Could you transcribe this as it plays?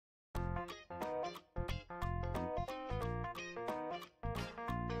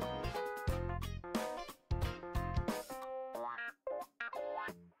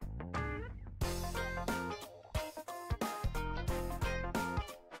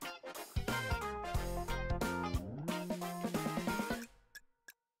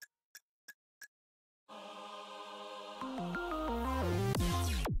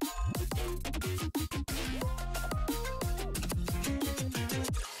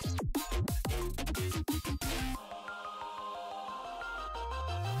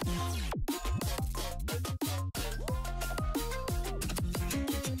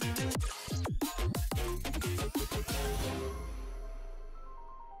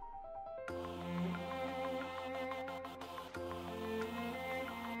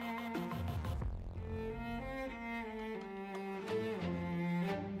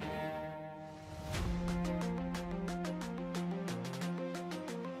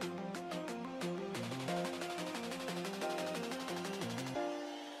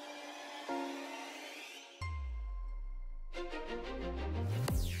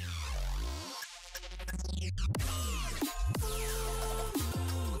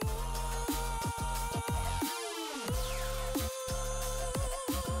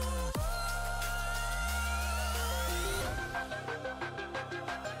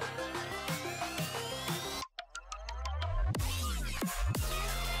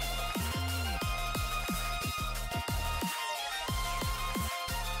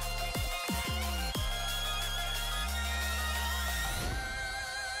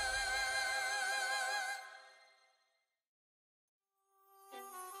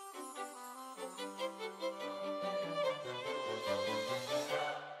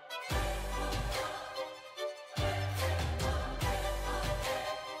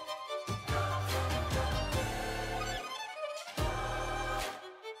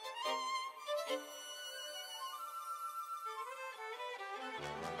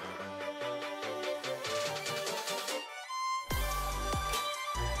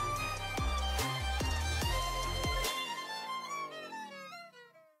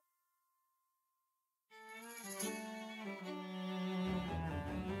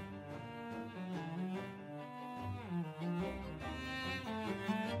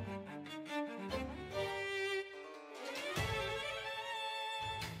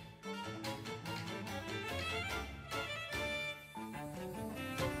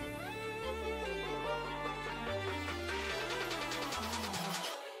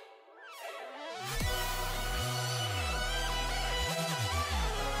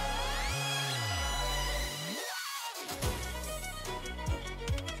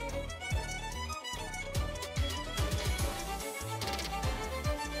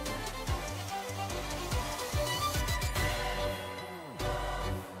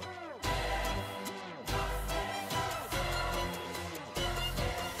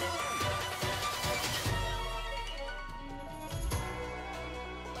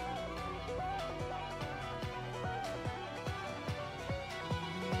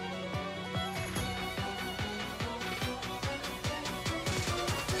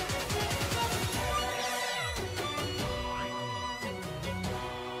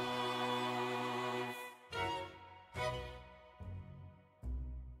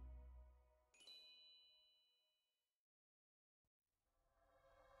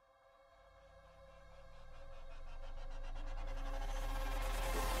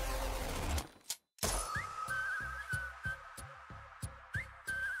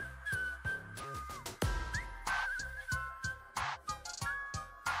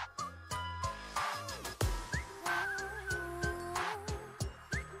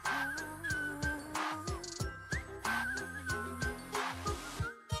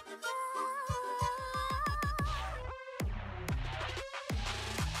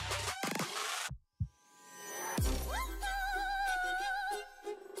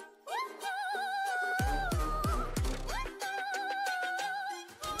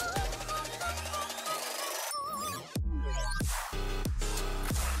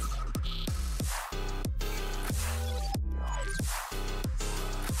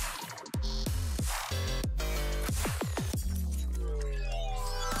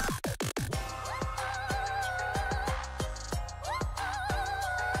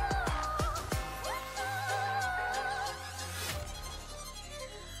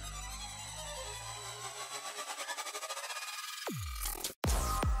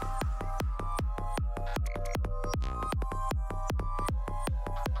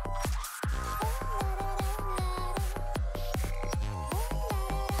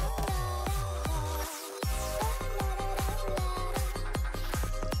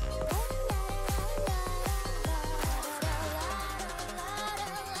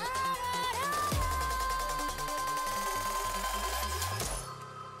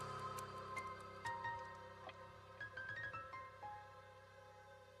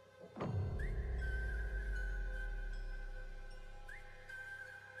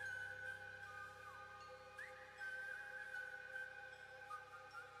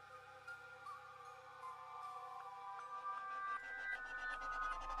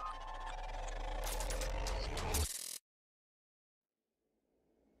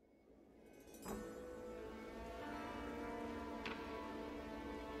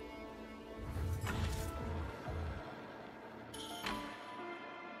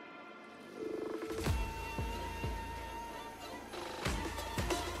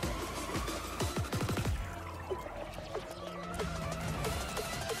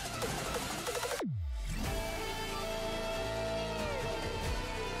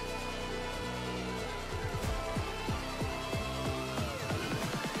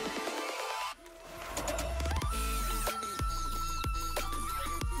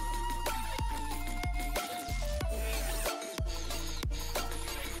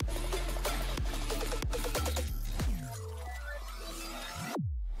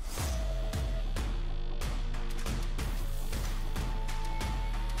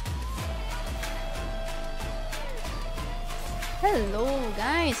Hello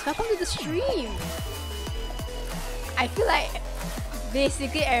guys, welcome to the stream. I feel like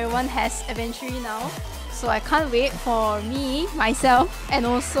basically everyone has Aventurine now, so I can't wait for me, myself, and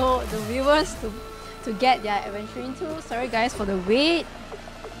also the viewers to get their Aventurine too. Sorry guys for the wait.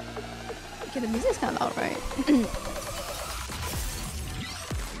 Okay, the music is kind of loud, right?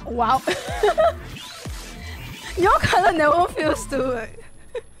 Wow. Your color never fails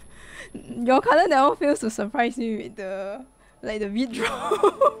to surprise me with the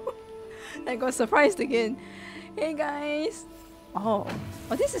v2.1. I got surprised again. Hey guys. Oh,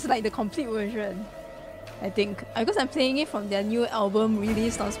 this is like the complete version, I think, because I'm playing it from their new album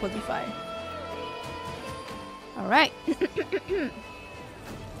released on Spotify. Alright.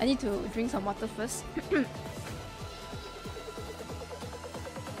 I need to drink some water first.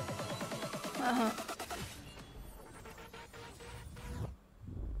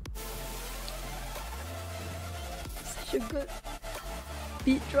 Such a good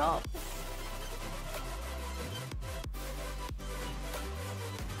beat drop.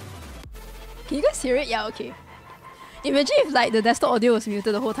 Can you guys hear it? Yeah, okay. Imagine if like the desktop audio was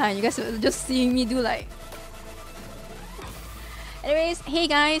muted the whole time. You guys were just seeing me do like... Anyways, hey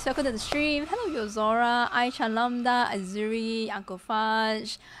guys, welcome to the stream. Hello Yozora, Aichan Lambda, Azuri, Uncle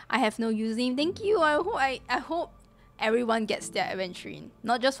Fudge. I have no username. Thank you. I hope everyone gets their Aventurine.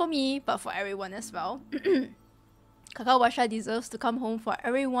 Not just for me, but for everyone as well. Kakavasha deserves to come home for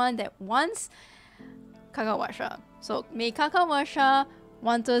everyone that wants Kakavasha. So may Kakavasha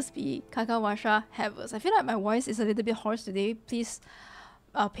want us be Kakavasha HAVERS. I feel like my voice is a little bit hoarse today. Please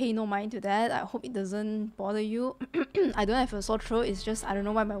pay no mind to that. I hope it doesn't bother you. I don't have a sore throat. It's just, I don't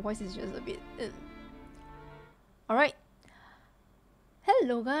know why my voice is just a bit... Alright.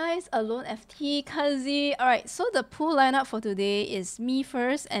 Hello guys, Alone FT, Kazi. Alright, so the pool lineup for today is me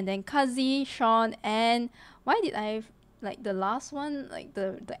first, and then Kazi, Sean, and... Why did I... like the last one, like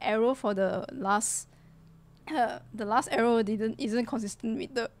the arrow for the last... the last arrow isn't consistent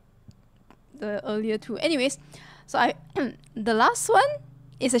with the earlier two. Anyways, so the last one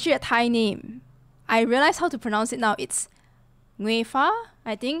is actually a Thai name. I realized how to pronounce it now. It's Nguefa,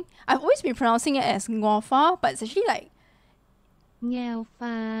 I think. I've always been pronouncing it as Ngofa, but it's actually like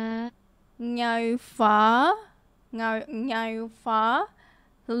Ngaufa. Ngaufa. Ngaufa.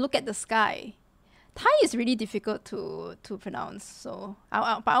 So look at the sky. Thai is really difficult to pronounce, so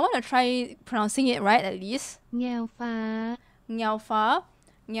but I want to try pronouncing it right at least. Ngaufa. Ngaufa.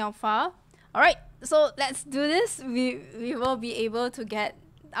 Ngaufa. Alright, so let's do this. We will be able to get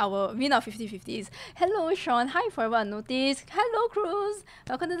our win of 50/50s. Hello Sean, hi Forever Unnoticed. Hello Cruz,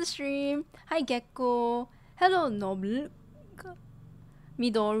 welcome to the stream. Hi Gecko. Hello Noble.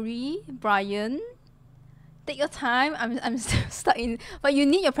 Midori, Brian. Take your time. I'm still stuck in, but you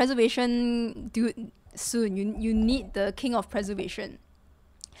need your preservation dude soon. You need the King of Preservation.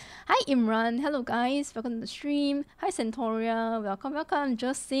 Hi Imran, hello guys, welcome to the stream. Hi Centauria, welcome.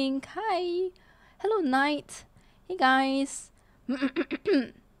 Just Think, hi. Hello Knight, hey guys.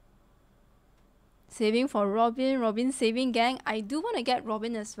 Saving for Robin saving gang. I do want to get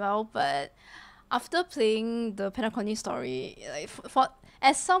Robin as well, but after playing the Penacony story, like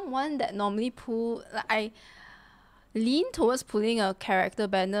as someone that normally pull, like, I lean towards pulling a character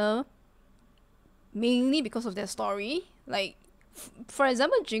banner mainly because of their story. Like, for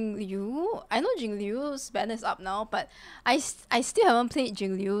example, Jingliu. I know Jingliu's banner is up now, but I still haven't played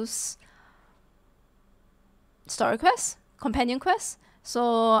Jingliu's story quest, companion quest.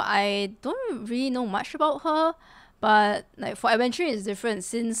 So I don't really know much about her. But like for Aventurine, it's different,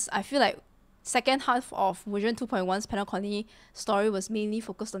 since I feel like second half of version 2.1's Penacony story was mainly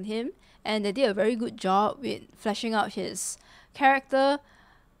focused on him, and they did a very good job with fleshing out his character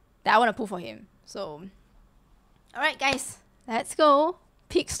that I want to pull for him. So, alright guys, let's go.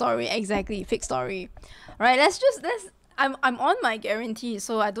 Pick story, exactly, pick story. Alright, I'm on my guarantee,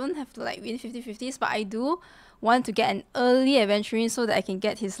 so I don't have to like win 50/50s, but I do want to get an early Aventurine so that I can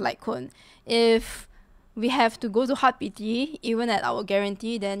get his lightcone. If we have to go to hard PT even at our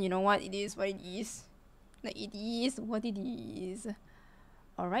guarantee, then you know what, it is what it is. Like, it is what it is.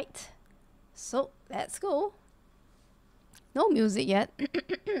 Alright, so let's go. No music yet.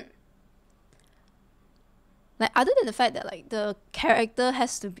 Like, other than the fact that like the character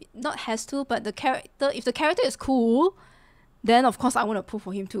has to be, not has to, but the character, if the character is cool, then of course I want to pull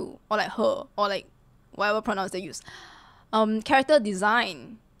for him too, or like her, or like whatever pronouns they use. Character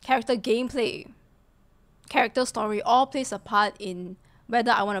design, character gameplay, character story all plays a part in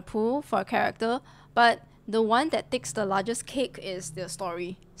whether I want to pull for a character, but the one that takes the largest cake is the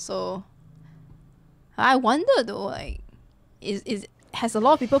story. So I wonder though, like, has a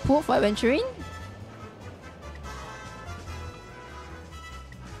lot of people pulled for Aventurine?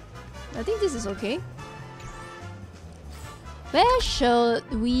 I think this is okay. Where should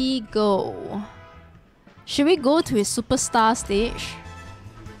we go? Should we go to his superstar stage?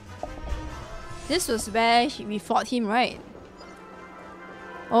 This was where we fought him, right?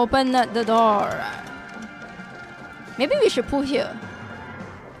 Open the door. Maybe we should pull here.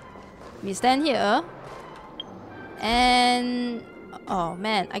 We stand here. And... oh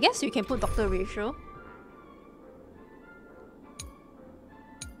man, I guess you can put Dr. Ratio.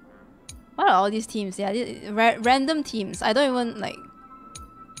 What are all these teams? Yeah, random teams. I don't even like...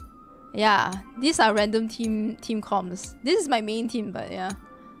 yeah, these are random team comms. This is my main team, but yeah.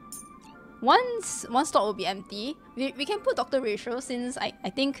 One slot will be empty. We can put Dr. Ratio since I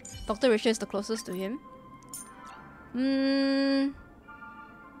think Dr. Ratio is the closest to him.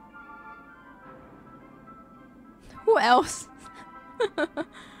 Who else?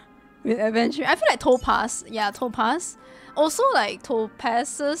 With Aventurine. I feel like Topaz. Yeah, Topaz. Also like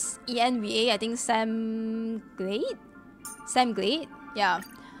Topaz's ENVA, I think Sam Glade? Sam Glade? Yeah.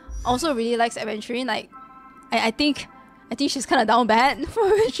 Also really likes Aventurine. Like I think she's kinda down bad for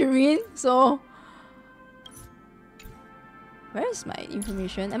Aventurine, so where is my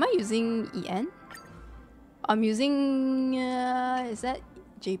information? Am I using EN? I'm using is that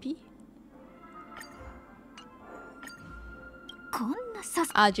JP?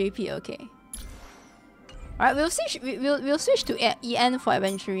 JP, okay. Alright, we'll switch to EN for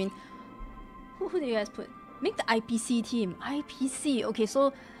Aventurine. Who do you guys put? Make the IPC team. IPC. Okay,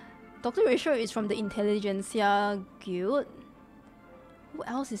 so Dr. Ratio is from the Intelligentsia Guild. Who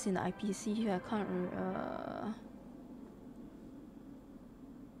else is in the IPC here? I can't remember.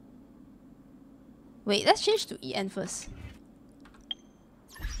 Wait, let's change to EN first.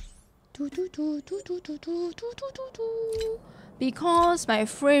 Because my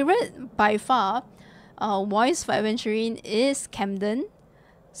favorite by far voice for Aventurine is Camden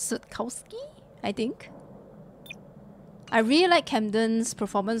Sutkowski, I think. I really like Camden's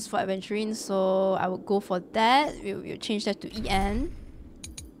performance for Aventurine, so I would go for that. We'll change that to EN.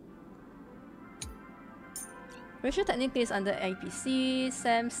 Rachel technically is under IPC.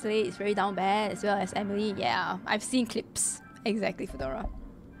 Sam Slade is very down bad, as well as Emily. Yeah, I've seen clips. Exactly, Fedora.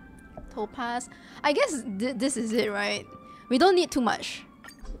 Topaz. I guess this is it, right? We don't need too much.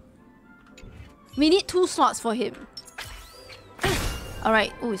 We need 2 slots for him.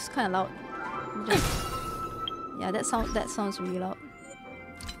 Alright. Oh, it's kind of loud. Yeah, that sounds really loud.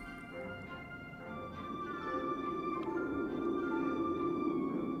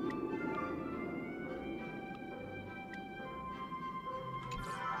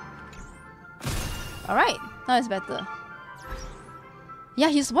 Alright, now it's better. Yeah,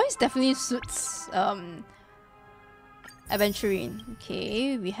 his voice definitely suits Aventurine.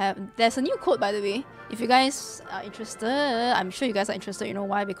 Okay, there's a new code, by the way. If you guys are interested, I'm sure you guys are interested, you know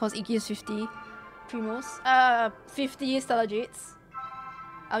why? Because it gives 50 Primos, 50 Stellar Jades.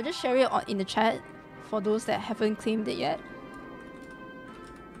 I'll just share it in the chat for those that haven't claimed it yet.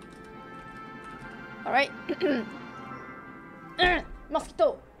 Alright.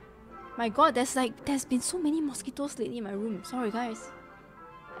 Mosquito! My god, there's been so many mosquitoes lately in my room. Sorry guys.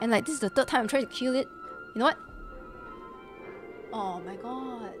 And like this is the 3rd time I'm trying to kill it. You know what? Oh my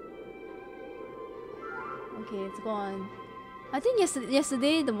god. Okay, it's gone. I think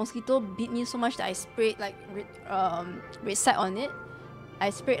yesterday the mosquito bit me so much that I sprayed like red set on it. I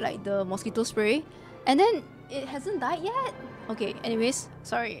sprayed like the mosquito spray, and then it hasn't died yet. Okay, anyways,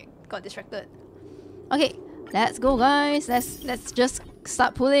 sorry, got distracted. Okay, let's go guys. Let's just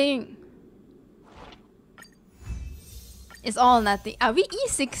start pulling. It's all or nothing. Are we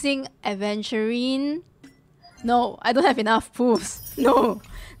E6ing Aventurine? No, I don't have enough pulls. No,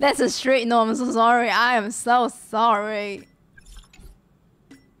 that's a straight no. I'm so sorry. I am so sorry.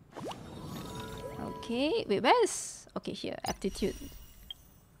 Okay, wait, where's... okay, here, aptitude.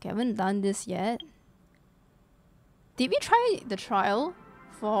 Okay, I haven't done this yet. Did we try the trial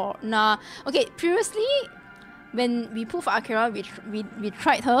for... nah. Okay, previously, when we pulled for Akira, we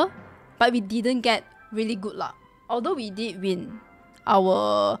tried her, but we didn't get really good luck. Although we did win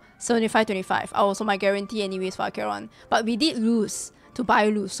our 75-25, also my guarantee anyways for Akira 1. But we did lose to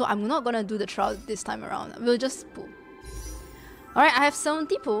Bailu, so I'm not gonna do the trial this time around. We'll just pull. Alright, I have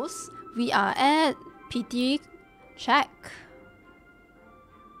 70 pulls. We are at PT check.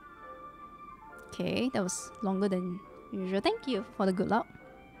 Okay, that was longer than usual. Thank you for the good luck.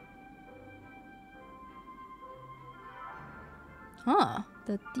 Huh,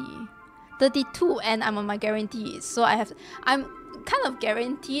 32 and I'm on my guarantees. So I'm kind of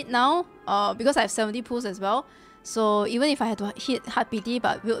guaranteed now because I have 70 pulls as well. So even if I had to hit hard PT,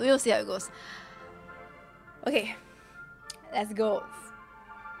 but we'll see how it goes. Okay, let's go.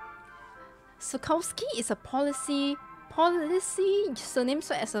 Sukowski is a policy surname,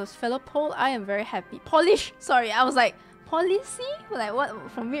 so as a fellow Pole, I am very happy. Polish, sorry, I was like, policy? Like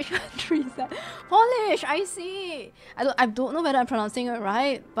what, from which country is that? Polish, I see. I don't know whether I'm pronouncing it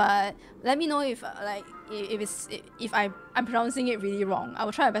right, but let me know if if I'm pronouncing it really wrong. I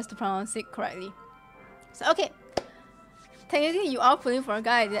will try my best to pronounce it correctly. So okay, technically you are pulling for a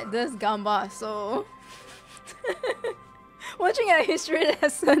guy that does gamba, so watching a history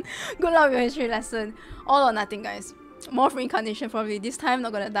lesson. Good luck with your history lesson. All or nothing, guys. Morph reincarnation probably. This time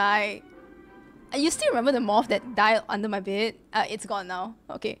not gonna die. You still remember the morph that died under my bed? It's gone now.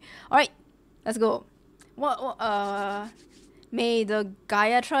 Okay. Alright. Let's go. May the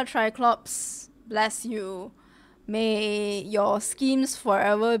Gayatra Triclops bless you. May your schemes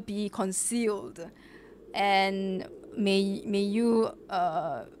forever be concealed. And may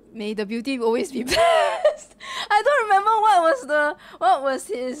the beauty always be blessed. I don't remember what was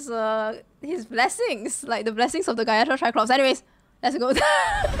his blessings, like the blessings of the Gayatra Triclops. Anyways, let's go.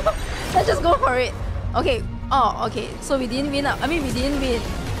 Let's just go for it. Okay. Oh, okay. So we didn't win. I mean, we didn't win.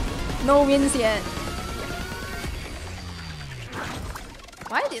 No wins yet.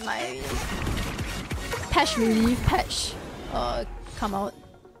 Why did my patch relief patch come out?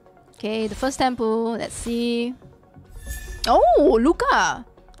 Okay, the first temple. Let's see. Oh, Luca.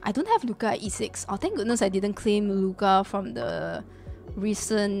 I don't have Luca at E6. Oh, thank goodness I didn't claim Luca from the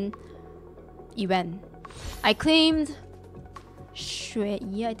recent event. I claimed Xue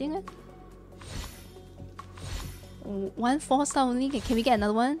Yi, I think. 1 4-star only. Can we get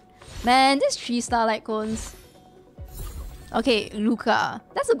another one? Man, this 3-star lightcones. Okay, Luca.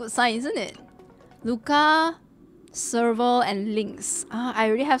 That's a good sign, isn't it? Luca, Serval, and Lynx. Ah, I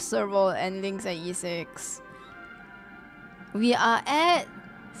already have Serval and Lynx at E6. We are at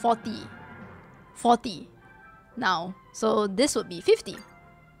 40. 40 now. So this would be 50.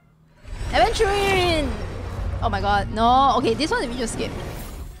 Aventurine! Oh my god, no. Okay, this one we just skip.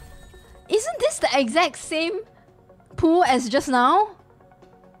 Isn't this the exact same pool as just now?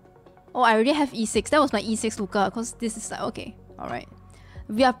 Oh, I already have E6. That was my E6 Luca, because this is like, okay, alright.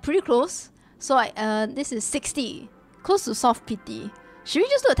 We are pretty close. So this is 60. Close to soft PT. Should we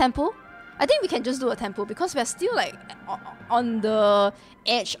just do a tempo? I think we can just do a tempo because we're still like on the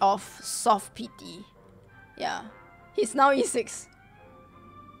edge of soft PT. Yeah. He's now E6.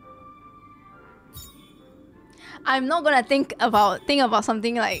 I'm not gonna think about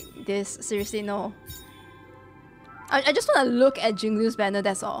something like this. Seriously, no. I just wanna look at Jingliu's banner,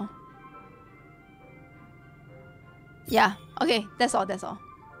 that's all. Yeah, okay, that's all.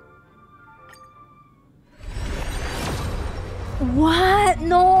 What?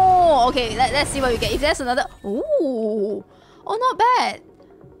 No! Okay, let's see what we get. If there's another... Ooh! Oh, not bad!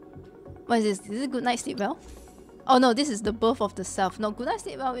 What is this? Is it Good Night Sleep Well? Oh no, this is the Birth of the Self. No, Good Night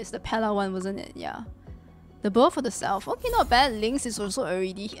Sleep Well is the Pella one, wasn't it? Yeah. The Birth of the Self. Okay, not bad. Lynx is also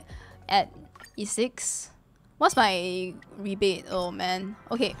already at E6. What's my rebate? Oh man.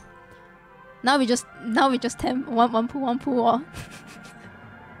 Okay. Now we just one pool. Oh.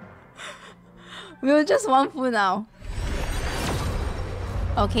 We'll just one pool now.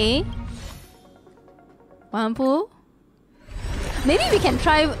 Okay. One pool. Maybe we can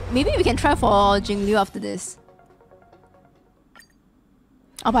try for Jingliu after this.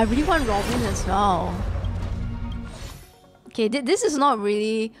 Oh, but I really want Robin as well. Okay, this is not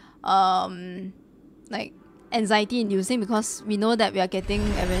really like anxiety inducing because we know that we are getting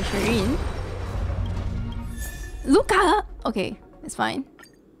Aventurine. Luca! Okay, it's fine.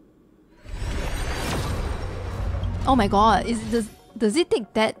 Oh my god, does it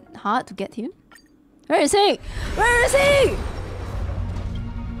take that hard to get him? Where is he? Where is he?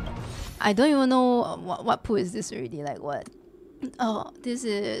 I don't even know what pool is this already, like what? Oh, this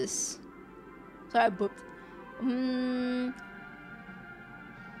is... Sorry, I booked.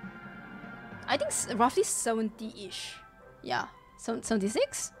 I think roughly 70-ish. Yeah,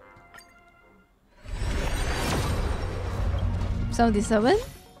 76? 77?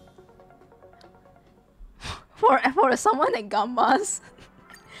 For someone like Gambas,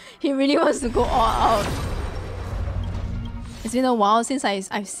 he really wants to go all out. It's been a while since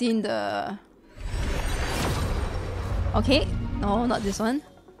I've seen the... Okay, no, not this one.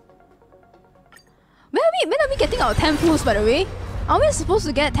 When are we getting our 10 pools, by the way? Are we supposed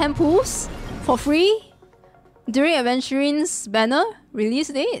to get 10 pools for free during Aventurine's banner release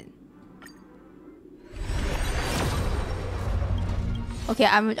date? Okay,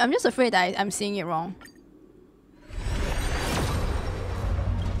 I'm just afraid that I'm seeing it wrong.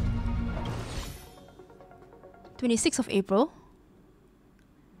 (26th of April).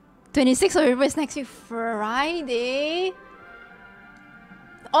 26th of April is next week, Friday.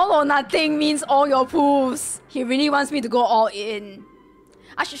 All or nothing means all your pools. He really wants me to go all in.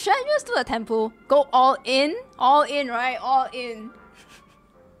 Should I just do a tempo? Go all in? All in, right? All in.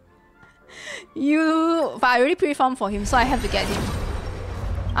 But I already pre-farmed for him, so I have to get him.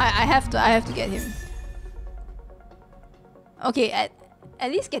 I have to get him. Okay, at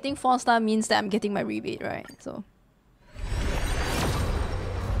least getting 4-star means that I'm getting my rebate, right? So.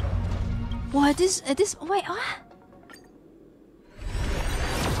 What wait, what?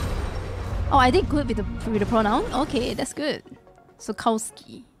 Oh, I did good with the pronoun. Okay, that's good.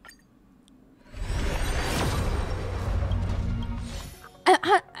 Sokowski.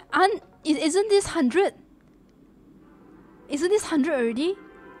 Isn't this 100? Isn't this 100 already?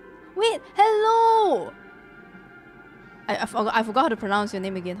 Wait, hello! I forgot how to pronounce your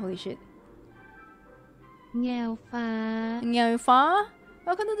name again, holy shit. Ngelfa. Ngelfa?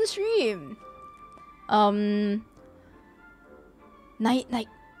 Welcome to the stream. Like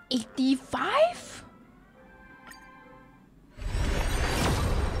 85?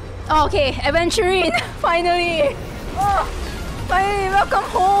 Oh, okay, Aventurine! Finally! Oh, finally, welcome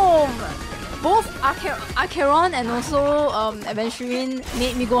home! Both Acheron and also Aventurine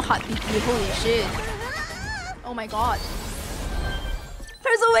made me go hard PT. Holy shit. Oh my god.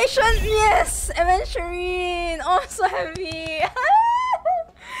 Preservation! Yes! Aventurine! Oh, I'm so happy!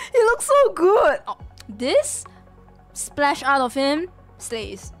 He looks so good! Oh, this splash out of him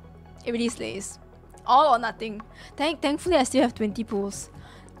slays. It really slays. All or nothing. Thankfully, I still have 20 pulls.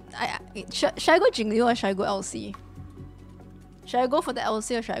 Should I go Jingliu or should I go LC? Should I go for the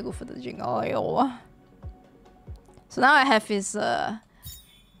LC or should I go for the Jingliu? So now I have his... I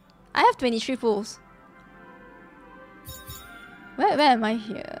have 23 pulls. Where am I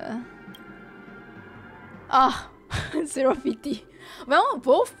here? Ah, 0 PT. Well,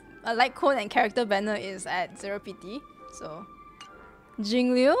 both lightcone and character banner is at 0 PT. So...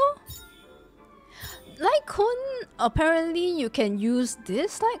 Jingliu? Lightcone, apparently you can use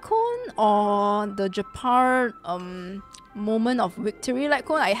this lightcone or the Japar moment of victory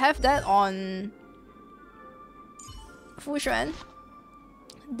lightcone. I have that on Fushuan.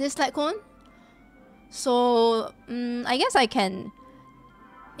 This lightcone. So I guess I can,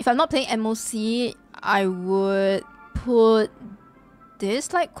 if I'm not playing MOC, I would put this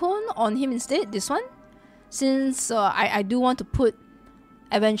lightcone on him instead, this one. Since I do want to put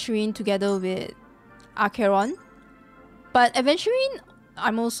Aventurine together with Acheron. But Aventurine,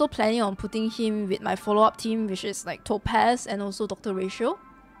 I'm also planning on putting him with my follow-up team, which is like Topaz and also Dr. Ratio.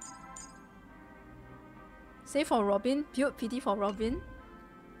 Save for Robin, build PT for Robin.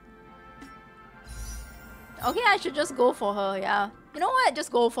 Okay, I should just go for her, yeah. You know what?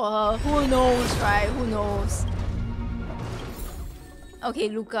 Just go for her. Who knows, right? Who knows? Okay,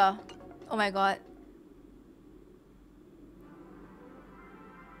 Luca. Oh my god.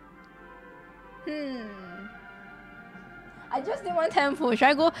 I just did one tempo. Should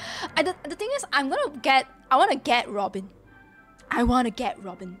I go? The thing is, I want to get Robin. I want to get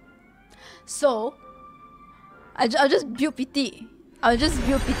Robin. So, I'll just build PT. I'll just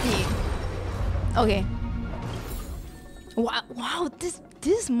build PT. Okay. Wow,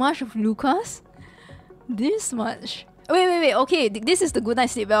 this much of Lucas? This much? Wait. Okay, this is the good night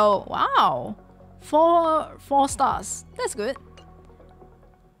sleep bell. Wow. 4 stars. That's good.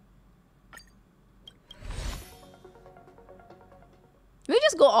 We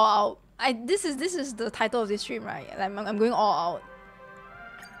just go all out. This is the title of this stream, right? I'm going all out.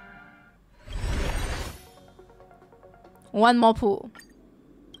 One more pool.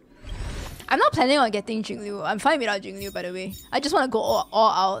 I'm not planning on getting Jingliu. I'm fine without Jingliu, by the way. I just want to go all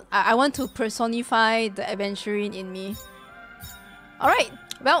out. I want to personify the Aventurine in me. Alright,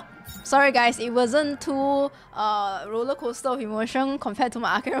 well, sorry guys, it wasn't too roller coaster of emotion compared to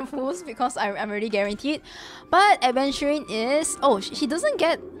my Acheron pools because I'm already guaranteed. But Aventurine is... Oh, he doesn't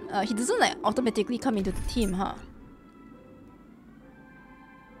get... he doesn't like automatically come into the team, huh?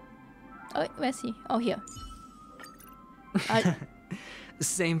 Oh, where's he? Oh, here.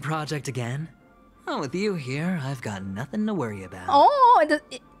 Same project again? Oh, with you here, I've got nothing to worry about. Oh,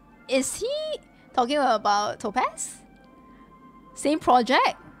 is he talking about Topaz? Same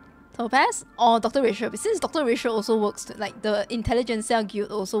project? Topaz? Or Dr. Ratio? Since Dr. Ratio also works, like the Intelligentsia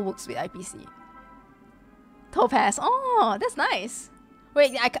Guild also works with IPC. Topaz. Oh, that's nice.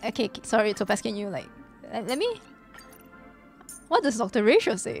 Wait, okay, sorry, Topaz, can you like... Let me... What does Dr.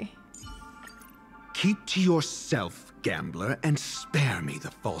 Ratio say? Keep to yourself, gambler, and spare me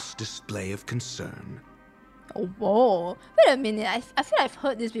the false display of concern. Oh, whoa. Wait a minute. I feel I've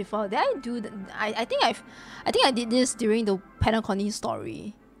heard this before. Did I do that? I think I did this during the Panaconi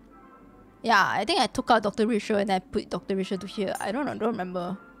story. Yeah, I think I took out Dr. Ratio and I put Dr. Ratio to here. I don't know, don't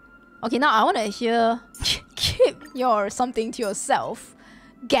remember. Okay, now I want to hear keep your something to yourself.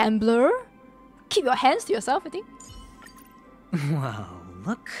 Gambler. Keep your hands to yourself, I think. Well,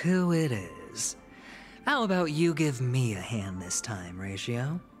 look who it is. How about you give me a hand this time,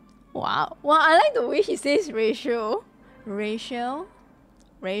 Ratio? Wow. Well, I like the way he says ratio. Ratio.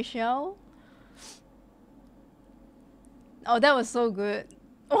 Ratio. Oh, that was so good.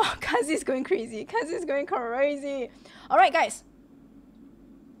 Oh, Kazi's going crazy. Kazi's going crazy. Alright, guys.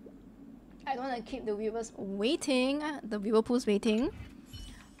 I don't want to keep the viewers waiting. The viewer pool's waiting.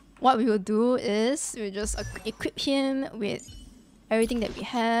 What we will do is we'll just equip him with everything that we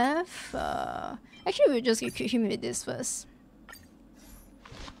have. Actually, we'll just equip him with this first.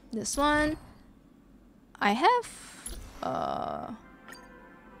 This one. I have... I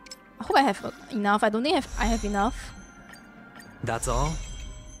hope I have enough. I don't think I have enough. That's all?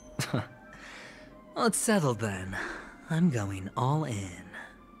 Well, it's settled then. I'm going all in.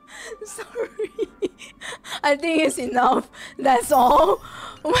 Sorry. I think it's enough. That's all.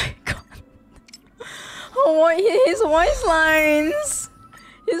 Oh my god. Oh, his voice lines.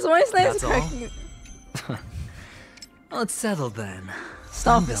 His voice lines That's cracking. Well, it's settled then.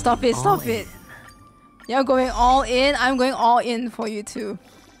 Stop it, stop it, stop it. You're going all in. I'm going all in for you too.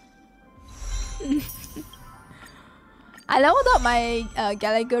 I leveled up my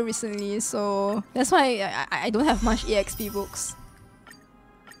Gallagher recently, so that's why I don't have much EXP books.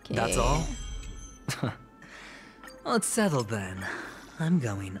 Okay. That's all? Well, it's settled then. I'm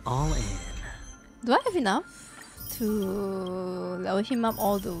going all in. Do I have enough to level him up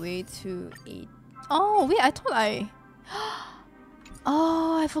all the way to 8? Oh, wait, I thought I...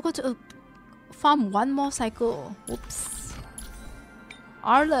 Oh, I forgot to farm one more cycle. Whoops.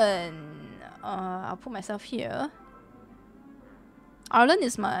 Arlen. I'll put myself here. Arlen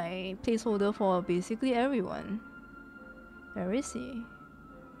is my placeholder for basically everyone. Where is he?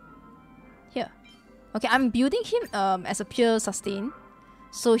 Here. Okay, I'm building him as a pure sustain.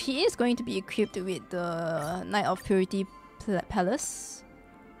 So he is going to be equipped with the Knight of Purity Palace.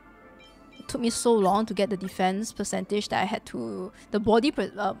 It took me so long to get the defense percentage that I had to... The body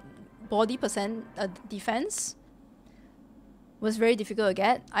percent defense was very difficult to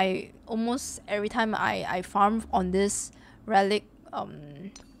get. I almost every time I farmed on this relic,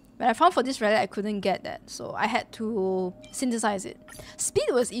 when I farmed for this relic, I couldn't get that. So I had to synthesize it. Speed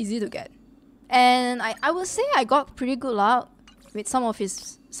was easy to get. And I would say I got pretty good luck with some of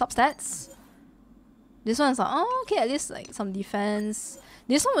his substats. This one's like, oh, okay, at least like some defense.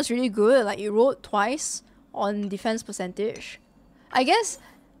 This one was really good, like it rolled twice on defense percentage. I guess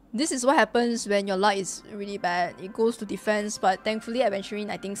this is what happens when your luck is really bad. It goes to defense, but thankfully Aventurine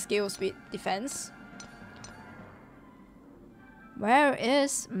I think scales with defense. Where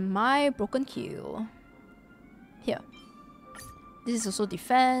is my broken kill? Here. This is also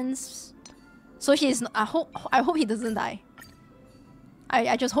defense. So he is. I hope he doesn't die.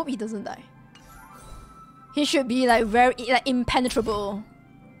 I just hope he doesn't die. He should be like very like impenetrable.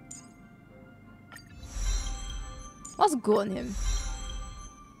 What's good on him?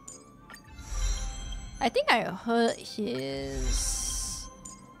 I think I heard his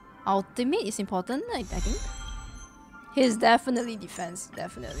ultimate is important. I think he's definitely defense.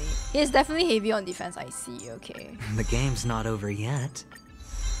 Definitely, he's definitely heavy on defense. I see. Okay. The game's not over yet.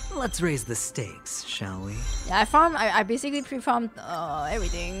 Let's raise the stakes, shall we? Yeah, I basically pre-farmed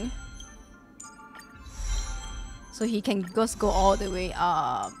everything. So he can just go all the way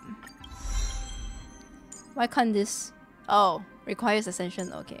up. Why can't this... Oh, requires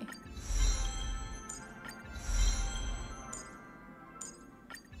ascension, okay.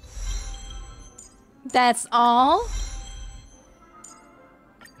 That's all?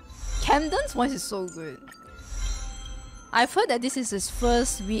 Camden's voice is so good. I've heard that this is his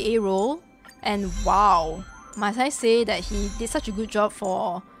first VA role, and wow, must I say that he did such a good job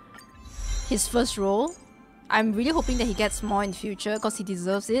for his first role. I'm really hoping that he gets more in future because he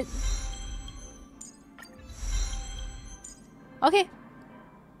deserves it. Okay,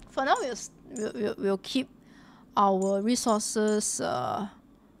 for now we'll keep our resources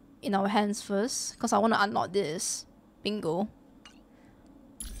in our hands first because I want to unlock this. Bingo.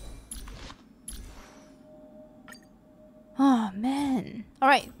 Oh man.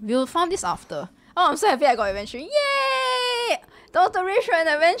 Alright, we'll farm this after. Oh, I'm so happy I got Aventurine. Yay! Dr. Ratio and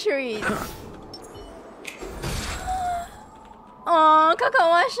Aventurine. Oh,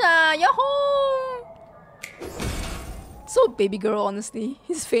 Kakavasha, you're home! So baby girl, honestly.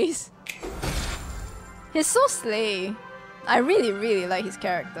 His face. He's so slay. I really like his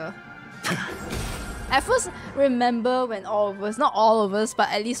character. I first remember when all of us, not all of us, but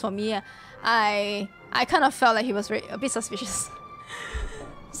at least for me, I kind of felt like he was a bit suspicious.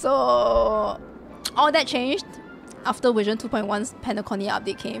 So all that changed after version 2.1's Penacony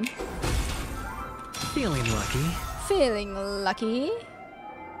update came. Feeling lucky. Feeling lucky.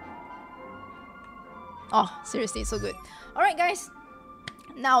 Oh, seriously, so good. Alright guys,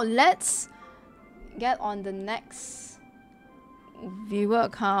 now let's get on the next viewer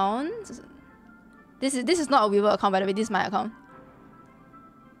account. This is not a viewer account, by the way, this is my account.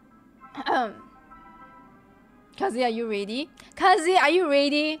 Kazi, are you ready? Kazi, are you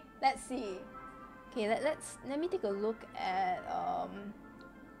ready? Let's see. Okay, let me take a look at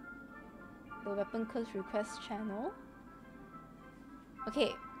the weapon curse request channel.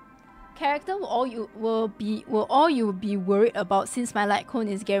 Okay. Character will all you will be worried about, since my lightcone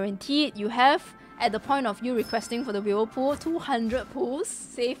is guaranteed. You have, at the point of you requesting for the wheel pool, 200 pools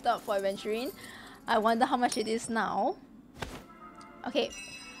saved up for Aventurine. I wonder how much it is now. Okay,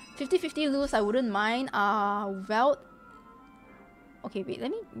 50-50 loose, I wouldn't mind. Well, okay, wait,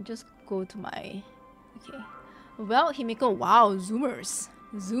 let me just go to my, okay. Well, Himiko, wow, zoomies.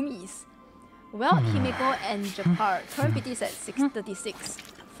 Well, Himiko and Japar, current PT is at 636.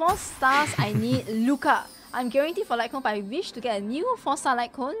 4 stars, I need Luca. I'm guaranteed for lightcone, but I wish to get a new 4-star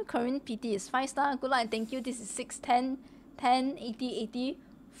lightcone. Current PT is 5-star. Good luck and thank you. This is 6, 10, 10, 80, 80.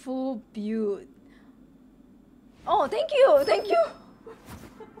 Full build. Oh, thank you.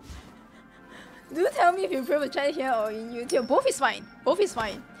 Do tell me if you prefer chat here or in YouTube. Both is fine.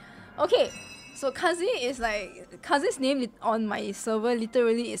 Okay, so Kazi is like, Kazi's name on my server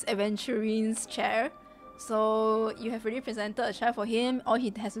literally is Aventurine's chair. So you have already presented a chair for him. All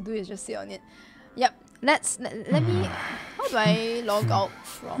he has to do is just sit on it. Yep. Let me. How do I log out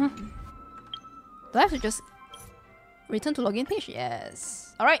from? Do I have to just return to login page?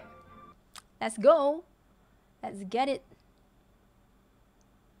 Yes. All right. Let's go. Let's get it.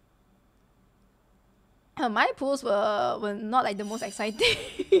 My pools were not like the most exciting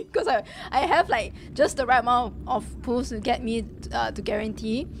because I have like just the right amount of pools to get me to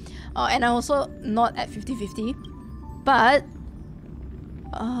guarantee, and I'm also not at 50-50, but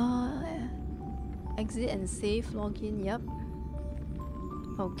exit and save, login, yep.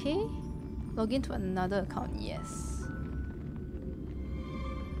 Okay, login to another account, yes.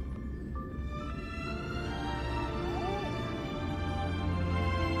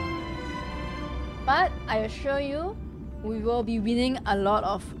 But I assure you, we will be winning a lot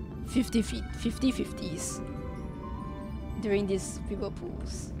of 50-50s during these viewer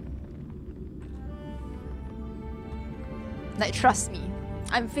pools. Like, trust me,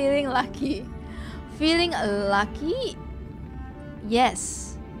 I'm feeling lucky. Feeling lucky?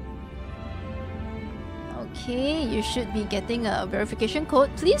 Yes. Okay, you should be getting a verification code.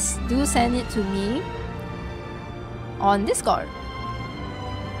 Please do send it to me on Discord.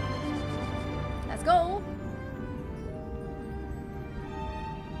 Let's go!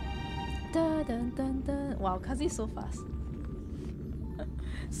 Dun, dun, dun, dun. Wow, Kazi is so fast.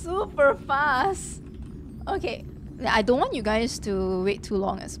 Super fast! Okay, I don't want you guys to wait too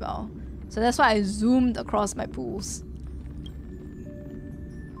long as well. So that's why I zoomed across my pools.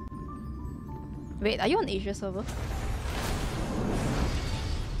 Wait, are you on Asia server?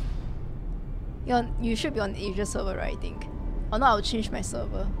 You should be on Asia server, right, I think. Oh no, I'll change my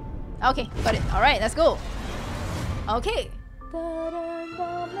server. Okay, got it. Alright, let's go. Okay.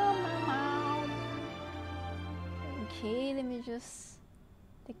 Okay, let me just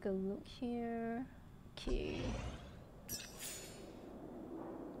take a look here. Okay.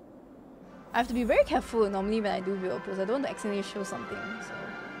 I have to be very careful normally when I do video posts. I don't want to accidentally show something. So.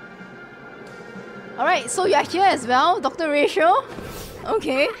 Alright, so you're here as well, Dr. Rachel.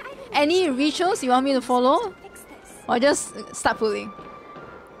 Okay. Any rituals you want me to follow? Or just start pulling?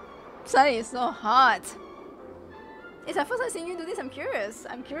 Sunny is so hot. It's the first time seeing you do this. I'm curious.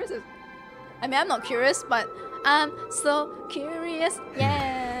 I mean, I'm not curious, but I'm so curious.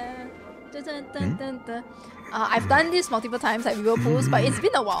 Yeah. Dun, dun, dun, dun, dun. I've done this multiple times at video pools, but it's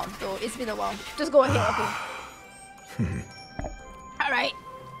been a while though. It's been a while. Just go ahead, okay. Alright.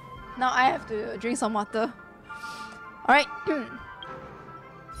 Now I have to drink some water. Alright.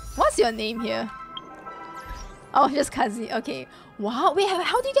 What's your name here? Oh, just Kazi. Okay. Wow. Wait,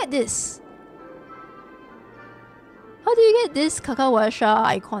 how do you get this? How do you get this Kakavasha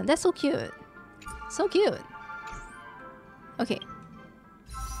icon? That's so cute. So cute. Okay.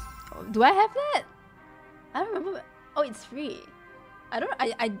 Do I have that? I don't remember. Oh, it's free. I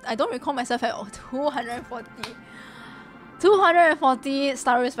don't recall myself at 240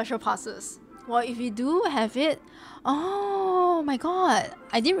 Star Wars special passes. Well, if you do have it, oh my god,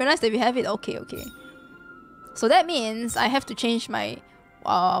 I didn't realize that we have it. Okay. So that means I have to change my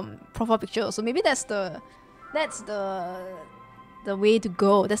profile picture. So maybe that's the way to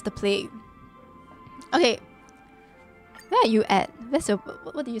go. That's the play. Okay. Where are you at? Where's your,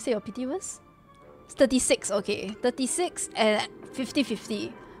 what did you say your PT was? It's 36, okay. 36 and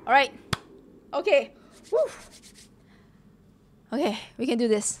 50-50. Alright. Okay. Woo. Okay, we can do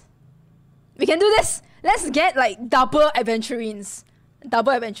this. We can do this! Let's get like double Aventurines.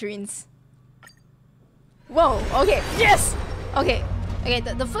 Double Aventurines. Whoa, okay, yes! Okay. Okay,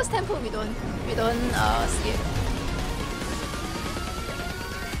 the first tempo we don't skip.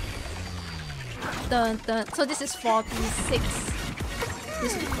 Dun, dun. So this is 46.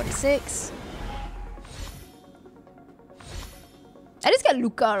 This will be 46. I just get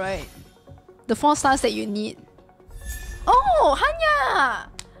Luca, right? The 4 stars that you need. Oh, Hanya!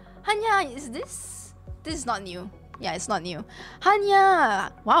 Hanya, is this? This is not new. Yeah, it's not new.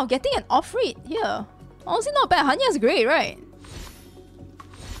 Hanya! Wow, getting an off rate here. Honestly, not bad. Hanya is great, right?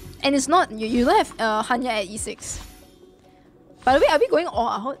 And it's not, you don't have Hanya at E6. By the way, are we going all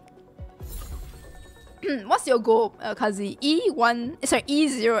out? What's your goal, Kazi? E1, sorry,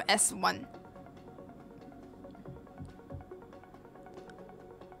 E0S1.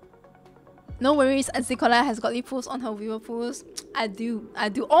 No worries, zKodla has godly pools on her viewer pools. I do.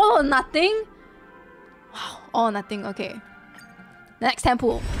 All or nothing? Wow, all or nothing, okay. The next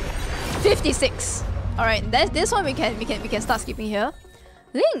tempo. 56. Alright, this one we can start skipping here.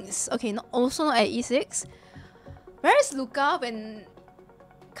 Links, okay, also not at E6. Where is Luca when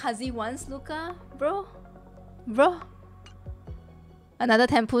Kazi wants Luca? Bro? Another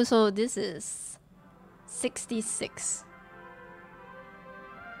tempo, so this is 66.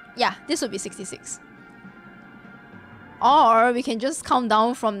 Yeah, this would be 66. Or we can just count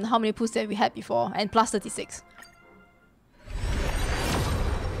down from how many pools that we had before and plus 36.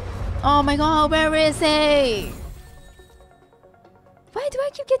 Oh my god, where is he? Why do I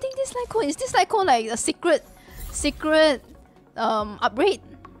keep getting this lightcone? Is this lightcone like a secret upgrade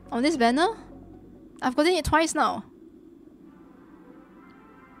on this banner? I've gotten it twice now.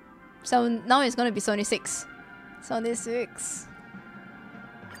 So now it's gonna be 76. 76.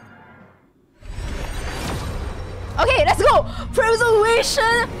 Okay, let's go!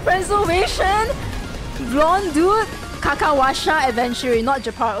 Preservation! Blonde dude, Kakavasha Aventurine, not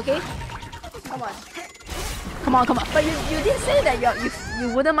Japar, okay? Come on. But you did say that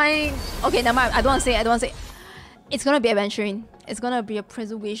you wouldn't mind. Okay, never mind. I don't want to say. It's gonna be Aventurine. It's gonna be a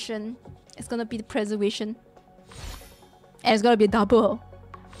preservation. It's gonna be the preservation. And it's gonna be a double.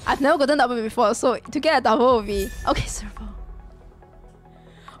 I've never gotten double before, so to get a double will be... Okay, servo.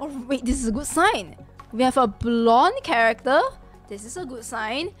 Oh wait, this is a good sign. We have a blonde character. This is a good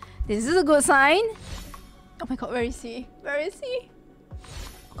sign. Oh my god, where is he?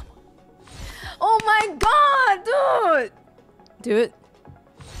 Oh my god, dude!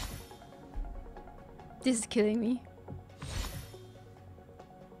 This is killing me.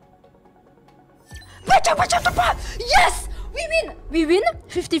 Yes! We win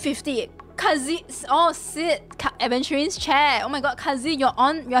 50-50. Kazi, oh Sid, Aventurine's chat. Oh my god, Kazi,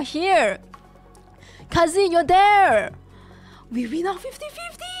 you're here. Kazi, you're there. We win our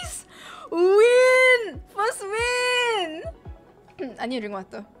 50-50s. Win! First win! I need to drink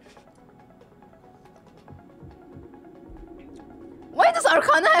water. Why does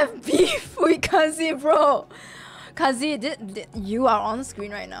Arcana have beef with Kazi, bro? Kazi, you are on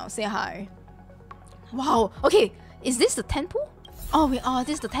screen right now. Say hi. Wow. Okay, is this the 10 pool? Oh,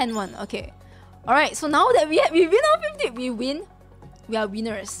 this is the 10 one. Okay. Alright, so now that we win our 50, we win. We are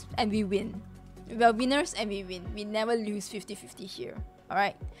winners and we win. We are winners and we win. We never lose 50-50 here.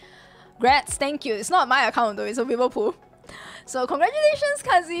 Alright. Grats, thank you. It's not my account though, it's a people pool. So congratulations,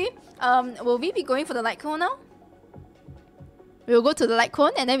 Kazi. Will we be going for the lightcone now? We'll go to the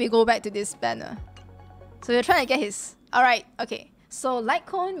lightcone and then we go back to this banner. So we're trying to get his... Alright, okay. So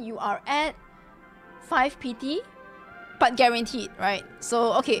lightcone, you are at 5 PT, but guaranteed, right?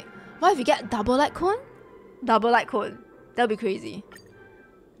 So, okay. What if we get double lightcone? Double lightcone. That'll be crazy.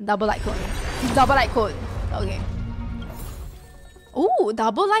 Double lightcone. Okay. Ooh,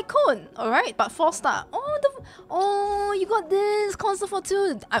 double lightcone. Alright, but 4-star. Oh, you got this. Console for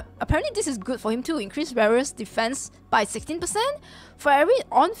 2. Apparently this is good for him too. Increase wearer's defense by 16%. For every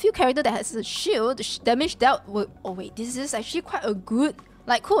on-field character that has a shield, the damage dealt will... Oh wait, this is actually quite a good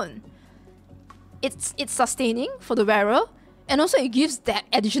lightcone. It's sustaining for the wearer. And also it gives that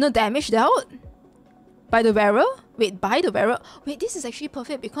additional damage dealt by the wearer. Wait, this is actually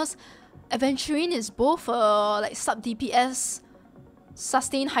perfect because Aventurine is both like sub DPS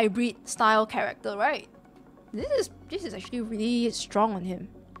sustain hybrid style character, right? This is actually really strong on him.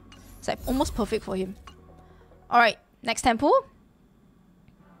 It's like almost perfect for him. Alright, next tempo.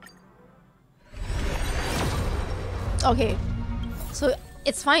 Okay. So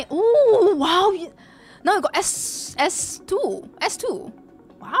it's fine. Oh wow! Now we got S2.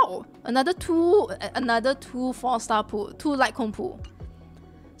 Wow, another two 4-star pool, 2 lightcone pool.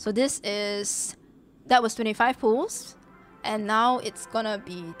 So that was 25 pools, and now it's gonna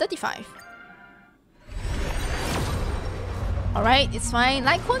be 35. All right, it's fine.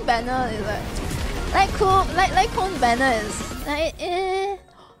 Lightcone banner is lightcone banner is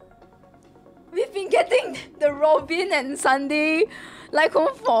We've been getting the Robin and Sunday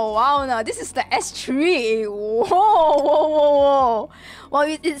lightcone for a while now. This is the S3. Whoa.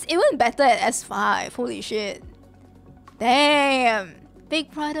 Well, it's even better at S5. Holy shit. Damn.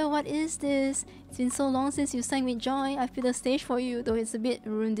 Big brother, what is this? It's been so long since you sang with joy. I feel the stage for you, though it's a bit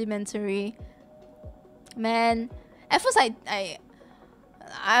rudimentary. Man, at first I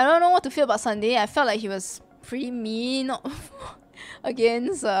don't know what to feel about Sunday. I felt like he was pretty mean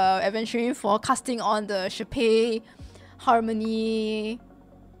against Aventurine for casting on the Sharpay harmony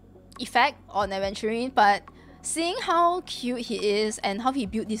effect on Aventurine, but seeing how cute he is and how he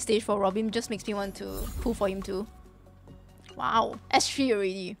built this stage for Robin just makes me want to pull for him too. Wow, S3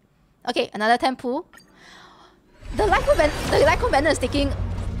 already. Okay, another 10 pull. The lightcone banner is taking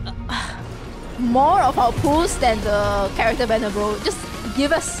more of our pulls than the character banner, bro. Just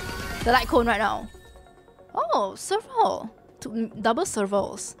give us the lightcone right now. Oh, serval. Double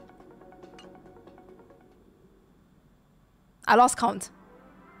servals. I lost count.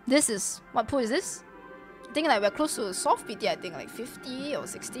 This is... What pool is this? I think like we're close to soft PT, I think like 50 or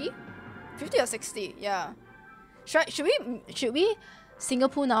 60? 50 or 60, yeah. Should we single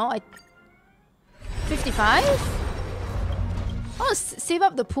pool now? 55? I want to save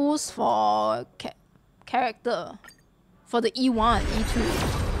up the pools for character. For the E1, E2.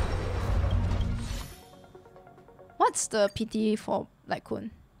 What's the PT for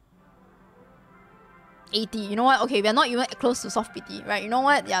lightcone? 80. You know what? Okay, we're not even close to soft PT, right? You know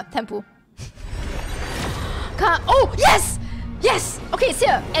what? Yeah, 10 pool. Oh, yes! Yes! Okay, it's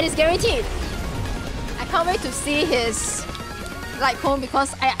here. And it's guaranteed. I can't wait to see his lightcone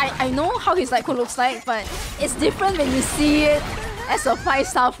because I know how his lightcone looks like, but it's different when you see it as a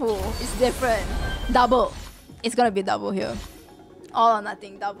 5-star pool. It's different. Double. It's gonna be double here. All or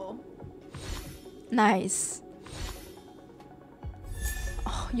nothing, double. Nice.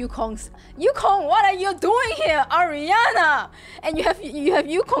 Oh, Yukong, what are you doing here, Ariana? And you have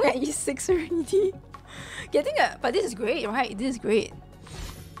Yukong at E6 already. But this is great, right? This is great.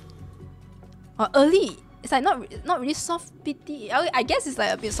 Early. It's like not really soft PT. I guess it's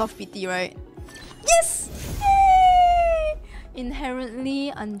like a bit soft PT, right? Yes! Yay! Inherently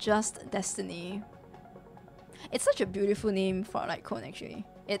Unjust Destiny. It's such a beautiful name for lightcone actually.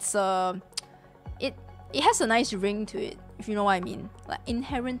 It's it has a nice ring to it, if you know what I mean. Like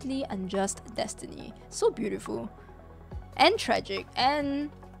Inherently Unjust Destiny. So beautiful. And tragic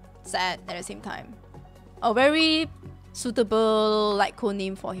and sad at the same time. A very suitable lightcone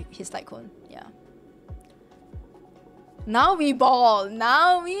name for his lightcone. Yeah. Now we ball.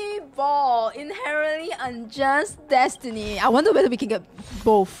 Inherently Unjust Destiny. I wonder whether we can get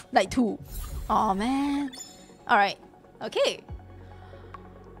both. Like 2. Oh man. Alright. Okay.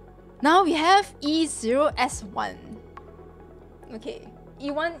 Now we have E0S1. Okay.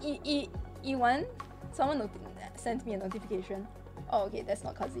 E1. Someone sent me a notification. Oh, okay. That's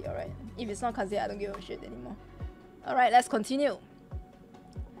not Kazi. Alright. If it's not Kazi, I don't give a shit anymore. Alright, let's continue.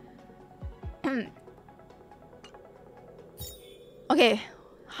 Okay.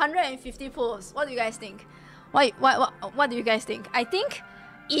 150 pulls. What do you guys think? What do you guys think? I think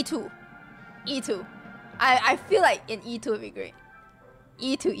E2. I feel like an E2 would be great.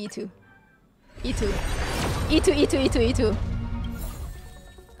 E2.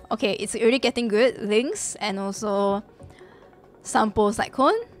 Okay, it's already getting good. Links and also samples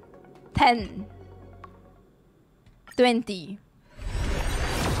lightcone. 10. 20.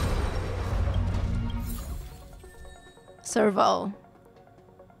 Serval.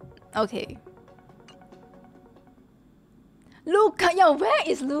 Okay. Luca! Yo, where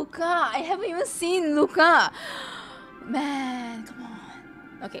is Luca? I haven't even seen Luca. Man, come on.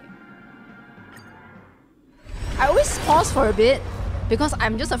 Okay. I always pause for a bit because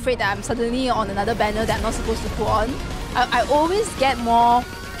I'm just afraid that I'm suddenly on another banner that I'm not supposed to put on. I always get more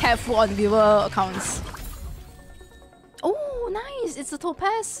careful on viewer accounts. Oh, nice! It's a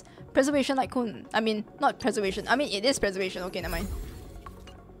Topaz Preservation lightcone. I mean, not preservation. I mean, it is preservation. Okay, never mind.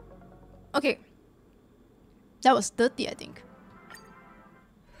 Okay. That was 30, I think.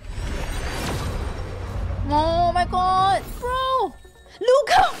 Oh my god, bro!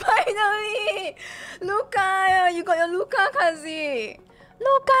 Luca, finally! Luca, you got your Luca, Kazi!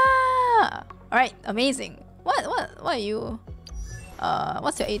 Luca! Alright, amazing. What are you?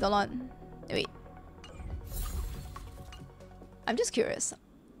 What's your Eidolon? Wait. I'm just curious.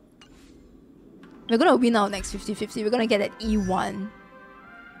 We're gonna win our next 50-50. We're gonna get that E1.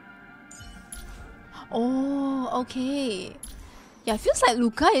 Oh, okay. Yeah, it feels like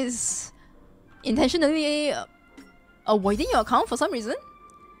Luca is intentionally avoiding your account for some reason.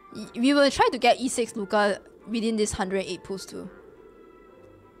 We will try to get E6 Luca within this 108 pulls too.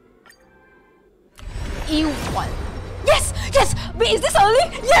 E1. Yes! Yes! Wait, is this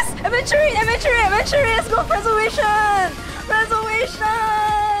early? Yes! Aventurine! Aventurine! Aventurine! Let's go! Preservation!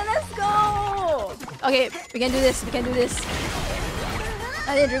 Preservation! Let's go! Okay, we can do this. We can do this.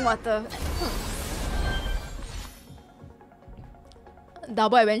 I need to drink water.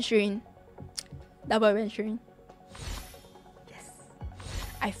 Double Aventurine. Double Aventurine. Yes.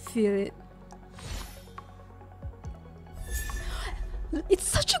 I feel it. It's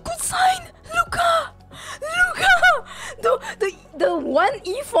such a good sign! Luca! Luca! The one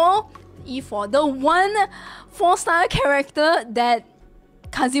E4, the one 4-star character that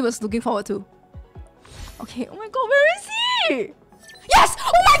Kazi was looking forward to. Okay, oh my god, where is he? Yes!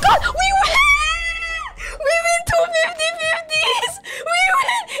 Oh my god! We win! We win 2 50-50s! We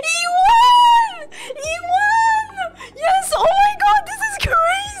win E1! E1! Yes! Oh my god, this is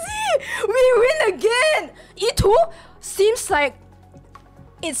crazy! We win again! E2 seems like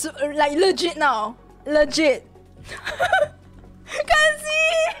it's like legit now. Legit. Kazi!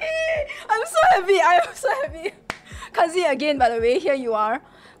 I'm so happy. I'm so happy. Kazi again, by the way, here you are.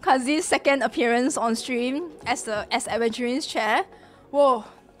 Kazi's second appearance on stream as Aventurine's chair. Whoa.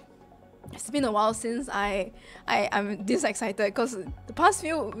 It's been a while since I'm this excited because the past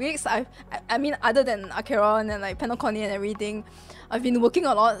few weeks I mean, other than Acheron and like Penacony and everything, I've been working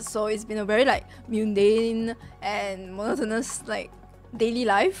a lot, so it's been a very like mundane and monotonous like daily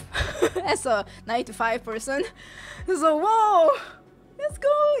life as a 9 to 5 person. So whoa, let's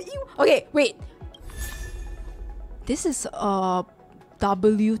go. Okay, wait. This is a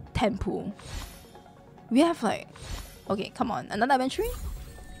W tempo. We have like, okay, come on, another Aventurine.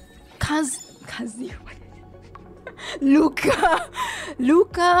 Kazi, Luca,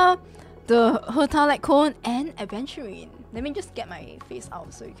 the Herta lightcone and Aventurine. Let me just get my face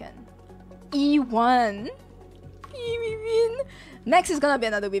out so you can. E1. We win. Next is gonna be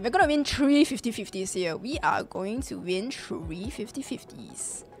another win. We're gonna win 3 50-50s here. We are going to win 3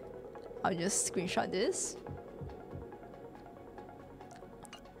 50-50s. I'll just screenshot this.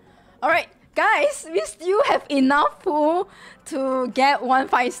 Alright, guys, we still have enough pool to get 1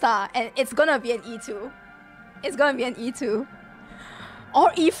 5-star, and it's gonna be an E2. It's gonna be an E2.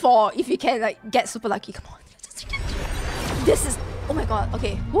 Or E4 if you can like get super lucky. Come on. This is, oh my god,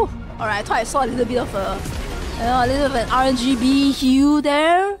 okay. Woo. Alright, I thought I saw a little bit of a little bit of an RGB hue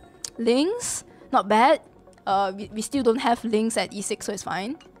there. Links, not bad. We still don't have links at E6, so it's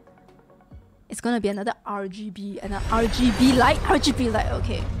fine. It's gonna be another RGB and an RGB light,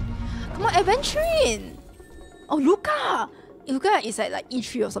 okay. Come on, Aventurine! Oh, Luca! Luca is at like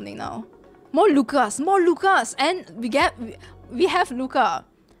E3 or something now. More Lucas! And we have Luca.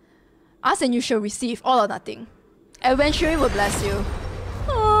 Ask and you shall receive, all or nothing. Aventurine will bless you.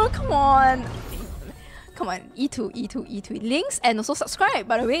 Oh, come on. Come on, E2. Links and also subscribe.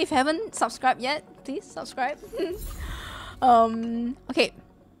 By the way, if you haven't subscribed yet, please subscribe. Okay.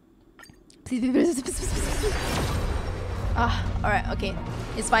 Alright, okay.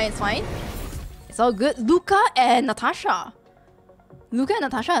 It's fine. It's all good. Luca and Natasha.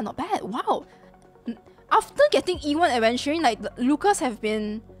 are not bad. Wow. After getting E1 Aventurine, like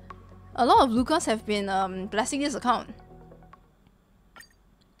a lot of Lucas have been blessing this account.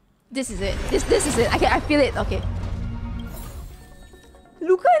 This is it. This is it. I feel it. Okay.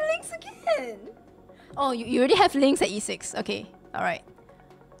 Luca and Lynx again. Oh, you already have Lynx at E6. Okay. Alright.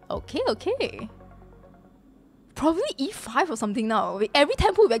 Okay. Probably E5 or something now. Every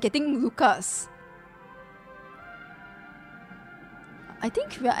tempo we're getting Lucas. I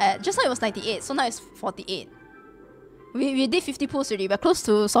think we're at, just now it was 98, so now it's 48. We did 50 pulls already. We're close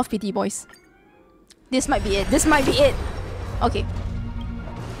to soft PT, boys. This might be it. Okay.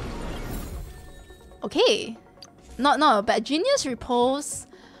 Not bad. Genius Repose.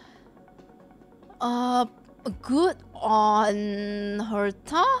 Good on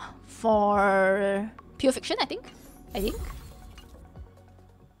Herta for Pure Fiction, I think.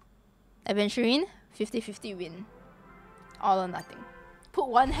 Aventurine, 50-50 win. All or nothing. Put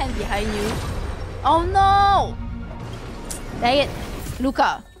one hand behind you. Oh no! Dang it.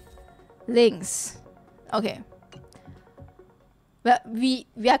 Luca. Lynx. Okay. Well, we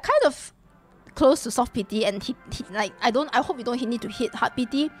are kind of close to soft PT, and he like I hope we don't need to hit hard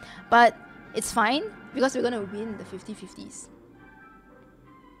PT, but it's fine. Because we're gonna win the 50-50s.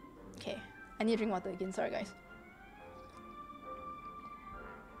 Okay, I need to drink water again. Sorry, guys.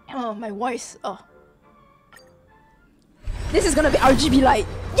 Oh, my voice. Oh. This is gonna be RGB light.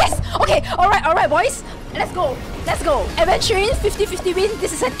 Yes! Okay, alright, boys. Let's go. Let's go. Aventurine, 50-50 win.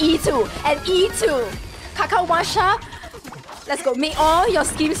 This is an E2. An E2. Kakavasha. Let's go. May all your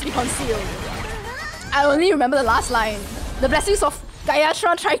schemes be concealed. I only remember the last line. The blessings of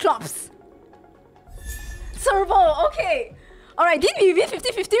Gacha Triclops. Servo, okay. Alright, didn't we win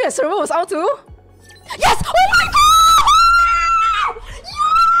 50-50 when Servo was out too? Yes! Oh my god! Yo!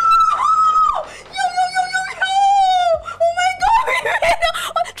 Oh my god, we win!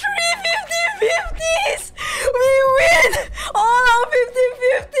 3 50-50s! We win! All our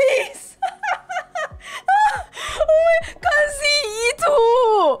 50-50s! Oh my, can't see E2!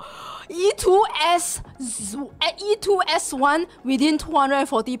 E2S1 within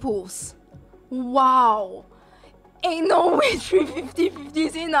 240 pulls. Wow! Ain't no way 3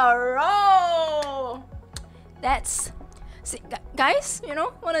 50-50s in a row! That's... See, guys, you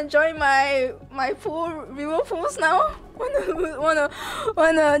know, wanna join my pool, river pools now? Wanna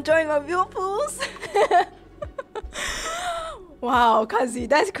join my river pools? Wow, Kazi,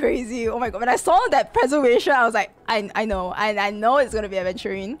 that's crazy. Oh my god, when I saw that preservation, I was like, I know it's gonna be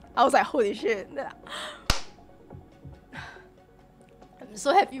Aventurine. I was like, holy shit. I'm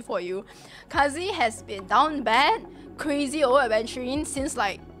so happy for you. Kazi has been down bad, crazy over Aventurine since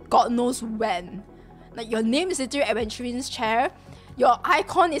like God knows when. Like your name is literally Aventurine's chair, your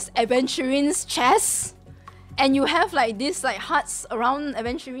icon is Aventurine's chest, and you have like this like hearts around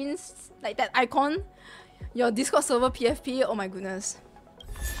Aventurine's like that icon. Your Discord server PFP, oh my goodness.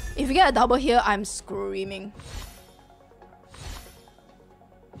 If you get a double here, I'm screaming.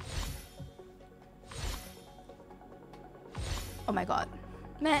 Oh my god.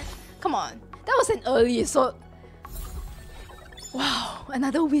 Man, come on. That was an early, so... Wow,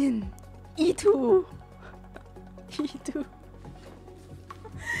 another win. E2. E2.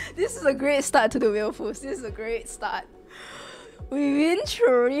 This is a great start to the Wheelfuls. This is a great start. We win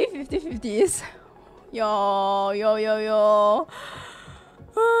 3 50-50s. Yo.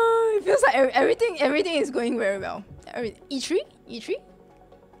 It feels like everything is going very well. E3? E3?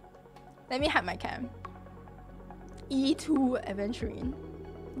 Let me hide my cam. E2 Aventurine.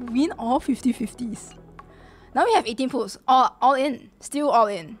 Win all 50-50s. Now we have 18 pulls. All in. Still all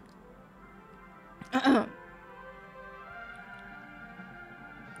in. Are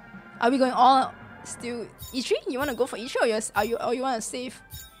we going all still E3? You wanna go for E3 or you wanna save?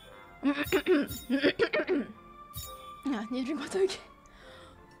 Yeah, need to drink water again.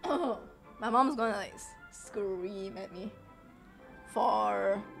 Oh, my mom's gonna like scream at me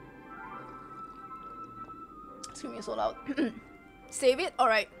for screaming so loud. Save it?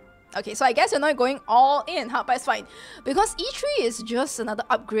 Alright. Okay, so I guess you're not going all in, but it's fine. Because E3 is just another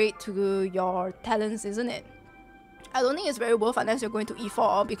upgrade to your talents, isn't it? I don't think it's very worth unless you're going to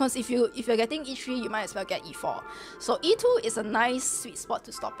E4, because if you're getting E3, you might as well get E4. So E2 is a nice sweet spot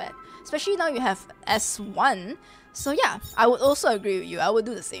to stop at. Especially now you have S1. So yeah, I would also agree with you. I would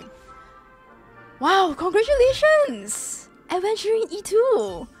do the same. Wow, congratulations! Aventurine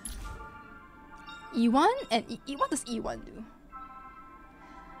E2! E1 and what does E1 do?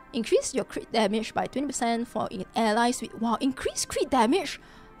 Increase your crit damage by 20% for allies with... Wow, increase crit damage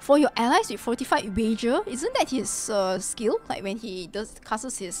for your allies with Fortified Wager. Isn't that his skill? Like when he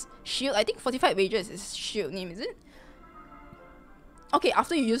casts his shield. I think Fortified Wager is his shield name, is it? Okay,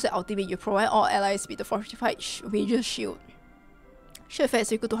 after you use the ultimate, you provide all allies with the Fortified Wager shield. Shield effect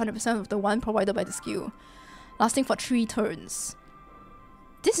is equal to 100% of the one provided by the skill, lasting for 3 turns.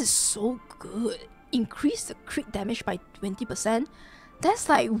 This is so good. Increase the crit damage by 20%. That's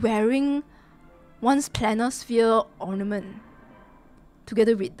like wearing one's planar sphere ornament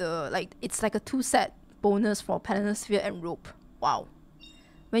together with the, like, it's like a 2-set bonus for planar sphere and rope. Wow.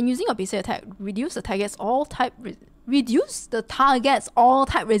 When using a basic attack, reduce the target's all type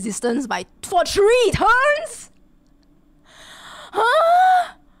resistance by for 3 turns?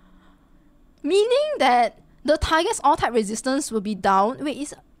 Huh? Meaning that the target's all type resistance will be down.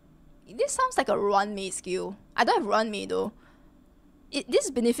 Wait, this sounds like a run May skill. I don't have run May though.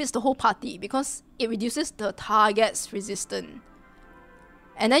 This benefits the whole party because it reduces the target's resistance.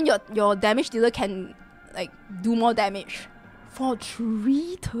 And then your damage dealer can like do more damage. For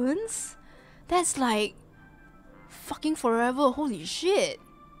 3 turns? That's like fucking forever, holy shit.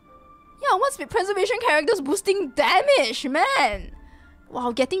 Yeah, what's with preservation characters boosting damage, man?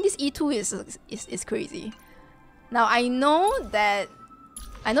 Wow, getting this E2 is crazy. Now I know that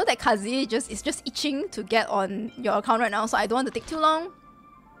Kazi is just itching to get on your account right now, so I don't want to take too long.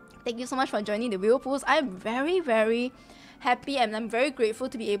 Thank you so much for joining the video pools. I'm very, very happy and I'm very grateful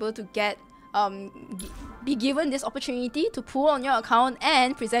to be able to get be given this opportunity to pool on your account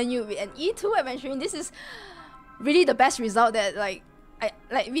and present you with an E2 Aventurine. This is really the best result that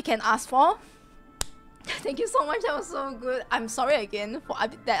we can ask for. Thank you so much. That was so good. I'm sorry again for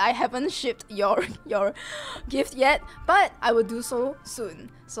that I haven't shipped your gift yet, but I will do so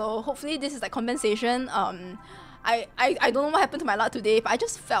soon. So hopefully this is like compensation. I don't know what happened to my luck today, but I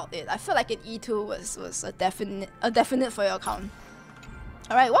just felt it. I felt like an E2 was a definite for your account.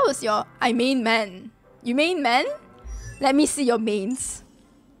 Alright, what was your... I main man. You main man? Let me see your mains.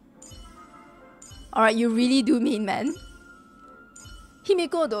 Alright, you really do main man.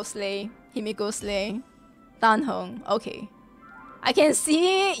 Himiko do slay. Himiko slay. Dan Heng. Okay. I can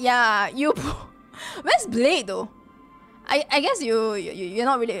see... Yeah, you... Where's Blade though? I guess you're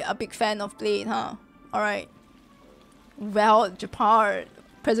not really a big fan of Blade, huh? Alright. Well, Japar.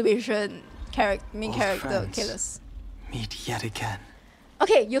 Preservation. Main character. Killers. Meet yet again.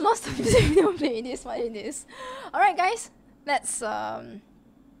 Okay, you lost the music video. Play it is what it is. Alright guys, let's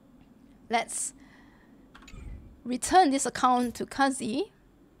return this account to Kazi.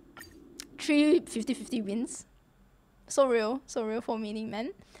 3 50-50 wins. So real for meaning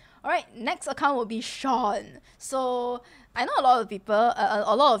man. Alright, next account will be Sean. So I know a lot of people,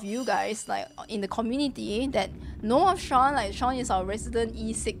 a lot of you guys like in the community that know of Sean. Like Sean is our resident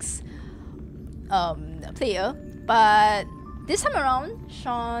E6 player, but this time around,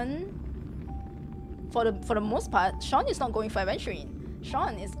 Sean, for the most part, Sean is not going for Aventurine.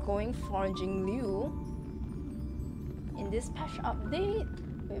 Sean is going for Jingliu in this patch update.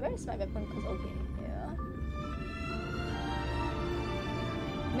 Wait, where is my weapon? Cause okay, yeah.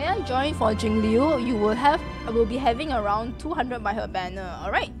 May I join for Jingliu? I will be having around 200 by her banner.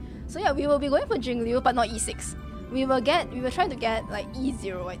 All right. So yeah, we will be going for Jingliu, but not E6. We will try to get like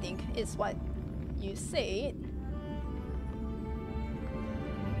E0. I think is what you said.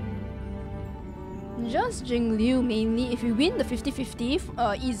 Just Jingliu mainly. If we win the 50-50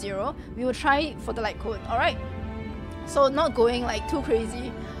 E0, we will try for the lightcone. Alright. So not going like too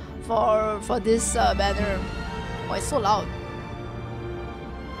crazy for this banner. Oh, it's so loud.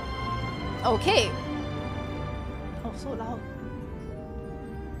 Okay. Oh, so loud.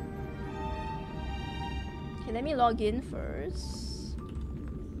 Okay, let me log in first.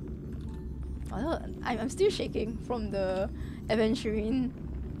 Oh, I'm still shaking from the Aventurine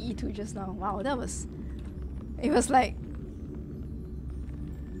E2 just now. Wow, it was like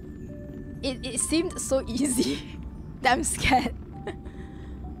it seemed so easy that I'm scared.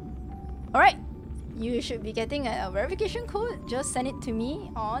 Alright, you should be getting a verification code. Just send it to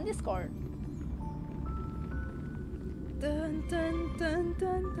me on Discord. Dun, dun, dun,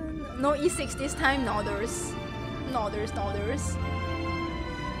 dun, dun. No E6 this time. Nodders.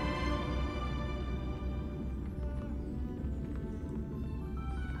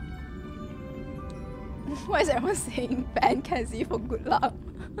 Why is everyone saying ban Kazi for good luck?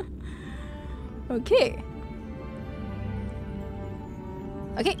 Okay.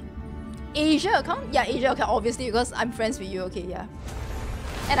 Okay. Asia account? Yeah, Asia account, obviously, because I'm friends with you. Okay, yeah.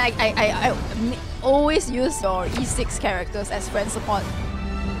 And I always use your E6 characters as friend support.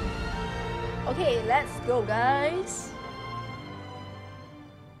 Okay, let's go, guys.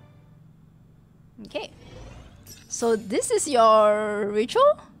 Okay. So this is your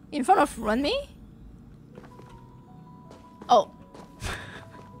ritual in front of Runmei? Oh.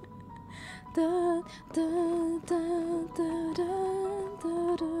 Dun, dun, dun, dun, dun,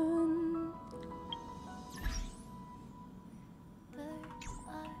 dun, dun.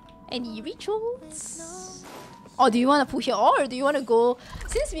 Any rituals? Or do you want to push here, or do you want to go?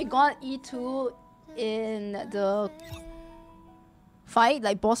 Since we got E2 in the fight,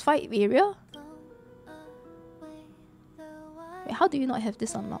 like boss fight area. Wait, how do you not have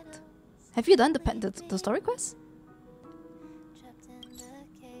this unlocked? Have you done the story quest?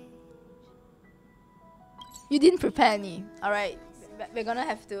 You didn't prepare any. Alright. We're gonna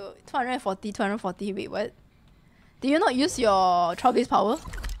have to... 240. Wait, what? Did you not use your trial-based power?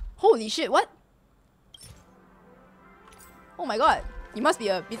 Holy shit, what? Oh my god. You must be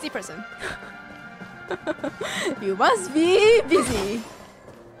a busy person. You must be busy.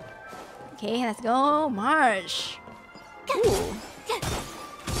 Okay, let's go. March. Ooh.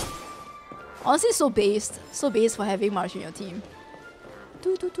 Honestly, so based. So based for having March in your team.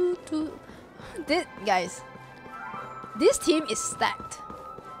 Guys. This team is stacked.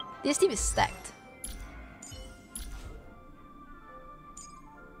 This team is stacked.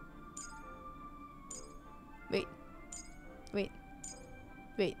 Wait.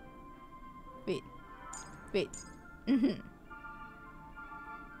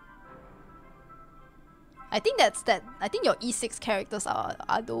 I think that's that. I think your E6 characters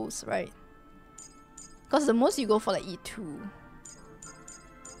are those, right? Because the most you go for like E2.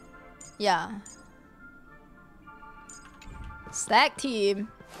 Yeah. Stack team.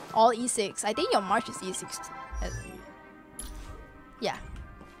 All E6. I think your March is E6. Yeah.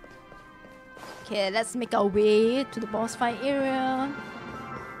 Okay, let's make our way to the boss fight area.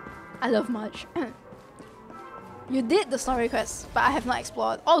 I love March. You did the story quest, but I have not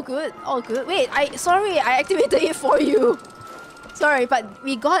explored. All good, all good. Wait, sorry, I activated it for you. Sorry, but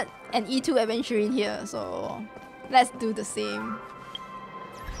we got an E2 Aventurine here, so let's do the same.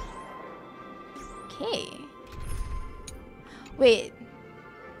 Okay. Wait.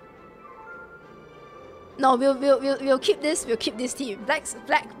 No, we'll keep this. We'll keep this team.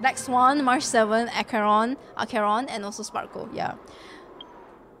 Black Swan, March 7, Acheron, and also Sparkle. Yeah.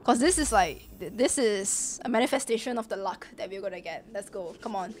 Cause this is a manifestation of the luck that we're gonna get. Let's go.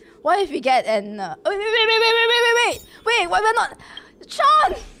 Come on. What if we get an? Wait! Why we're not?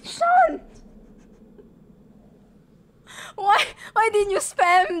 Sean! Why didn't you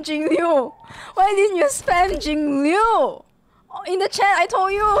spam Jingliu? Why didn't you spam Jingliu? In the chat, I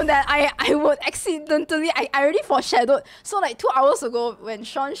told you that I would accidentally. I already foreshadowed. So like 2 hours ago, when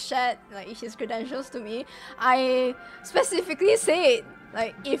Sean shared like his credentials to me, I specifically said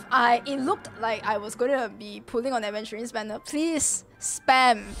like if it looked like I was gonna be pulling on Aventurine's banner, please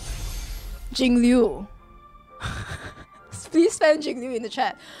spam Jingliu. Please spam Jingliu in the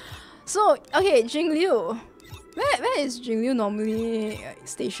chat. So okay, Jingliu. Where is Jingliu normally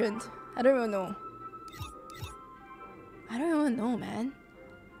stationed? I don't even know. I don't even know, man.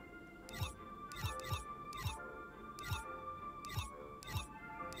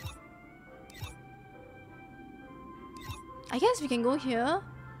 I guess we can go here,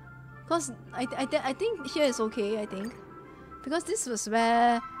 cause I think here is okay. I think because this was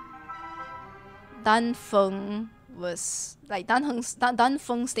where Dan Feng was, like Dan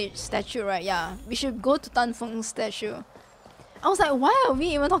Feng's statue, right? Yeah, we should go to Dan Feng's statue. I was like, why are we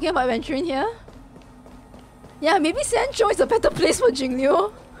even talking about Aventurine here? Yeah, maybe Sancho is a better place for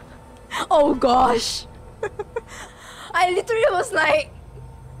Jingliu. Oh gosh. I literally was like,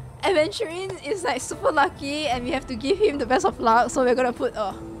 Aventurine is like super lucky and we have to give him the best of luck, so we're gonna put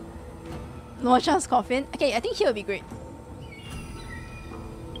a no chance coffin. Okay, I think here will be great.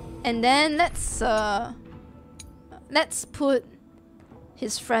 And then let's put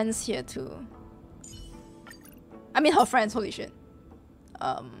his friends here too. I mean her friends, holy shit.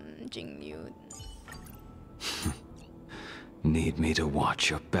 Jingliu. Need me to watch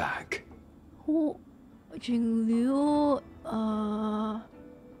your back. Who? Jingliu.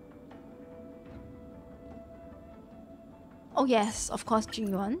 Oh yes, of course,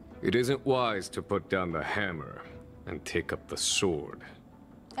 Jingyuan. It isn't wise to put down the hammer and take up the sword.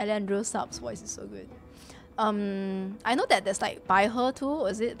 Alejandro Saab's voice is so good. I know that there's like buy her too.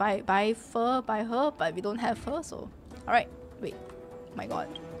 Is it buy her? But we don't have her, so all right. Wait, oh my god,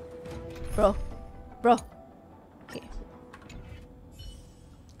 bro. Okay.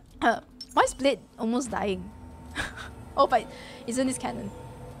 Why is Blade almost dying? Oh, but isn't this canon?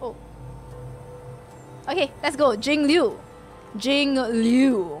 Oh. Okay, let's go. Jingliu.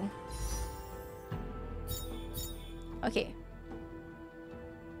 Okay.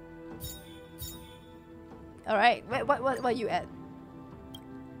 Alright, what are you at?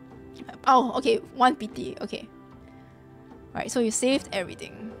 Oh, okay, 1 PT, okay. Alright, so you saved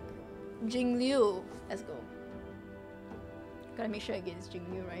everything. Jingliu, let's go. Gotta make sure I get this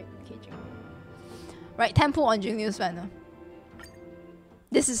Jingliu, right? Okay, Jingliu. Right, tempo on Jingliu's banner.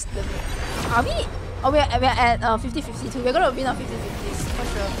 This is the... Are we? Oh, we're at 50-52. We're gonna win on 50-50s, for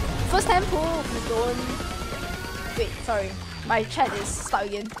sure. First tempo, we don't... Wait, sorry. My chat is stuck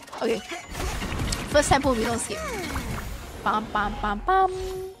again. Okay. First tempo, we don't skip. Bam, bam, bam, bam.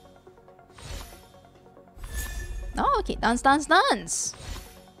 Oh, okay. Dance.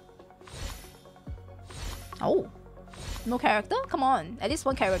 Oh. No character? Come on. At least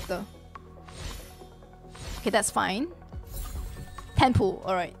one character. Okay, that's fine. Tempo,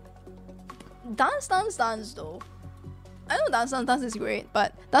 alright. Dance though. I know Dance is great,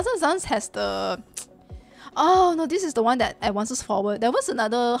 but Dance has the... Oh no, this is the one that advances forward. There was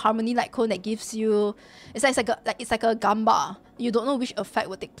another harmony lightcone that gives you... It's like a gamba. You don't know which effect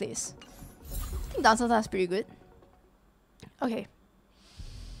will take place. I think Dance is pretty good. Okay.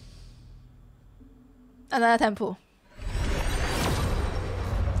 Another tempo.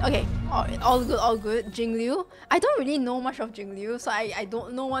 Okay, all good. Jingliu. I don't really know much of Jingliu, so I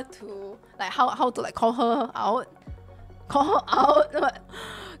don't know what to like how to like call her out.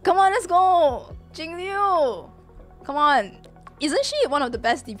 Come on, let's go, Jingliu. Come on, isn't she one of the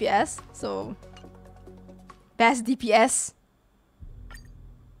best DPS? So Best DPS.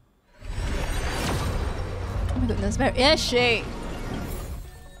 Oh my goodness, where is she?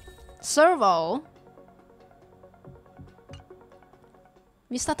 Serval.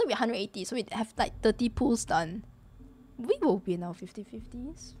 We started with 180, so we have like 30 pulls done. We will win our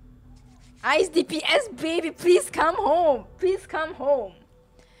 50-50s. Ice DPS, baby, please come home. Please come home.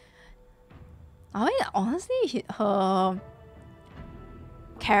 I mean, honestly, her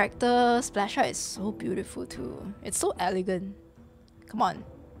character splash art is so beautiful too. It's so elegant. Come on.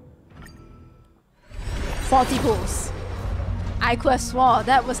 40 pulls. I could have swore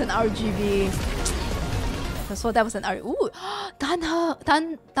that was an RGB. I could have swore that was an RGB. Ooh, Dan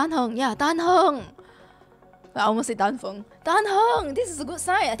Heng, yeah, Dan Heng. I almost said Dan Feng. Dan Heng, this is a good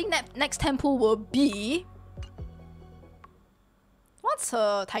sign. I think that next 10 pull will be... What's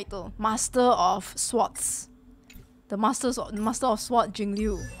her title? Master of Swords. The Master of Sword, Jing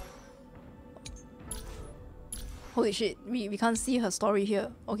Liu. Holy shit, we can't see her story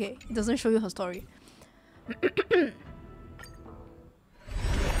here. Okay, it doesn't show you her story. 60?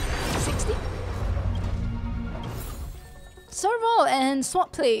 Serval and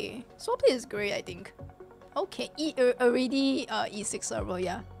swordplay. Swordplay is great, I think. Okay, already E6 serval,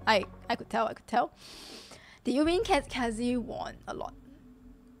 yeah. I could tell. The Yumin Kazi won a lot.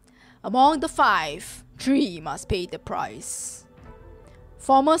 Among the 5, 3 must pay the price.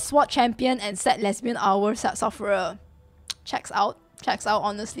 Former SWAT champion and sad lesbian hour sufferer. Checks out,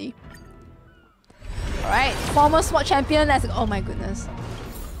 honestly. Alright, former SWAT champion, let's go. Oh my goodness.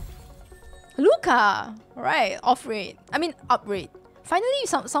 Luca! Alright, off rate. I mean, up rate. Finally,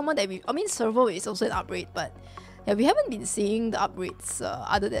 someone that we... I mean, Servo is also an upgrade, but yeah, we haven't been seeing the upgrades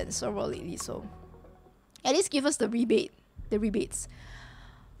other than Servo lately, so... At least give us the rebates.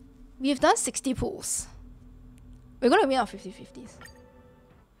 We've done 60 pulls. We're gonna win our 50-50s.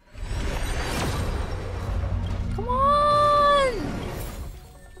 Come on!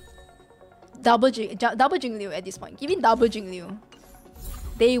 Double Jing Liu at this point. Give me double Jing Liu.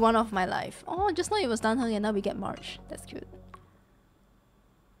 Day 1 of my life. Oh, just now it was Dan Heng and now we get March. That's cute.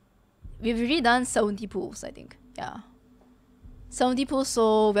 We've already done 70 pulls, I think. Yeah. 70 pulls,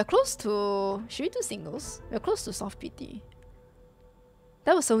 so we're close to... Should we do singles? We're close to soft PT.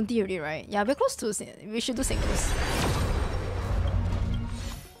 That was 70 already, right? Yeah, we're close to... We should do singles.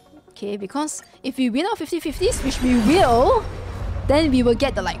 Okay, because if we win our 50-50s, which we will, then we will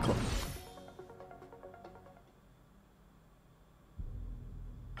get the lightcone.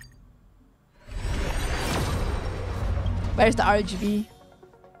 Where's the RGB?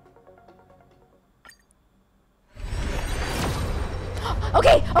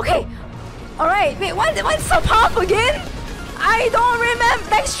 Okay. Alright, wait, what's sub half again? I don't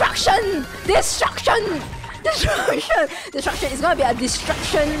remember. Destruction is gonna be a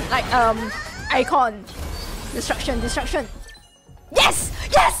destruction like icon. Destruction. Yes!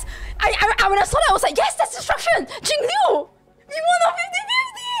 I when I saw that I was like, yes, that's destruction! Jing Liu! We won a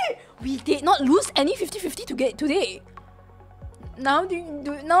 50-50! We did not lose any 50-50 to get today. Now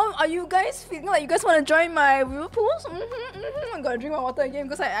now are you guys feeling like you guys want to join my viewer pools? I'm gonna drink my water again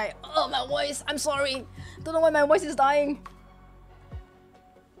because oh, my voice, I'm sorry. Don't know why my voice is dying.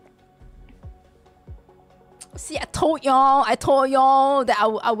 See, I told y'all that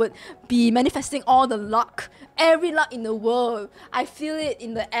I would be manifesting all the luck. Every luck in the world. I feel it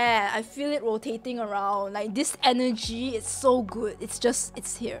in the air. I feel it rotating around. Like, this energy is so good. It's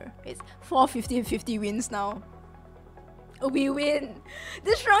here. It's 450 wins now. We win!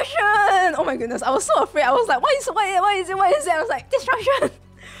 Destruction! Oh my goodness, I was so afraid. I was like, why is it? I was like, destruction!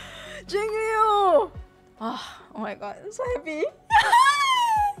 Jing Liu! Oh my god, I'm so happy.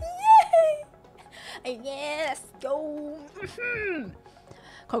 Yay! Yeah, let's go!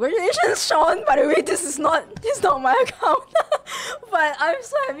 Congratulations, Sean! By the way, this is not my account. But I'm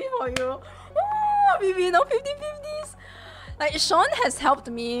so happy for you. Oh, we win our 50-50s. Like, Sean has helped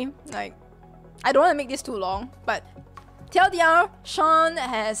me. Like, I don't want to make this too long, but TLDR, Sean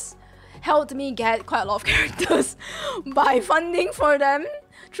has helped me get quite a lot of characters by funding for them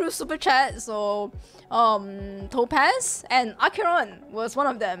through Super Chat. So, Topaz and Acheron was one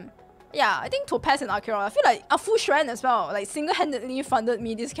of them. Yeah, I think Topaz and Acheron. I feel like Afu Shran as well, like single-handedly funded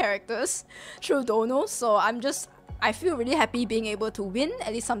me these characters through Dono. So I feel really happy being able to win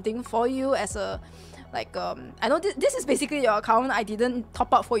at least something for you as a, like, I know this is basically your account. I didn't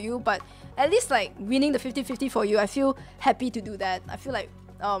top up for you, but at least like winning the 50-50 for you, I feel happy to do that. I feel like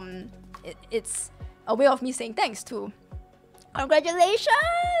it's a way of me saying thanks too. Congratulations!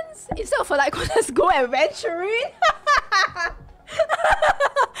 Instead of like, let's go Aventurine.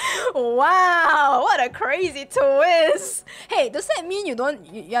 Wow, what a crazy twist! Hey, does that mean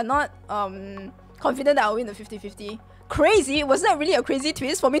you're not confident that I'll win the 50-50. Crazy? Was that really a crazy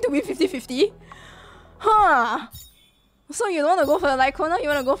twist for me to win 50-50? Huh. So you don't want to go for the lightcone, or you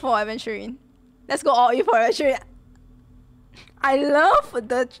want to go for Aventurine? Let's go all in for Aventurine. I love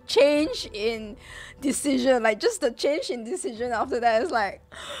the change in decision. Like, just the change in decision after that is like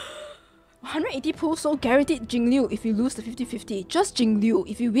 180 pulls, so guaranteed Jingliu if you lose the 50-50. Just Jingliu.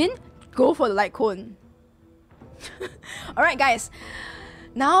 If you win, go for the lightcone. Alright guys.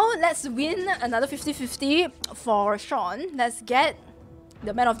 Now let's win another 50-50 for Sean. Let's get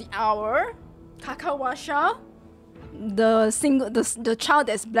the man of the hour, Kakavasha, the child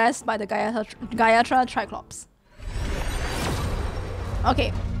that's blessed by the Gacha Triclops.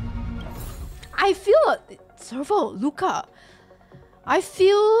 Okay. I feel Servo, Luca. I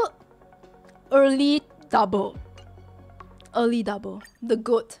feel early double. Early double. The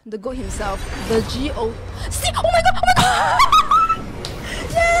goat himself. The G.O. See? Oh my god! Oh my god!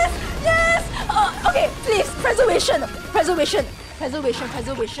 Yes! Yes! Okay, please, preservation.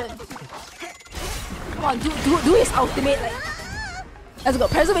 Come on, do his ultimate. Like, let's go.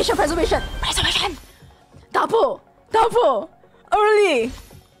 Preservation. Double. Early,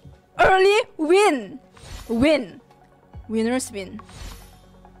 win. Winners win.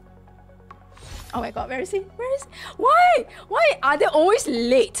 Oh my god, where is he? Why are they always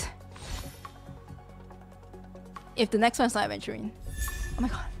late? If the next one's not Aventurine. Oh my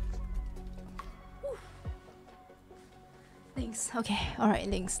god. Whew. Links. Okay, alright,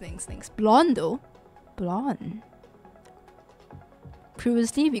 links. Blonde though. Blonde.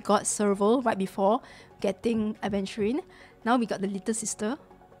 Previously we got Serval right before getting Aventurine. Now we got the little sister. Oh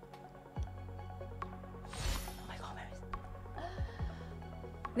my god, where is it?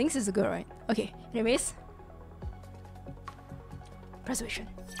 Lynx is a girl, right? Okay, anyways. Preservation.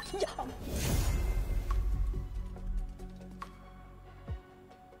 Yeah.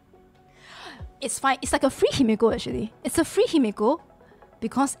 It's fine. It's like a free Himeko actually. It's a free Himeko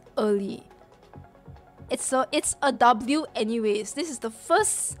because early. It's a W anyways. This is the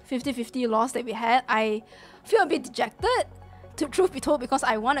first 50-50 loss that we had. I feel a bit dejected, to truth be told, because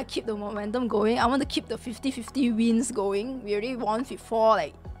I want to keep the momentum going. I want to keep the 50-50 wins going. We already won 4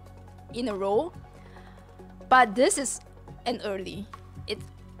 like in a row. But this is an early.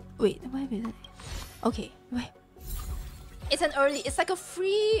 Wait, why is it? Okay, wait. It's an early. It's like a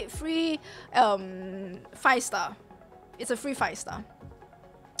free 5-star. It's a free 5-star.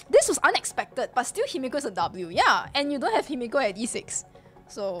 This was unexpected, but still Himeko is a W. Yeah, and you don't have Himeko at E6.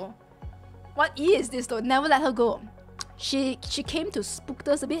 So, what E is this though? Never let her go. She came to spook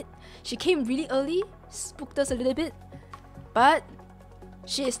us a bit. She came really early, spooked us a little bit. But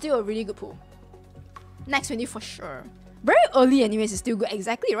she is still a really good pool. Next 20 for sure. Very early anyways is still good.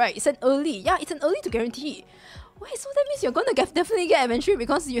 Exactly right. It's an early. Yeah, it's an early to guarantee. Wait, so that means you're gonna definitely get Aventurine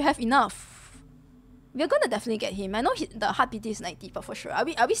because you have enough. We're gonna definitely get him. I know the heart PT is 90, but for sure. Are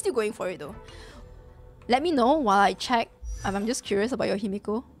we still going for it though? Let me know while I check. I'm just curious about your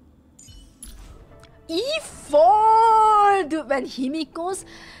Himeko. E4! Dude, when Himiko's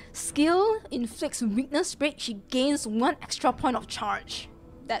skill inflicts weakness break, she gains 1 extra point of charge.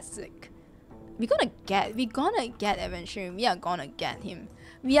 That's sick. We're gonna get Aventurine. We are gonna get him.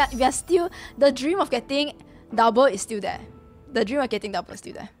 We are still, the dream of getting double is still there. The dream of getting double is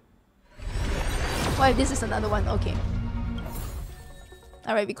still there. What if this is another one? Okay.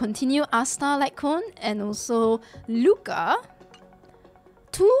 Alright, we continue Asta Lightcone and also Luca.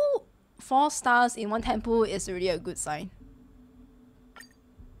 2 4-stars in 1 tempo is really a good sign.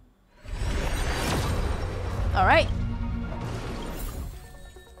 Alright.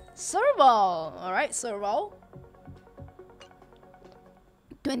 Serval. Alright, Serval.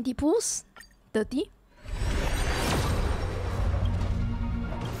 20 pulls. 30.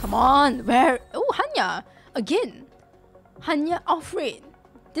 Come on, where? Oh, Hanya! Again! Hanya off-rate.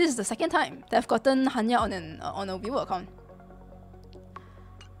 This is the second time that I've gotten Hanya on a viewer account.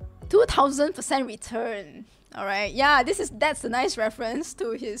 2000% return. Alright, yeah, that's a nice reference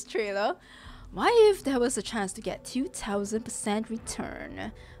to his trailer. What if there was a chance to get 2000%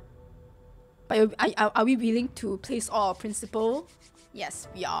 return? But are we willing to place our principal? Yes,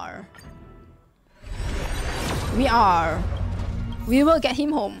 we are. We are. We will get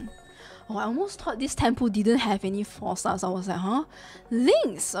him home. Oh, I almost thought this temple didn't have any 4-stars. I was like, huh?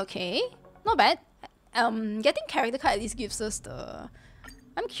 Links, okay. Not bad. Getting character card at least gives us the...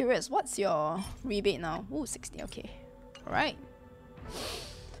 I'm curious, what's your rebate now? Ooh, 60, okay. Alright.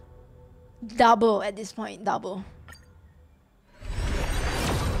 Double at this point, double.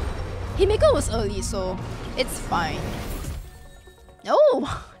 Himeko was early, so it's fine.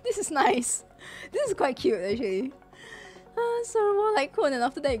 Oh, this is nice. This is quite cute, actually. Servo Lightcone, and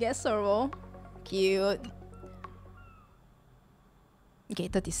after that you get Servo. Cute. Okay,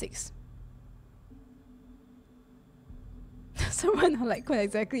 36. Someone like what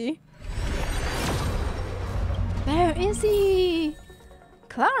exactly? Where is he?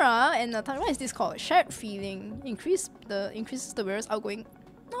 Clara and what is this called? Shared feeling. Increases the wearer's outgoing.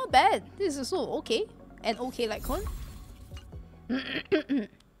 Not bad. This is also okay. And okay lightcone.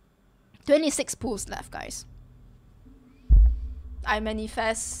 26 pulls left, guys. I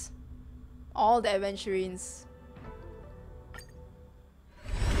manifest all the Aventurines.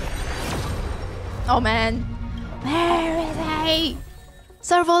 Oh man. Where is he?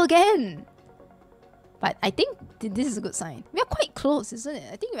 Serval again. But I think this is a good sign. We are quite close, isn't it?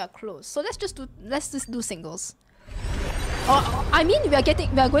 I think we are close. So let's just do singles. Oh, I mean we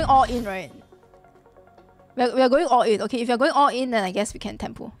are going all in, right? We are going all in. Okay, if you're going all in, then I guess we can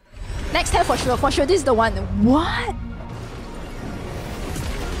tempo. Next time for sure. For sure, this is the one. What?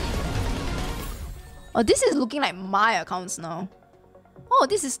 Oh, this is looking like my accounts now. Oh,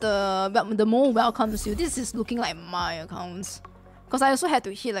 this is the more welcomes you. This is looking like my accounts. Because I also had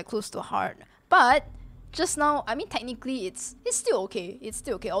to hit like close to heart. But just now, I mean technically it's still okay. It's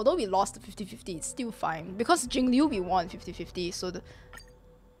still okay. Although we lost the 50-50, it's still fine. Because Jingliu we won 50-50, so the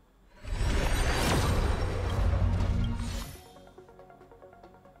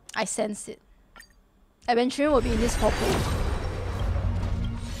I sense it. Aventurine will be in this top pool.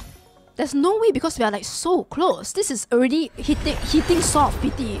 There's no way because we are like so close. This is already hitting soft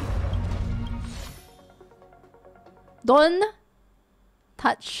PT. Don't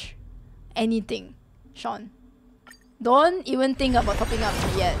touch anything, Sean. Don't even think about topping up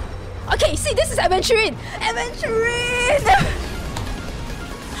yet. Okay, see, this is Aventurine! Aventurine!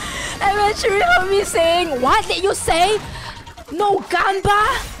 Aventurine heard me saying, what did you say? No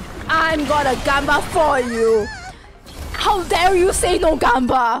gamba? I'm gonna gamba for you. How dare you say no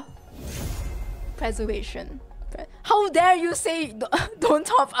gamba? Preservation. How dare you say don't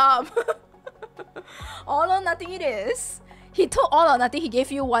top up? All or nothing it is. He took all or nothing. He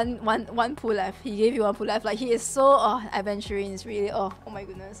gave you one pull left. He gave you one pull left. Like he is so Aventurine is really oh my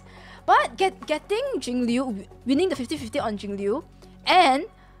goodness. But getting Jingliu, winning the 50-50 on Jingliu, and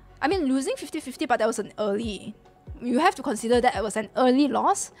I mean losing 50-50, but that was an early. You have to consider that it was an early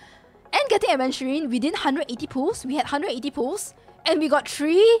loss. And getting Aventurine within 180 pulls. We had 180 pulls, and we got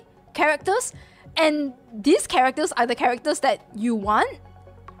 3 characters. And these characters are the characters that you want.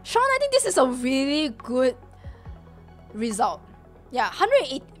 Sean, I think this is a really good result. Yeah,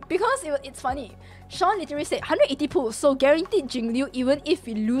 180, because it's funny. Sean literally said 180 pulls, so guaranteed Jingliu even if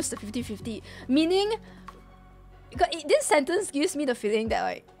we lose the 50-50. Meaning, this sentence gives me the feeling that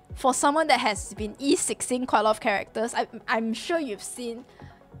like, for someone that has been E6ing quite a lot of characters, I'm sure you've seen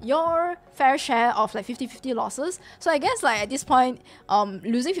your fair share of like 50-50 losses. So I guess like at this point,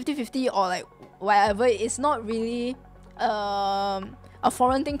 losing 50-50 or like whatever is not really a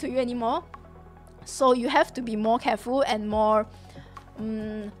foreign thing to you anymore. So you have to be more careful and more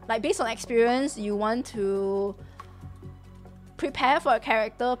like based on experience, you want to prepare for a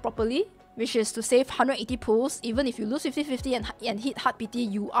character properly, which is to save 180 pulls. Even if you lose 50-50 and hit hard PT,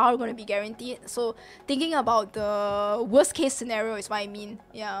 you are going to be guaranteed. So thinking about the worst case scenario is what I mean.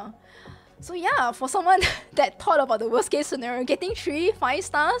 Yeah. So yeah, for someone that thought about the worst case scenario, getting 3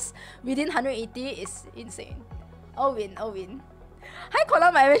 5-stars within 180 is insane. I'll win, I'll win. Hi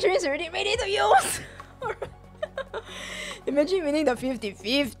Kola, my Aventurine is already ready to use! Imagine winning the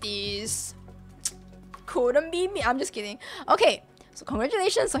 50-50s. Couldn't be me. I'm just kidding. Okay, so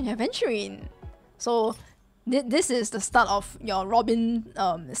congratulations on your Aventurine. So this is the start of your Robin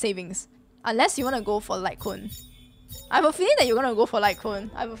savings. Unless you want to go for lightcone. I have a feeling that you're going to go for lightcone.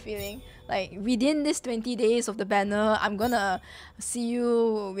 I have a feeling. Like within this 20 days of the banner, I'm gonna see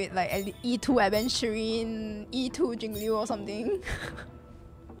you with like E2 Aventurine, E2 Jingliu or something.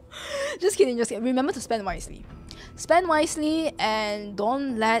 Just kidding, just kidding. Remember to spend wisely. Spend wisely and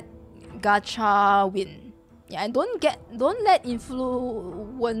don't let Gacha win. Yeah, and don't let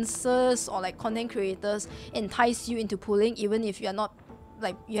influencers or like content creators entice you into pulling even if you're not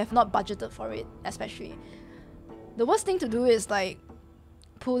like you have not budgeted for it, especially. The worst thing to do is like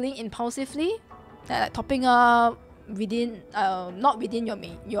pulling impulsively, like topping up within not within your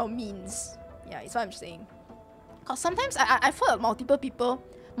means. Yeah, it's what I'm saying. Cause sometimes I feel like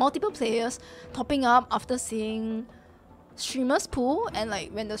multiple players topping up after seeing streamers pull, and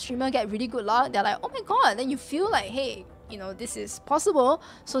like when the streamer get really good luck, they're like, oh my god, then you feel like, hey, you know, this is possible.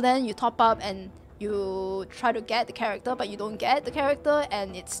 So then you top up and you try to get the character, but you don't get the character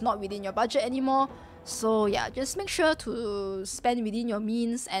and it's not within your budget anymore. So yeah, just make sure to spend within your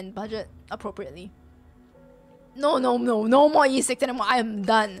means and budget appropriately. No more E6 anymore. I am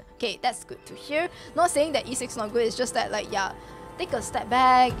done. Okay, that's good to hear. Not saying that E6 is not good, it's just that like, yeah, take a step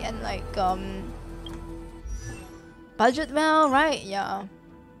back and like budget well, right? Yeah.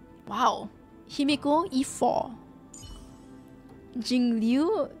 Wow. Himiko E4.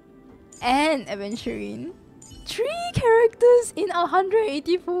 Jingliu and Aventurine. 3 characters in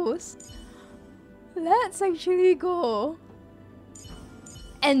 180 pulls. Let's actually go.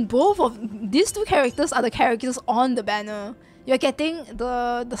 And both of these 2 characters are the characters on the banner. You're getting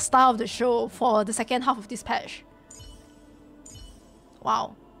the star of the show for the second half of this patch.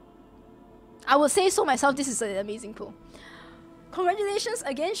 Wow. I would say so myself, this is an amazing pool. Congratulations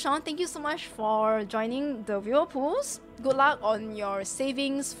again, Sean. Thank you so much for joining the viewer pools. Good luck on your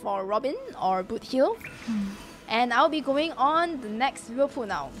savings for Robin or Boot Hill. And I'll be going on the next viewer pool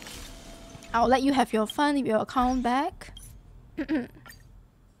now. I'll let you have your fun with your account back.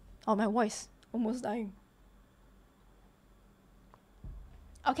 Oh, my voice. Almost dying.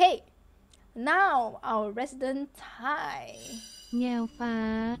 Okay. Now, our resident Thai. Nghèo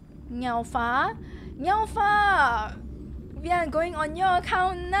phá. Nghèo phá. Nghèo phá. We are going on your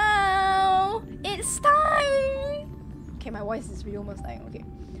account now. It's time. Okay, my voice is really almost dying. Okay.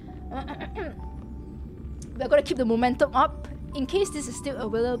 We're gonna keep the momentum up in case this is still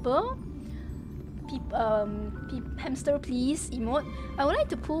available. Hamster please emote. I would like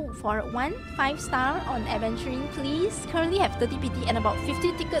to pull for 1 5-star on Aventurine please. Currently have 30 PT and about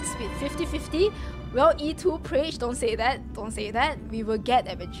 50 tickets with 50-50. Well, E2 Prage, don't say that. Don't say that. We will get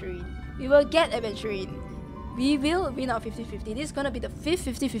Aventurine. We will get Aventurine. We will win our 50-50. This is gonna be the 5th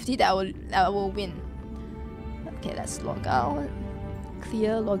 50-50 that I will win. Okay, let's log out.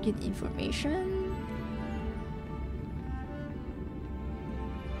 Clear login information.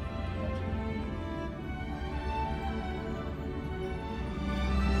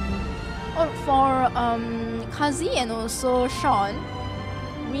 Oh, for Kazi and also Sean,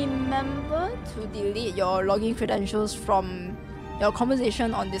 remember to delete your login credentials from your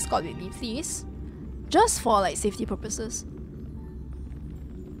conversation on Discord with me, please. Just for like safety purposes.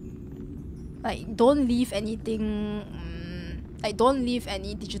 Like, don't leave anything. Like, don't leave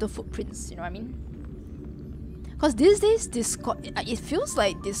any digital footprints. You know what I mean? Because these days, Discord, it feels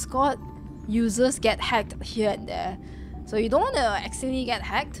like Discord users get hacked here and there. So you don't want to accidentally get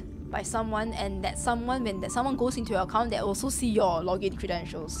hacked by someone, and that someone, when that someone goes into your account, they also see your login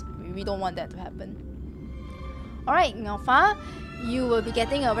credentials. We don't want that to happen. Alright, Ngafa, you will be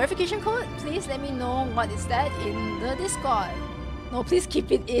getting a verification code. Please let me know what is that in the Discord. No, please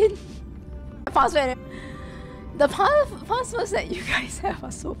keep it in. Password. The passwords that you guys have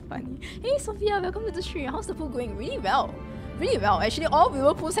are so funny. Hey Sophia, welcome to the stream. How's the pool going? Really well. Really well. Actually, all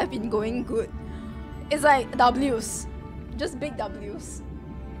viewer pools have been going good. It's like W's. Just big W's.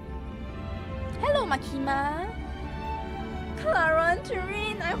 Hello, Makima. Clara and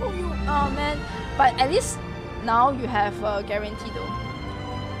Turin, I hope you... Oh, man. But at least now you have a guarantee,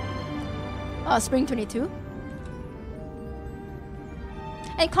 though. Spring 22.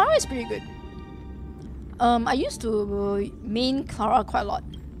 And Clara is pretty good. I used to main Clara quite a lot.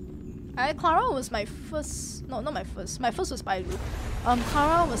 Clara was my first... No, not my first. My first was Bailu.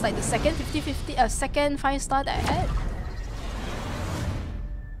 Clara was like the second 50-50... second 5-star that I had.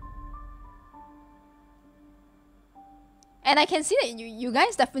 And I can see that you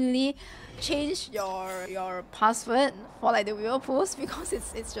guys definitely changed your password for like the viewer post, because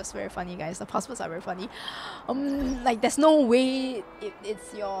it's just very funny, guys. The passwords are very funny. Like there's no way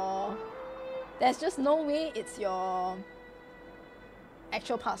it's your... There's just no way it's your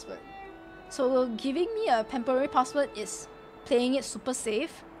actual password. So giving me a temporary password is playing it super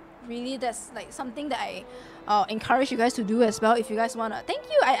safe. Really, that's like something that I encourage you guys to do as well if you guys wanna... Thank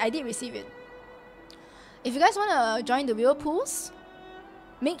you, I did receive it. If you guys wanna join the viewer pools,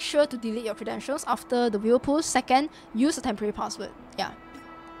 make sure to delete your credentials after the viewer pools. Second, use a temporary password. Yeah.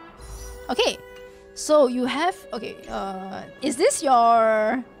 Okay, so you have... Okay, is this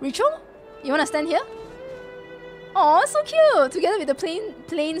your ritual? You wanna stand here? Oh, so cute! Together with the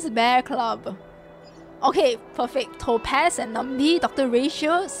Plains Bear Club. Okay, perfect. Topaz and Nambi, Dr.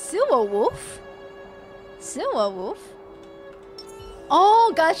 Ratio, Silver Wolf. Silver Wolf?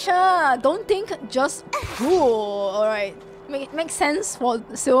 Oh, Gacha! Don't think just cool. Alright. Makes sense for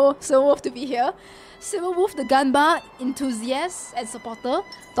Silver Wolf to be here. Silver Wolf, the Gunbar enthusiast and supporter.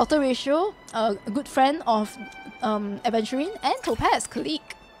 Dr. Ratio, a good friend of Aventurine, and Topaz,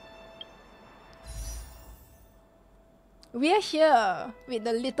 colleague. We are here with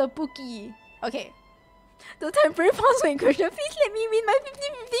the little Pookie. Okay. The temporary password in question. Please let me win my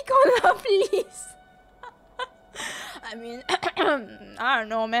 50-50 cola, please. I mean, I don't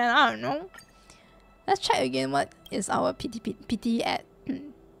know, man. I don't know. Let's check again what is our PT at.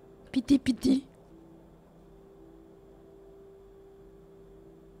 PT.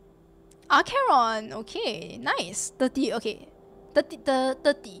 Acheron, okay, nice. 30, okay.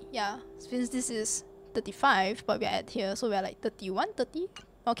 30, yeah. Since this is 35, but we're at here, so we're like 31, 30.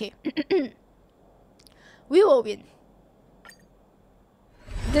 Okay. We will win.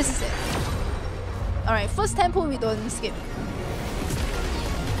 This is it. Alright, first tempo we don't skip.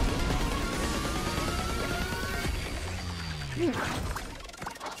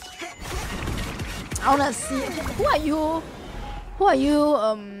 I wanna see, who are you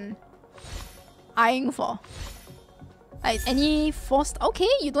eyeing for? Like any forced, okay,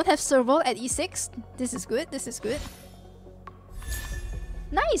 you don't have serval at E6. This is good, this is good.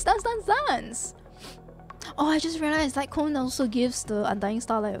 Nice, dance. Oh, I just realized lightcone also gives the Undying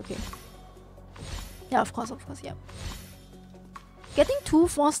Starlight, okay. Yeah, of course, yeah. Getting 2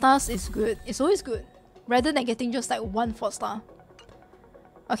 4-stars is good, it's always good. Rather than getting just like 1 4-star.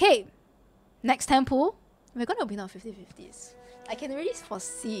 Okay, next tempo, we're gonna win our 50-50s. I can already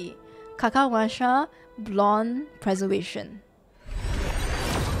foresee Kakavasha Blonde Preservation.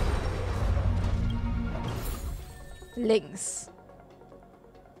 Links.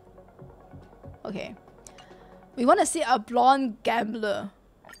 Okay. We want to see a blonde gambler.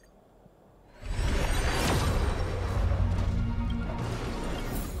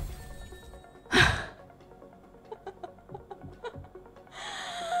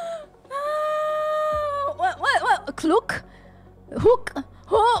 What? Cloak? Hook?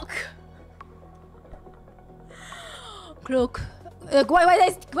 Cloak.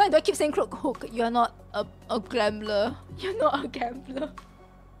 Why do I keep saying cloak? Hook. You are not a gambler. You're not a gambler.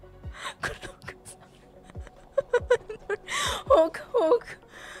 Cloak. Hook.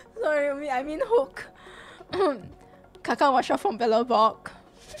 Sorry, I mean Hook. Kakavasha from Bellabog.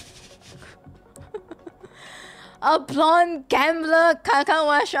 A blonde gambler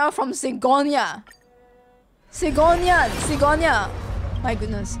Kakavasha from Sigonia. My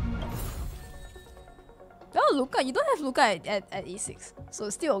goodness. Oh, Luca, you don't have Luca at E6, so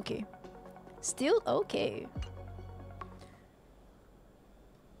still okay.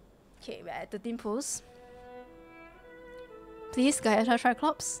 Okay, we're at 13 pulls. Please, Gacha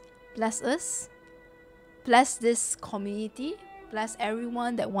Triclops, bless us. Bless this community. Bless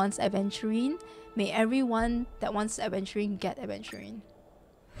everyone that wants Aventurine. May everyone that wants Aventurine get Aventurine.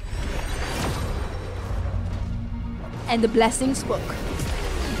 And the blessings work.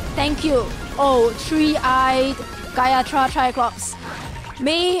 Thank you. Oh, three-eyed Gacha Triclops.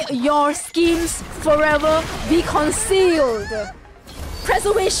 May your schemes forever be concealed.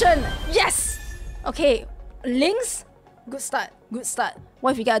 Preservation. Yes. Okay. Links. Good start.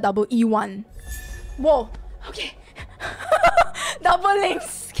 What if we get a double E1? Whoa. Okay. Double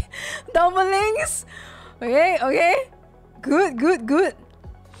links. Okay. Good.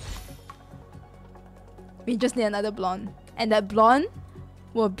 We just need another blonde. And that blonde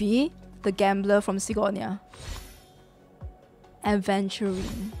will be the gambler from Sigonia.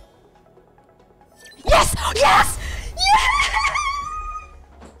 Aventurine. Yes!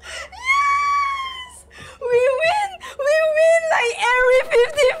 We win like every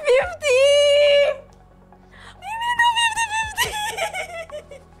 50-50! We win the 50-50!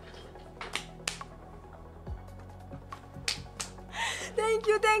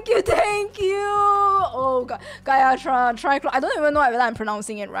 Thank you! Oh, Gacha Triclops. I don't even know whether I'm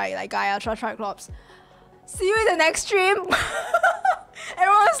pronouncing it right. Like Gacha Triclops. See you in the next stream!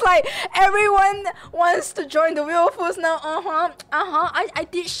 Everyone wants to join the Wheel of Fools now. I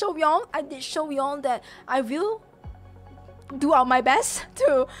did show y'all that I will do out my best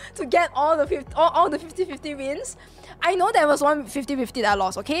to get all the 50-50 wins. I know there was one 50-50 that I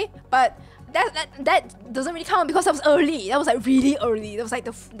lost, okay? But that doesn't really count because that was early. That was like really early. That was like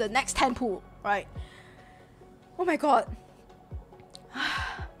the next 10 pool, right? Oh my god.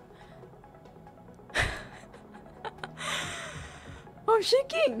 I'm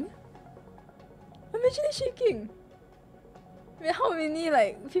shaking. I'm actually shaking. I mean, how many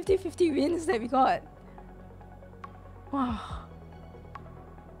like 50-50 wins that we got? Wow.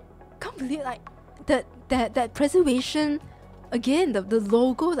 Can't believe like that preservation again, the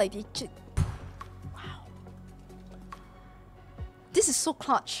logo, like wow. This is so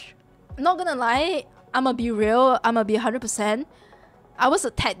clutch. I'm not gonna lie, I'ma be real, I'ma be 100%. I was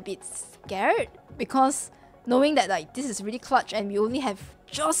a tad bit scared because knowing that like this is really clutch and we only have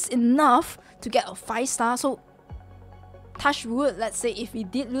just enough to get a 5-star, so touch wood, let's say if we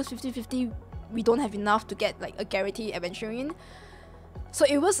did lose 50-50, we don't have enough to get like a guaranteed Aventurine. So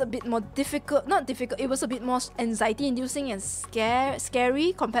it was a bit more difficult, not difficult, it was a bit more anxiety inducing and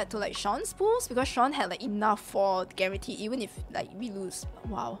scary compared to like Sean's pools, because Sean had like enough for guarantee even if like we lose.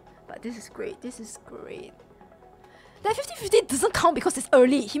 Wow, but this is great, this is great. That 50-50 doesn't count because it's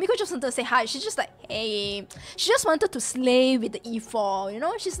early. Himiko just wanted to say hi. She's just like, hey. She just wanted to slay with the E4, you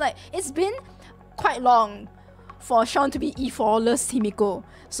know? She's like, it's been quite long for Sean to be E4-less Himiko.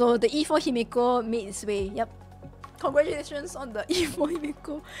 So the E4 Himiko made its way. Yep. Congratulations on the E4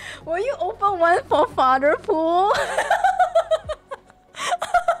 Himiko. Will you open one for father pool?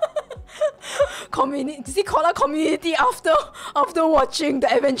 zKodla community after watching the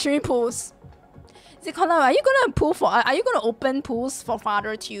Aventurine pools. zKodla, are you gonna open pools for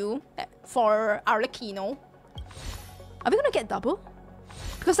father too? For Arlecchino? Are we gonna get double?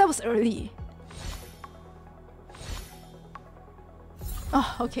 Because that was early.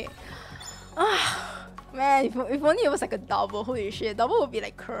 Oh, okay. Man, if only it was like a double, holy shit. Double would be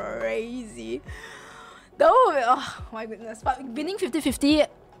like crazy. Double would be, oh my goodness. But winning 50-50,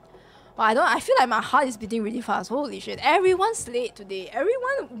 well, I feel like my heart is beating really fast. Holy shit. Everyone slayed today.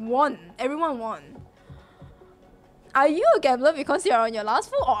 Everyone won. Everyone won. Are you a gambler because you're on your last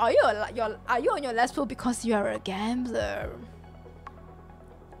pool, or are you on your last pool because you are a gambler?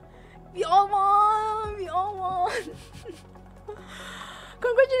 We all won! We all won!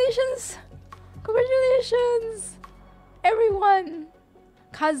 Congratulations! Congratulations! Everyone!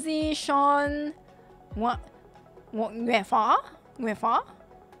 Kazi, Sean, Nguefa?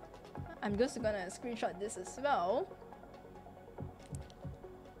 I'm just gonna screenshot this as well.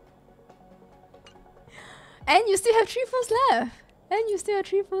 And you still have 3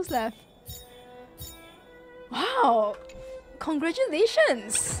 pools left. Wow!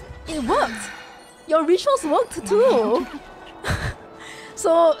 Congratulations! It worked! Your rituals worked too!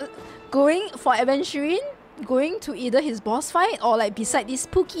 So, going for Aventurine, going to either his boss fight or like beside this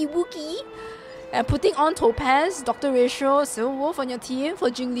Pookie Wookie, and putting on Topaz, Dr. Ratio, Silver Wolf on your team. For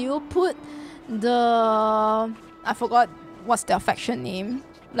Jingliu, put the... I forgot what's their faction name.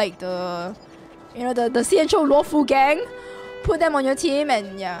 Like the... You know, the CNCHO Luofu gang. Put them on your team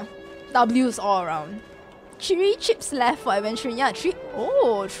and yeah, W's all around. 3 chips left for Aventurine. Yeah, 3...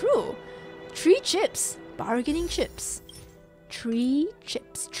 Oh, true. 3 chips. Bargaining chips. 3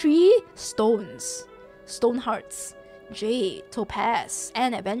 chips. 3 stones. Stone hearts. Jade, Topaz,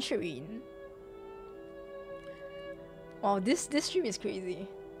 and Aventurine. Wow, this stream is crazy.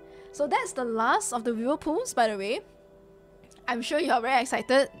 So that's the last of the viewer pools, by the way. I'm sure you are very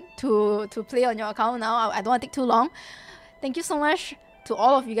excited to play on your account now. I don't want to take too long. Thank you so much to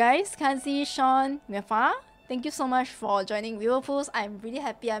all of you guys. Kanzi, Sean, Mefa. Thank you so much for joining viewer pools. I'm really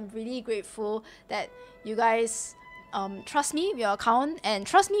happy. I'm really grateful that you guys trust me with your account, and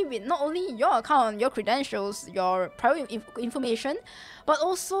trust me with not only your account, your credentials, your private information, but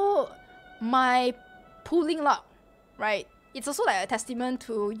also my pooling luck, right? It's also like a testament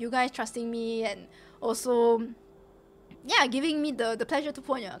to you guys trusting me, and also, yeah, giving me the pleasure to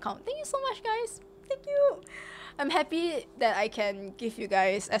pool on your account. Thank you so much, guys. Thank you. I'm happy that I can give you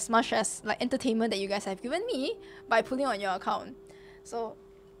guys as much as like entertainment that you guys have given me by pulling on your account. So,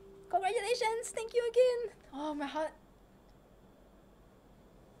 congratulations. Thank you again. Oh, my heart.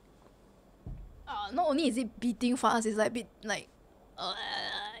 Not only is it beating fast, it's like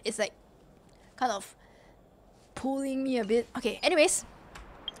it's like kind of pulling me a bit. Okay, anyways,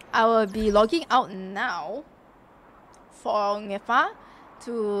 I will be logging out now for Ngefa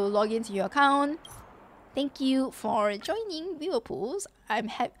to log into your account. Thank you for joining viewer pools. I'm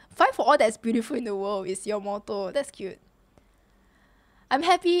happy. Fight for all that's beautiful in the world is your motto. That's cute. I'm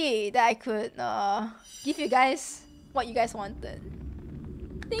happy that I could give you guys what you guys wanted.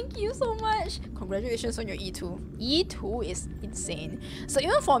 Thank you so much. Congratulations on your E2. E2 is insane. So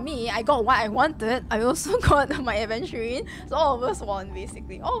even for me, I got what I wanted. I also got my Aventurine. So all of us won,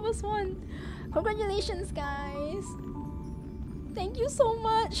 basically. All of us won. Congratulations, guys. Thank you so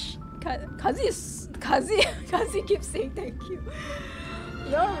much. Kazi keeps saying thank you.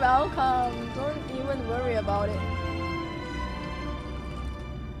 You're welcome. Don't even worry about it.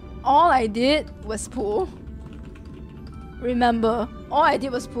 All I did was pull. Remember, all I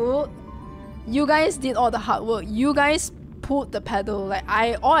did was pull. You guys did all the hard work. You guys pulled the pedal. Like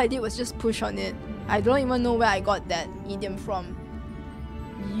all I did was just push on it. I don't even know where I got that idiom from.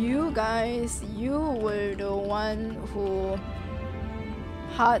 You guys, you were the one who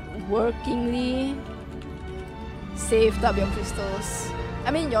hard-workingly saved up your crystals.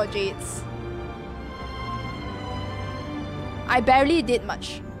 I mean your jades. I barely did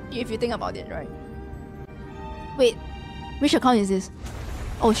much, if you think about it, right? Wait, which account is this?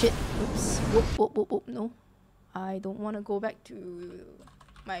 Oh shit. Oops. Whoop, whoop, whoop, whoop. No. I don't want to go back to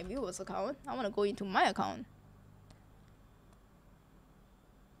my viewers account. I want to go into my account.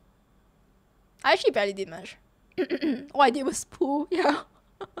 I actually barely did much. All I did was pull, yeah.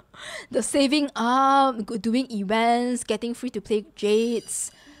 The saving up, doing events, getting free to play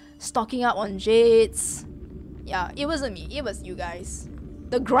Jades, stocking up on Jades. Yeah, it wasn't me, it was you guys.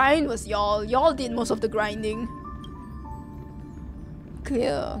 The grind was y'all. Y'all did most of the grinding.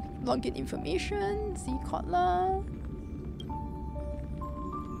 Clear login information, zKodla.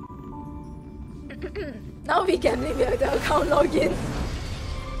 Now we can leave the account login.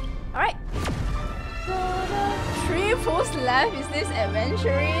 Alright. 3 posts left. Is this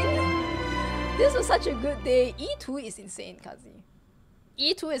Aventurine? This was such a good day. E2 is insane, Kazi.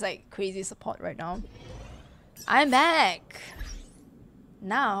 E2 is like crazy support right now. I'm back.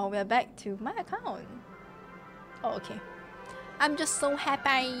 Now we're back to my account. Oh, okay. I'm just so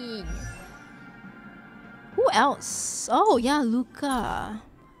happy. Who else? Oh yeah, Luca.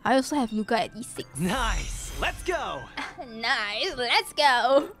 I also have Luca at E6. Nice! Let's go! Nice, let's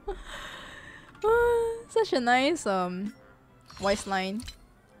go! Such a nice voice line.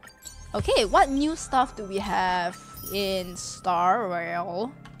 Okay, what new stuff do we have in Star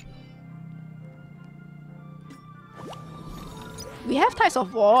Rail? We have Tides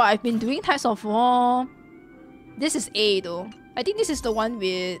of War. I've been doing Tides of War. This is A though. I think this is the one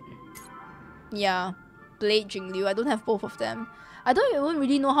with, yeah, Blade Jingliu. I don't have both of them. I don't even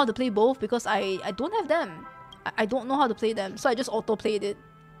really know how to play both because I don't have them. I don't know how to play them, so I just auto-played it.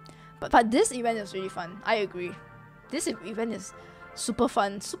 But this event is really fun. I agree. This event is super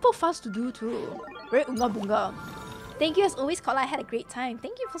fun. Super fast to do too. Very unga bunga. Thank you as always, Kola. I had a great time.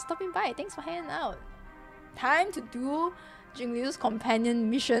 Thank you for stopping by. Thanks for hanging out. Time to do Jingliu's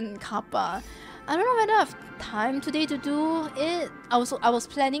companion mission, Kappa. I don't know whether I have time today to do it. I was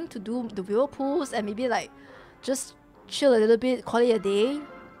planning to do the whirlpools and maybe like just chill a little bit, call it a day.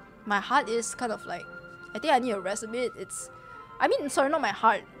 My heart is kind of like, I think I need to rest a bit. I mean, sorry, not my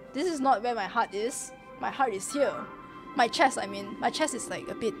heart. This is not where my heart is. My heart is here. My chest, I mean. My chest is like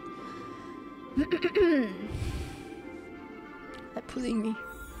a bit like pulling me.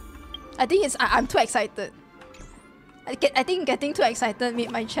 I think I'm too excited. I think getting too excited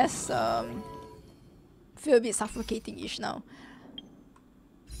made my chest feel a bit suffocating-ish now.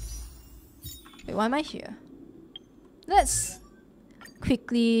 Wait, why am I here? Let's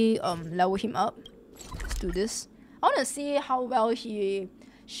quickly level him up. Let's do this. I want to see how well he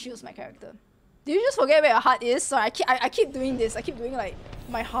shields my character. Did you just forget where your heart is? So I keep doing this. I keep doing like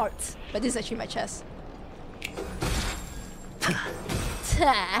my heart, but this is actually my chest.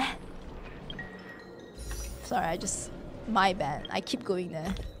 Sorry, my bad. I keep going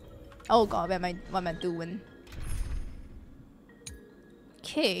there. Oh god, what am I doing?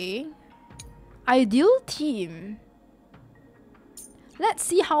 Okay. Ideal team. Let's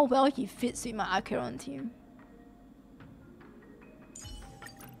see how well he fits with my Acheron team.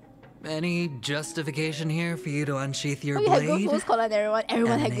 Any justification here for you to unsheath your you blade? had good pulls, Colin, everyone.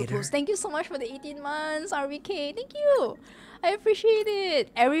 Everyone had good Animator. pulls. Thank you so much for the 18 months, RVK. Thank you. I appreciate it.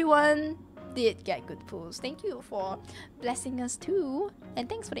 Everyone did get good pulls. Thank you for blessing us too. And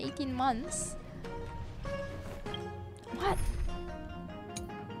thanks for the 18 months. What?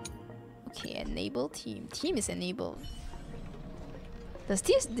 Okay, enable team. Team is enabled. Does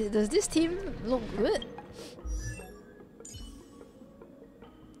this team look good?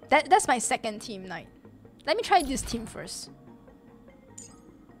 That's my second team night. Let me try this team first.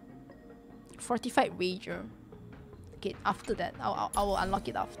 Fortified Rager. Okay, after that, I will unlock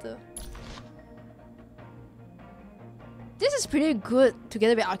it after. This is pretty good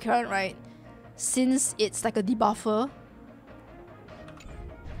together with Acheron, right? Since it's like a debuffer.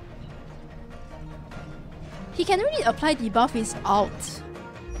 He can really apply debuff with alt.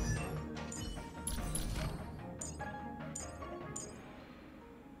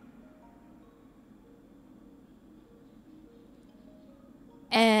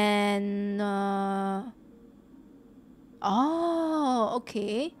 And oh,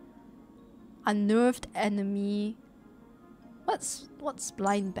 okay. Unnerved enemy. What's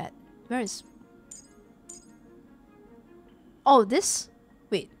blind bat? Where is? Oh, this.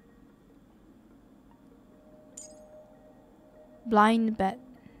 Wait. Blind bat.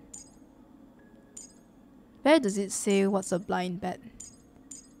 Where does it say what's a blind bat?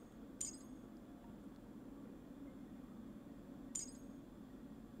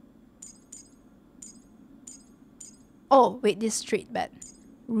 Oh, wait, this straight bat.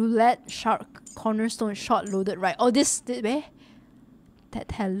 Roulette, shark, cornerstone, shot, loaded, right. Oh, this where? That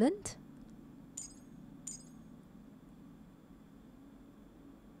talent?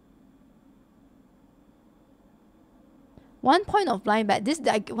 1 point of blind bat. This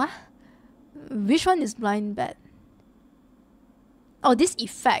what? Which one is blind bat? Oh, this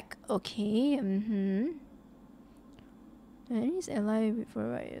effect. Okay. Enemies ally with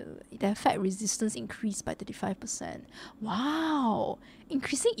the effect resistance increased by 35%. Wow!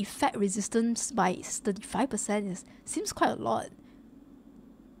 Increasing effect resistance by 35% seems quite a lot.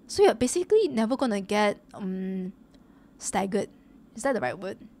 So you're basically never gonna get staggered. Is that the right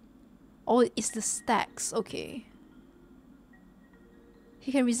word? Oh, it's the stacks. Okay.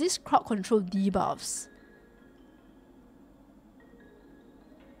 He can resist crowd control debuffs.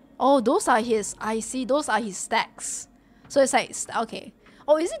 Oh, those are his. I see. Those are his stacks. So it's like, okay.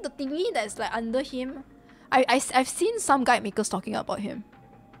 Oh, is it the thingy that's like under him? I've seen some guide makers talking about him.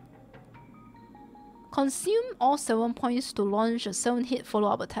 Consume all 7 points to launch a 7-hit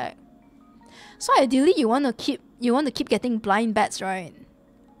follow-up attack. So ideally, you want to keep getting blind bats, right?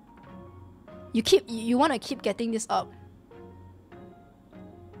 You want to keep getting this up.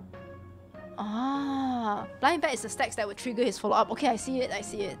 Ah, blind bat is the stacks that would trigger his follow-up. Okay, I see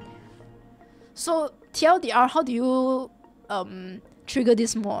it. So TLDR, how do you trigger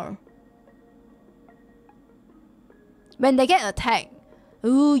this more? When they get attacked,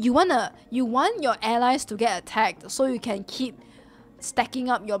 ooh, you want your allies to get attacked so you can keep stacking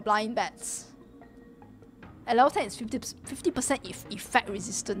up your blind bats. At level 10 is 50% effect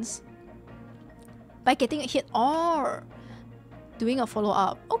resistance by getting a hit or doing a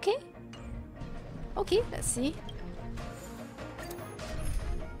follow-up. Okay. Okay, let's see.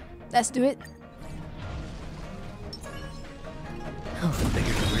 Let's do it. Oh,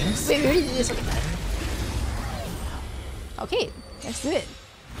 bigger the risk. Wait, we already did this. Okay, let's do it.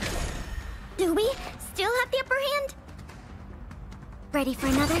 Do we still have the upper hand? Ready for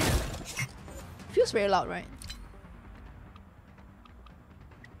another? Feels very loud, right?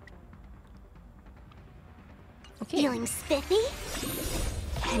 Okay. Feeling spiffy?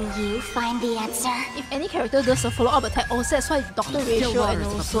 Can you find the answer? If any character does a follow-up attack, also that's why Dr. Ratio and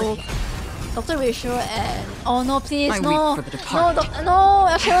also Dr. Ratio and oh no, please no, no,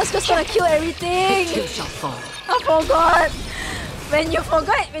 Acheron's just gonna kill everything. I forgot. When you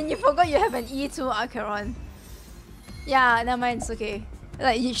forgot you have an E2 Acheron. Yeah, never mind, it's okay.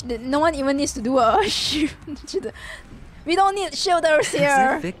 Like no one even needs to do a shield. We don't need shielders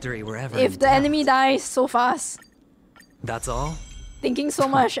here. Victory wherever if the enemy dies so fast. That's all? Thinking so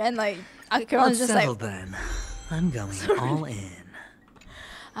much and like Acheron's just like then. I'm going all in.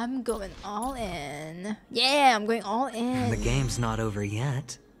 I'm going all in. Yeah, I'm going all in. The game's not over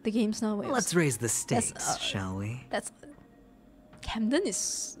yet. The game's not over. Let's raise the stakes, shall we? Camden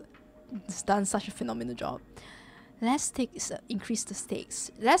has done such a phenomenal job. Let's increase the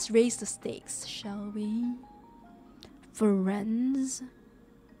stakes. Let's raise the stakes, shall we? Friends.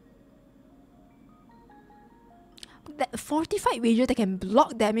 That fortified ranger that can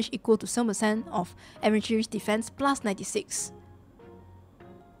block damage equal to 7% of Aventurine's defense plus 96.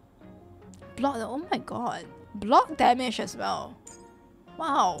 Oh my god. Block damage as well.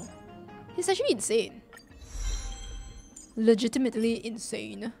 Wow. He's actually insane. Legitimately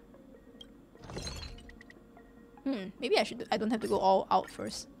insane. Maybe I don't have to go all out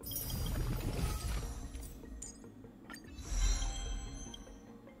first.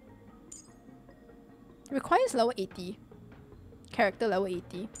 Requires level 80. Character level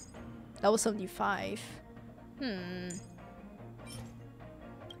 80. Level 75.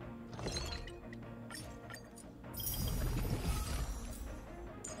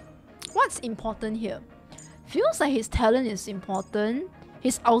 What's important here? Feels like his talent is important.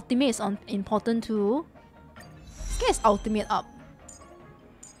 His ultimate is important too. Let's get his ultimate up.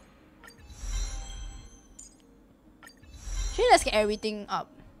 Actually, let's get everything up.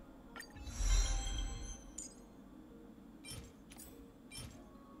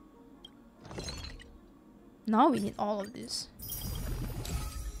 Now we need all of this.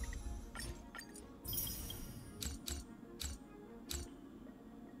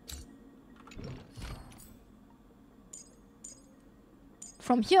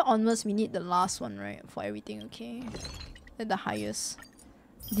 From here onwards, we need the last one, right? For everything, okay? At the highest.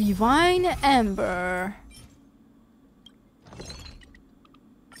 Divine Amber.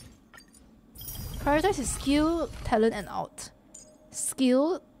 Prioritize his skill, talent, and out.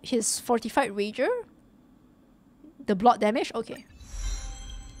 Skill, his fortified rager. The block damage, okay.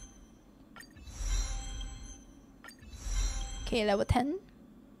 Okay, level 10.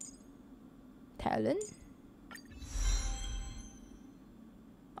 Talent.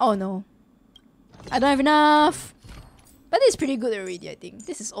 Oh no. I don't have enough. But it's pretty good already, I think.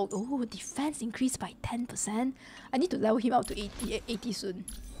 This is all. Oh, defense increased by 10%. I need to level him up to 80 soon.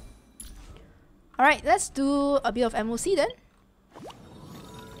 Alright, let's do a bit of MOC then.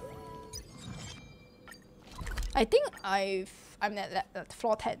 I think I'm at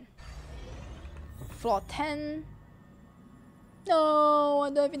floor 10. Floor 10. No, I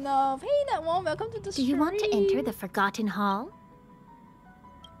don't have enough. Hey, Netwon, welcome to the stream. Do you want to enter the Forgotten Hall?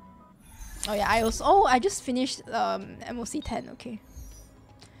 Oh yeah, I just finished MOC 10, okay.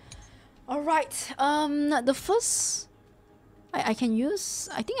 Alright, the first I can use,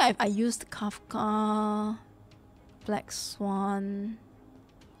 I think I used Kafka, Black Swan.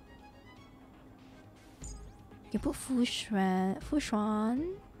 You put Fu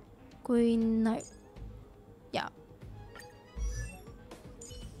Xuan, Green Knight. Yeah.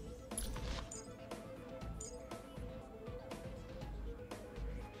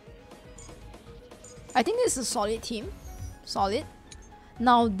 I think this is a solid team. Solid.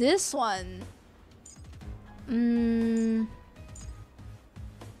 Now this one.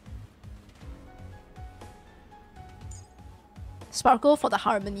 Sparkle for the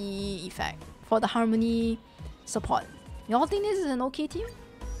harmony effect. For the harmony support. Y'all think this is an okay team?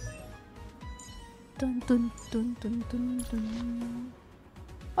 Dun, dun, dun, dun, dun, dun.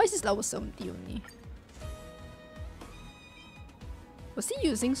 Why is this level 70 only? Was he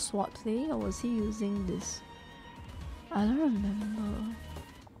using SWAT play or was he using this? I don't remember.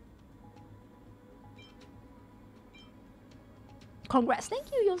 Congrats, thank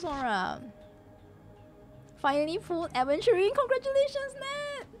you, Yozora. Finally pulled Aventurine, congratulations,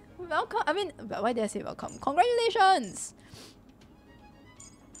 Nat! Welcome, I mean, why did I say welcome? Congratulations!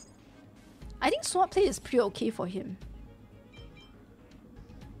 I think SWAT play is pretty okay for him.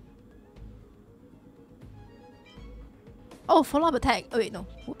 Oh, follow-up attack. Oh wait, no.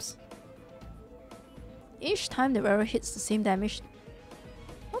 Whoops. Each time the wearer hits the same damage.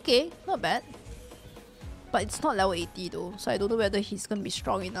 Okay, not bad. But it's not level 80 though, so I don't know whether he's gonna be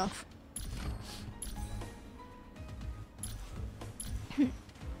strong enough.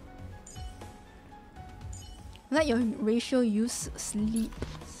 Let your ratio use sleep.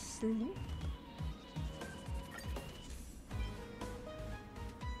 Sleep?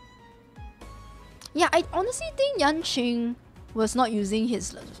 Yeah, I honestly think Yanqing was not using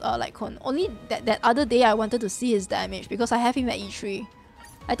his lightcone. Only that other day I wanted to see his damage because I have him at E3.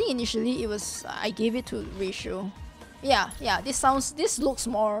 I think initially it was I gave it to ratio. Yeah, this looks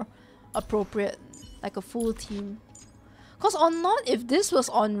more appropriate, like a full team. Cause on not if this was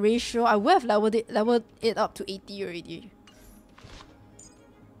on ratio, I would have leveled it up to 80 already.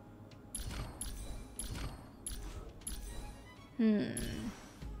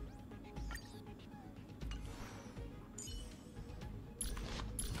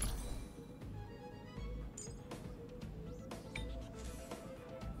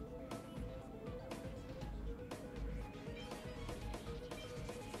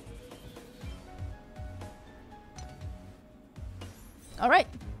 Alright.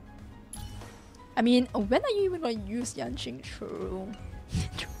 I mean, when are you even gonna use Yanqing? True.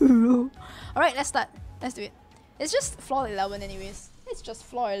 True. Alright, let's start. Let's do it. It's just floor 11 anyways. It's just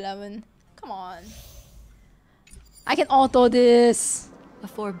floor 11. Come on. I can auto this. A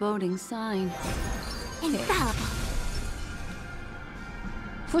foreboding sign. Infallible.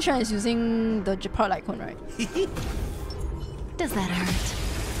 Fushan is using the Japar Lightcone, right? Does that hurt?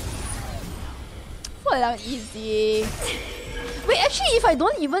 Floor 11 easy. Wait, actually, if I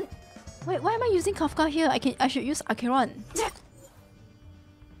don't even... Wait, why am I using Kafka here? I should use Acheron.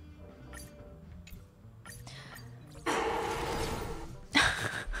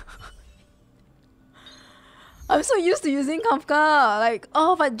 I'm so used to using Kafka. Like,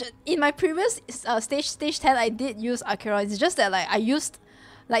 oh, but in my previous stage 10, I did use Acheron. It's just that, like, I used...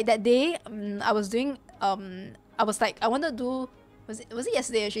 Like, that day, I was doing... I was like, I wanted to do... Was it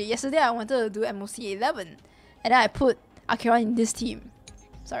yesterday, actually? Yesterday, I wanted to do MOC 11. And then I put Acheron in this team.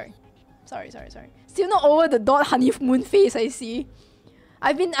 Sorry. Still not over the dot honeymoon phase, I see.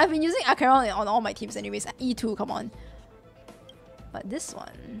 I've been using Acheron on all my teams anyways. E2, come on. But this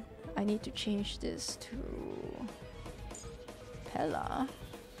one, I need to change this to Pella.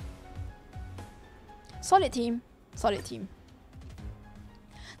 Solid team. Solid team.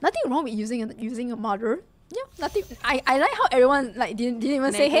 Nothing wrong with using a mother. Yeah, nothing. I like how everyone like didn't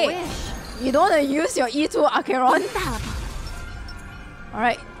even say, hey, you don't want to use your E2 Acheron.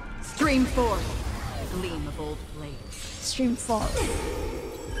 Alright. Stream forth, gleam of old blades. Stream forth.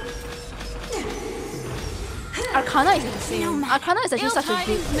 Arcana is insane. Arcana is actually such a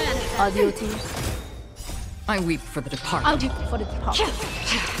good DOT. I weep for the departed. I'll weep for the departed.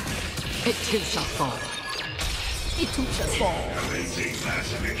 It too shall fall. It too shall fall.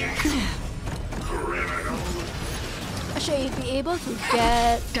 should be able to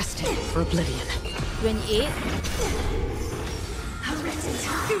get Destined for oblivion. 28.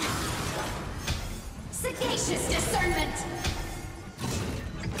 Sagacious discernment.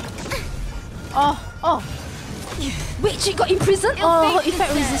 Oh. Wait, she got imprisoned? Oh, her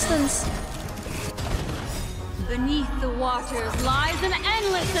effect resistance. Beneath the waters lies an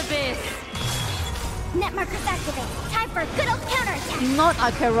endless abyss. Net markers activate. Time for a good old counterattack. Not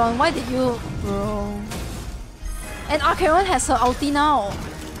Acheron. Why did you... Bro. And Acheron has her ulti now.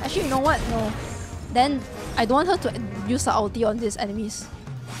 Actually, you know what? No. Then, I don't want her to use her ulti on these enemies.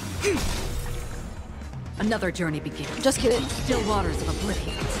 Another journey begins. Just kill it. Still waters of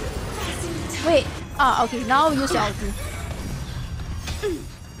oblivion. Wait. Okay. Now use your ulti.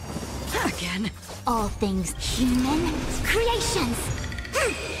 Again. All things human creations.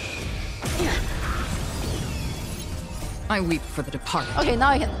 I weep for the departed. Okay, now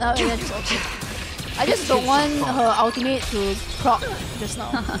I can just ulti. I just don't want her ultimate to proc just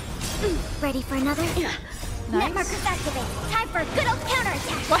now. Ready for another? Nice. Net markers activate. Time for a good old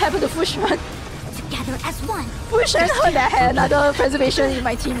counterattack. What happened to Fushman? Together as one. Fushman heard that I had another preservation in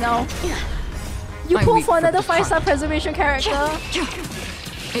my team now. You I pull weep for another for the 5-star preservation character.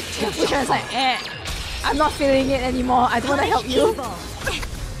 Fushman's like, I'm not feeling it anymore. I don't want to help you.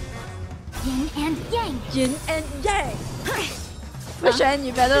 Yin and yang. Yin and yang. Fushman,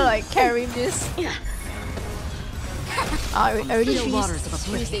 you better like carry this. I already Still waters of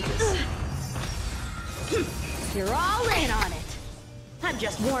three oblivion. stages. You're all in on it. I'm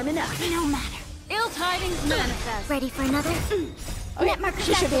just warming up. No matter. Ill tidings manifest. Ready for another? Okay,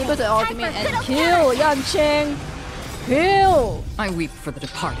 she should be able to ultimate and kill Yanqing. Kill! I weep for the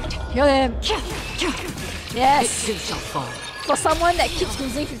departed. Kill him. It Yes. too shall fall. For someone that keeps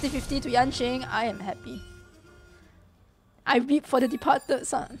losing 50-50 to Yanqing, I am happy. I weep for the departed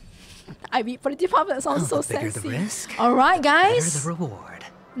son. I weep for the departed sounds so the bigger the sexy. risk, Alright better guys. the reward.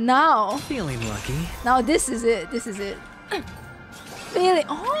 Now. Feeling lucky. Now this is it. This is it. Feeling.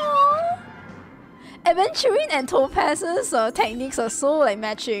 Oh. Aventurine and Topaz's techniques are so like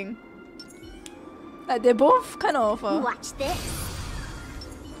matching. Like they both kind of Watch this.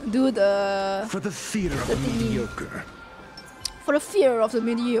 do the For the fear of The the thingy. mediocre. for the fear of the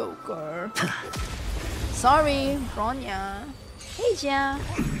mediocre. Sorry, Bronya. Hey, Jia.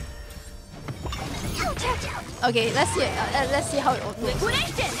 Okay, let's see how it goes.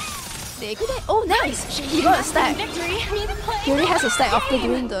 Liquidation. Liquidate. Oh, nice. He got a stack. Victory. He already has a stack after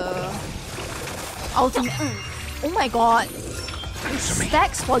doing the ultimate. Oh my god.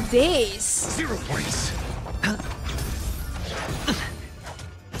 Stacks for days. 0 points.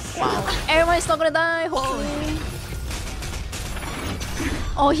 Wow. Everyone's not gonna die, hopefully.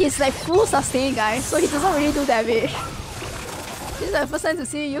 Oh, he's like full sustain, guys, so he doesn't really do damage. This is the first time to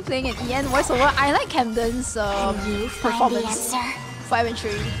see you playing an EN voiceover. I like Camden's performance for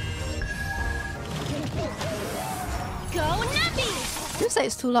Aventurine. Go Nappy! Seems like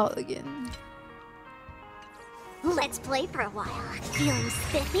it's too loud again. Let's play for a while. Feeling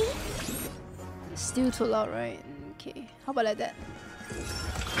spiffy? Still too loud, right? Okay, how about like that?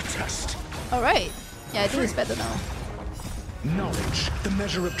 Test. Alright. Yeah, I think it's better now. Knowledge, the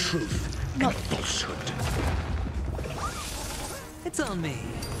measure of truth and falsehood. It's on me.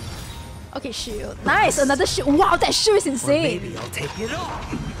 Okay, shield. Nice, another shield. Wow, that shield is Or insane. maybe I'll take it all.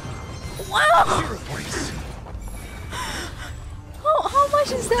 Wow! 0 points. How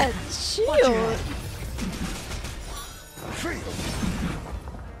much is that shield?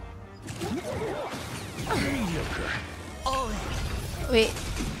 Mediocre. Wait,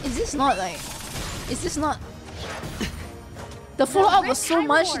 is this not like... Is this not... The follow-up was so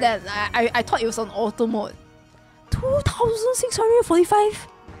much that I thought it was on auto mode. 2,645?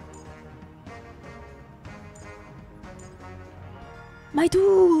 My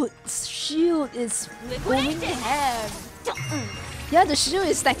dude, shield is going ham. Yeah, the shield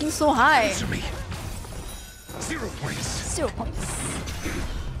is stacking so high. Answer me. 0 points. 0 points.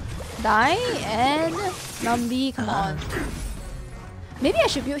 Die and Nambi, come on. Maybe I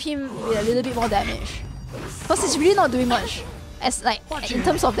should build him with a little bit more damage. Because he's really not doing much. As like in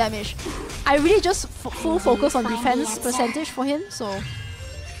terms of damage. I really just full focus on defense percentage for him, so.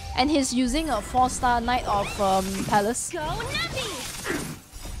 And he's using a 4-star Knight of Palace. Go Nappy!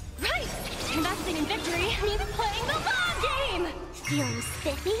 Right! Investing in victory means playing the long game! Feeling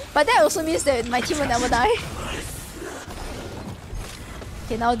spiffy? But that also means that my team will never die.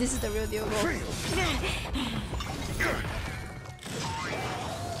 Okay, now this is the real deal. Go.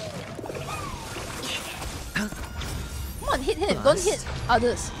 Come on, hit him. Don't hit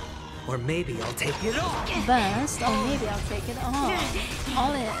others. Or maybe I'll take it all. Best, or maybe I'll take it all.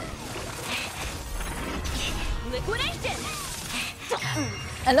 All in. Liquidation!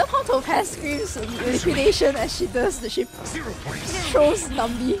 I love how Topaz screams liquidation as she does the ship. 0 points. Throws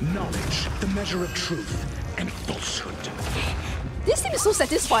Nambi. Knowledge, the measure of truth and falsehood. This team is so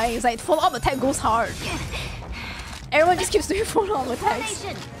satisfying. It's like follow-up attack goes hard. Everyone just keeps doing follow-up attacks.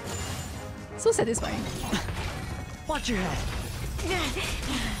 So satisfying. Watch your head.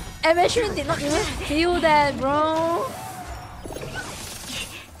 Aventurine did not even feel that, bro.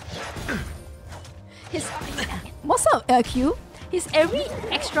 His what's up, Q? His every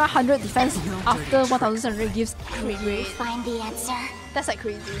extra 100 defense after 1,700 gives crit rate. Find the answer. That's like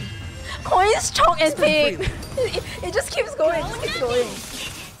crazy. Coins, chalk, and pig. It just keeps going. Just keeps going.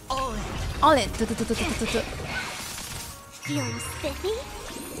 All in. All in. Feeling spiffy?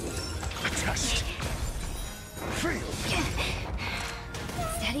 A test.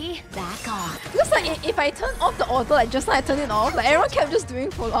 Steady, back off. Looks like if I turn off the auto, like just like I turn it off, like everyone kept just doing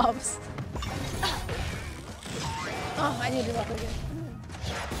follow-ups. Oh, I need to do that again.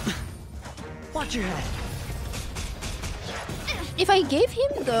 Watch your head. If I gave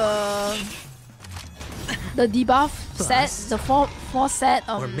him the debuff set, the four set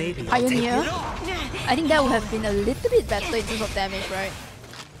Or maybe I'll Pioneer, take it all. I think that would have been a little bit better in terms of damage, right?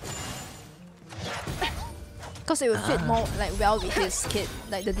 Because it would fit more like well with his kit,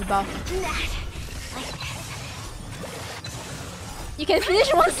 like the debuff. You can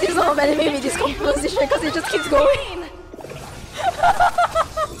finish one season of anime with this composition because it just keeps going.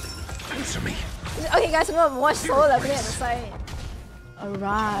 Answer me. Okay guys, we're gonna watch Solo Leveling at the side.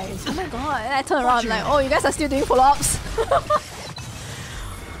 Arise. Oh my god. And I turn around, I'm like, oh, you guys are still doing follow-ups.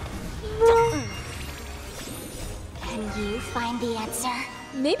 Can you find the answer?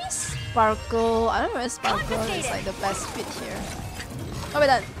 Maybe Sparkle. I don't know if Sparkle is like the best fit here. Oh, we're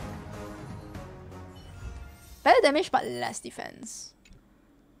done. Better damage but less defense.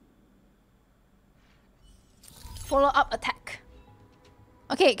 Follow-up attack.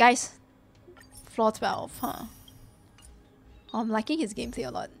 Okay, guys. Floor 12, huh? I'm liking his gameplay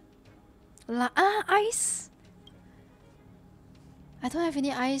a lot. Ice! I don't have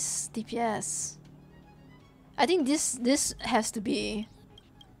any ice DPS. I think this has to be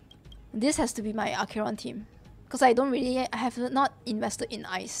my Acheron team. Because I have not invested in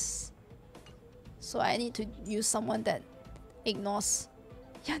ice. So I need to use someone that ignores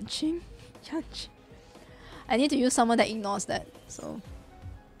Yanqing. I need to use someone that ignores that, so.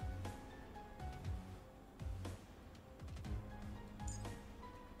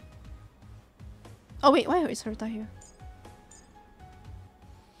 Oh wait, why is Herta here?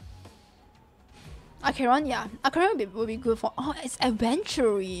 Acheron, yeah. Acheron will be good for... Oh, it's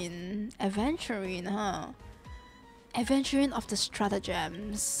Aventurine. Aventurine, huh? Aventurine of the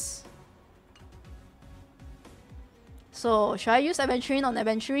stratagems. So, should I use Aventurine on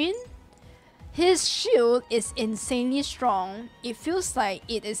Aventurine? His shield is insanely strong. It feels like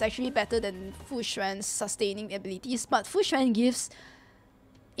it is actually better than Fu Xuan's sustaining abilities, but Fu Xuan gives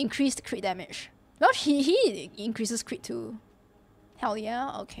increased crit damage. Well, he increases crit too. Hell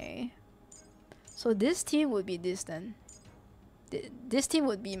yeah, okay. So this team would be this then. This team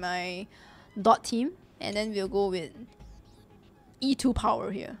would be my dot team, and then we'll go with E2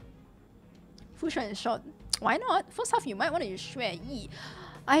 power here. Fu Xuan is short. Why not? First half you might want to use Xue Yi.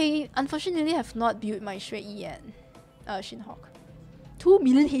 I unfortunately have not built my Xue Yi yet. Shinhawk. 2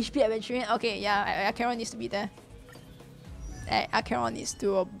 million HP Aventurine. Okay, yeah, Acheron needs to be there. Acheron needs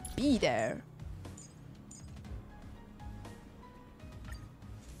to be there.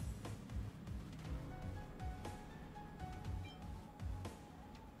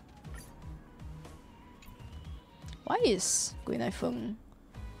 Why is Goodnight Feng?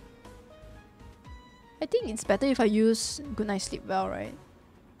 I think it's better if I use Goodnight Sleep Well, right?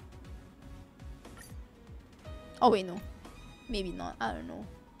 Oh wait, no. Maybe not. I don't know.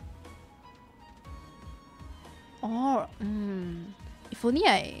 Or, if only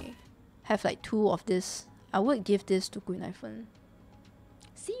I have like 2 of this, I would give this to Goodnight Feng.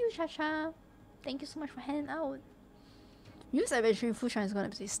 See you, Chacha. Thank you so much for handing out. Use Aventurine. Fu Xuan is gonna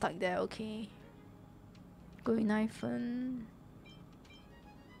be stuck there, okay. Goodnight Feng.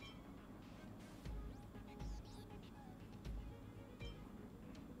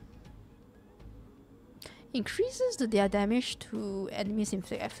 Increases their damage to enemies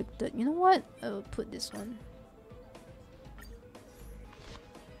afflicted. You know what? I'll put this one.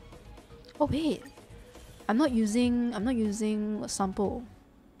 Oh wait. I'm not using a sample.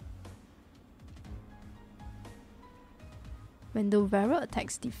 When the wearer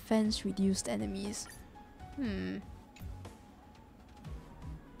attacks defense reduced enemies.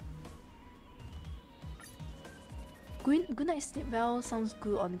 Goodnight Sleep Well sounds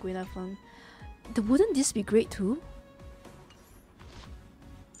good on Goodnight Feng. Wouldn't this be great too?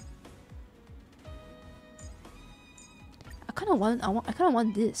 I kind of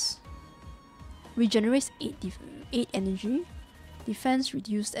want this. Regenerates 8 energy. Defense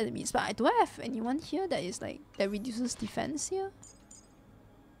reduced enemies. But do I have anyone here that is like that reduces defense here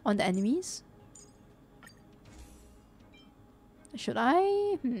on the enemies? Should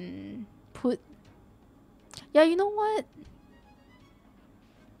I put? Yeah, you know what?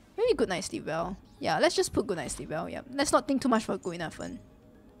 Maybe Good Night Sleep Well. Yeah, let's just put Good Night Sleep Well. Yeah, let's not think too much for Good Enough One.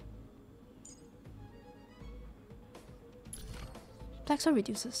 Black Swan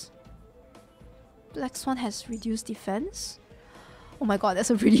reduces. Black Swan has reduced defense. Oh my god, that's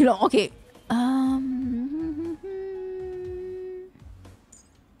a really long. Okay.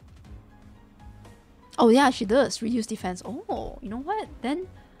 Oh yeah, she does reduce defense. Oh, you know what? Then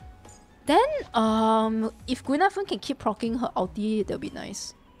if Guinevere can keep proccing her ulti, that'll be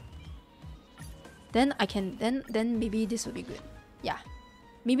nice. Then I can then maybe this will be good. Yeah,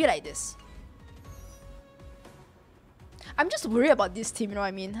 maybe like this. I'm just worried about this team, you know what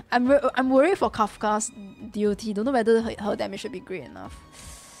I mean? I'm worried for Kafka's DOT. Don't know whether her damage should be great enough.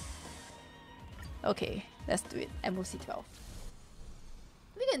 Okay, let's do it. MOC 12.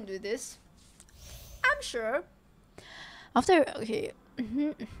 We can do this. I'm sure. After okay. I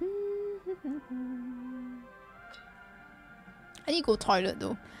need to go toilet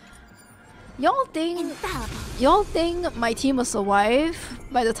though. Y'all think my team will survive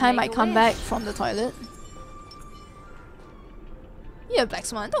by the time I come back from the toilet? Yeah, Black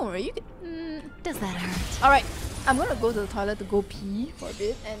Swan, don't worry. You can, Does that hurt? Alright, I'm gonna go to the toilet to go pee for a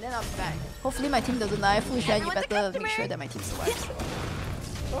bit and then I'll be back. Hopefully my team doesn't die. Foolish and you better make sure that my team survives.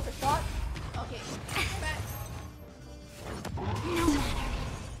 Go for shot. Okay, back. No matter.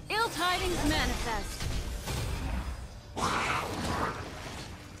 Ill tidings manifest.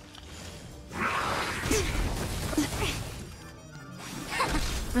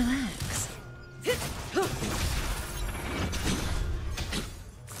 Relax.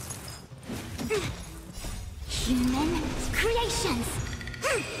 Human creations.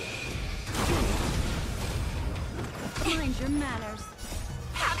 Mind your manners.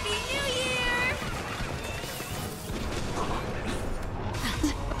 Happy New Year!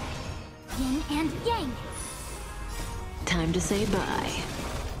 Yin and yang. Time to say bye.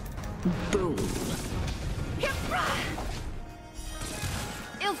 Boom.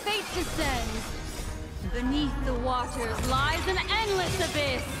 Ill fate descends. Beneath the waters lies an endless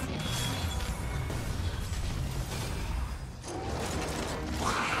abyss.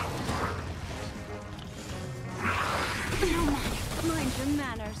 No matter. Mind your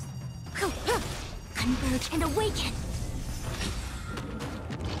manners. Converge and awaken.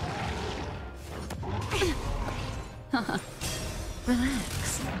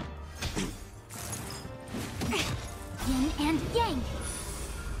 Relax. Yin and yang.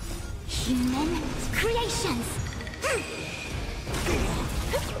 Human creations.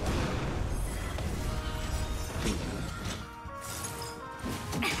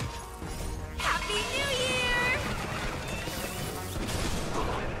 Happy New Year!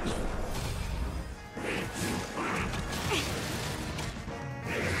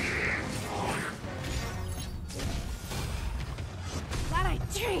 Glad I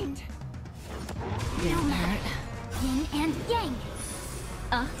dreamed. Didn't hurt. Yin and yang.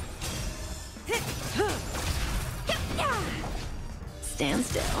 Stand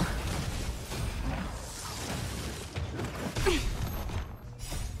still.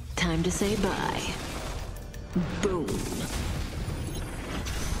 Time to say bye. Boom.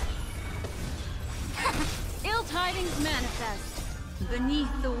 Ill tidings manifest.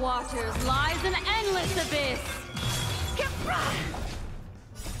 Beneath the waters lies an endless abyss.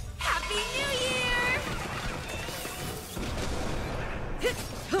 Happy New Year!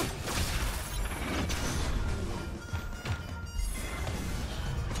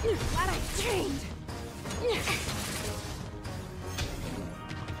 Glad I dreamed.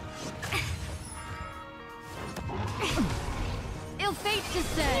 Ill fate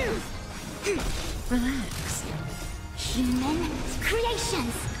descends. Relax. Human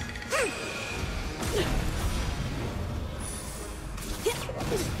creations.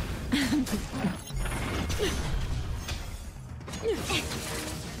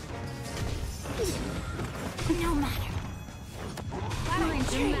 No matter.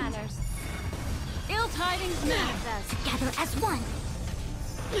 Mind your manners. Ill tidings manifest. Together as one.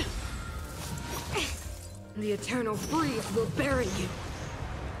 The eternal freeze will bury you.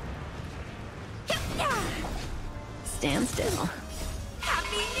 Stand still.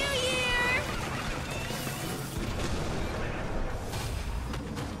 Happy New Year!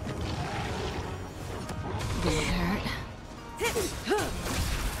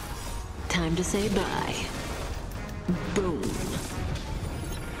 Time to say bye. Boom.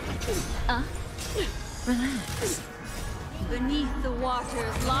 Relax. Beneath the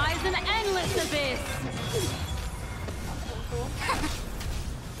waters lies an endless abyss.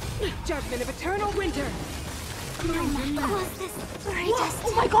 Judgment of eternal winter. Close this brightest.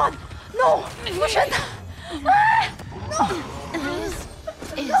 Oh my god! No! Fusion! This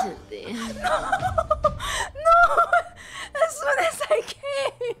isn't the end. No! As soon as I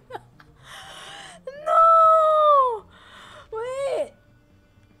came! No! Wait!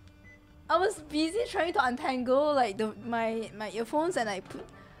 I was busy trying to untangle like my earphones and I put...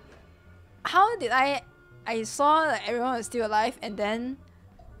 How did I saw like everyone was still alive and then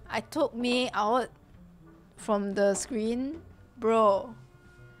I took me out from the screen? Bro.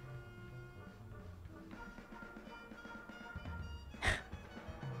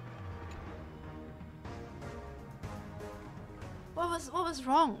 What was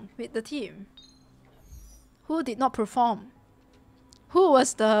wrong with the team? Who did not perform? Who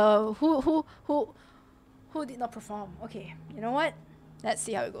was the who did not perform? Okay, you know what? Let's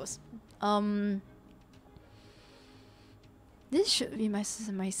see how it goes. This should be my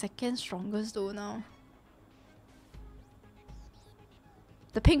second strongest though now.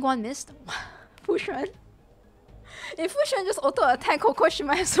 The pink one missed. Fushan. If Fushan just auto attack Coco, she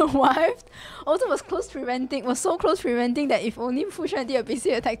might have survived. Also was so close preventing that if only Fushan did a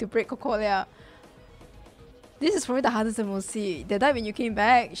basic attack to break Cocolia. This is probably the hardest one we'll see. That time when you came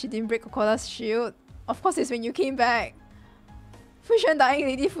back, she didn't break Cocola's shield. Of course it's when you came back. Fushan dying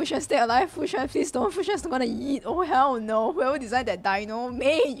lady, Fushan stay alive, Fushan please don't, Fushan's not gonna eat. Oh hell no, whoever designed that dino,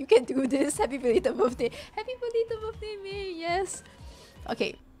 May, you can do this. Happy belated birthday. Happy belated birthday, May, yes.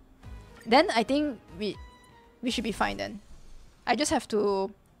 Okay. Then I think we should be fine then. I just have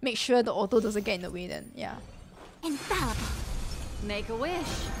to make sure the auto doesn't get in the way then, yeah. Infallible. Make a wish.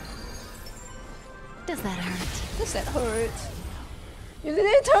 Does that hurt? Does that hurt? You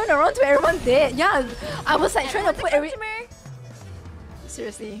didn't turn around to everyone dead. Yeah, I was like trying to put every...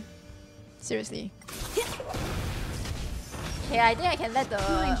 Seriously. Seriously. Okay, I think I can let the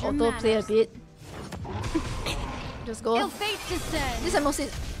auto play a bit. Just go. Ill fate descends. This is mostly...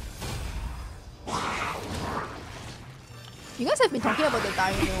 You guys have been talking about the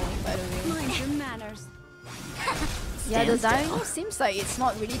dino, by the way. Mind your manners. Yeah, the dino seems like it's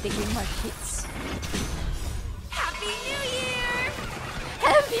not really taking much hits. Happy New Year!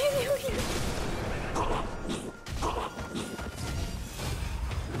 Happy New Year!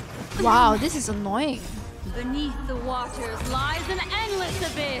 Wow, this is annoying. Beneath the waters lies an endless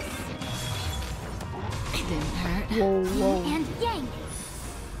abyss. It didn't hurt. Whoa, whoa. And yang.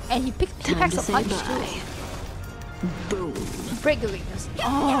 And he packs a punch too. Boom. Break the weakness.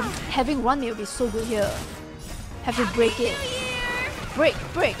 Oh, having one will be so good here. Have to break it. Break.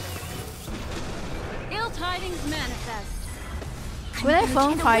 Ill tidings manifest. When I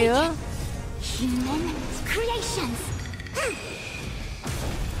found fire... Human creations.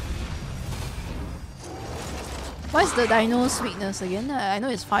 What's the dino's weakness again? I know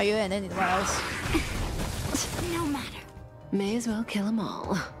it's fire and then what else? No matter. May as well kill them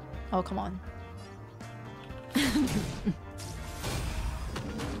all. Oh, come on.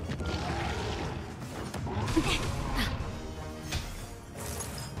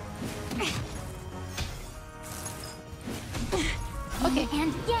 Okay.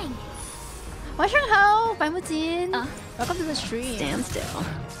 And yang. 晚上好，白木金。Welcome to the stream. Stand still.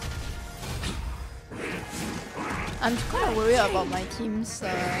 I'm kind of worried about my team's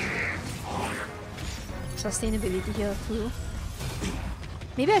sustainability here too.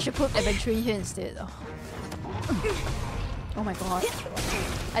 Maybe I should put Aventurine here instead. Oh my god.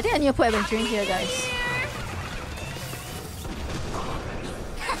 I think I need to put Aventurine here, guys.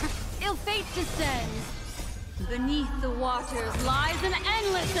 Ill fate descends. Beneath the waters lies an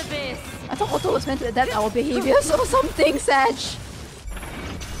endless abyss. I thought Otto was meant to adapt our behaviors or something, Saj.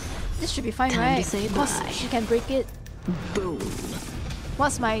 This should be fine, Time right? to say Because bye. she can break it. Boom.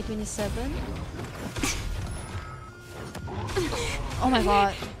 What's my 27? Oh my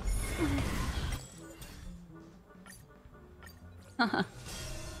god.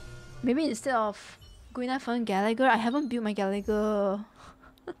 Maybe instead of going after Gallagher, I haven't built my Gallagher.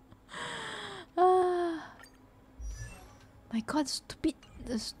 My god,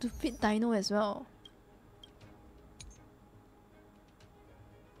 the stupid dino as well.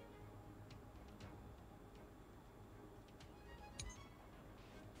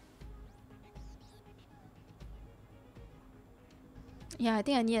 Yeah, I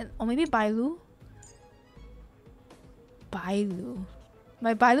think I need, or maybe Bailu. Bailu.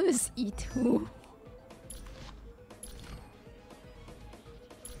 My Bailu is E2.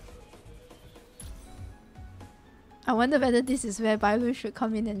 I wonder whether this is where Bailu should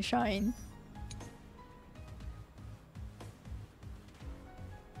come in and shine.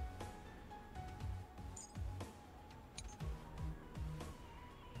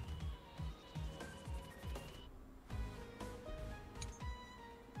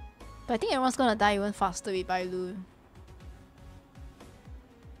 But I think everyone's gonna die even faster with Bailu.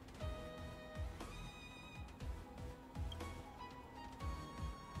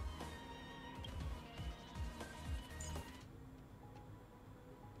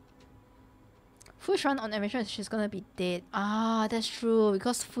 Fushan on Aventurine, she's gonna be dead. Ah, that's true,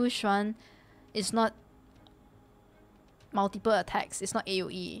 because Fushan is not multiple attacks, it's not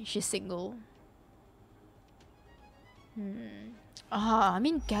AoE, she's single. I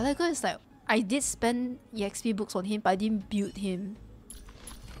mean Gallagher is like, I did spend EXP books on him, but I didn't build him.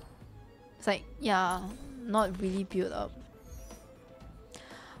 It's like, yeah, not really built up.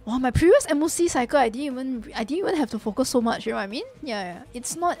 Wow, my previous MOC cycle, I didn't even have to focus so much, you know what I mean? Yeah,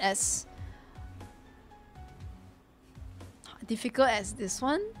 it's not as difficult as this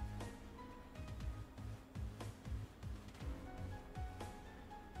one.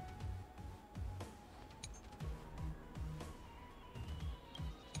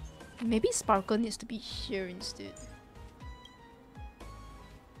 Maybe Sparkle needs to be here instead.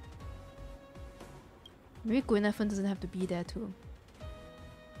 Maybe Gwynethon doesn't have to be there too.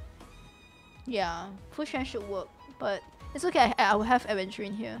 Yeah, Fushan should work, but it's okay, I will have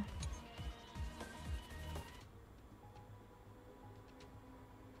Aventurine here.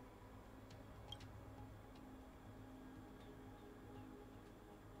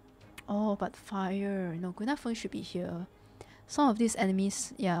 Oh, but fire. No, Gwynethon should be here. Some of these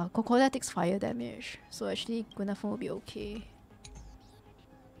enemies, yeah, Kokoda takes fire damage. So actually, Gwynethon will be okay.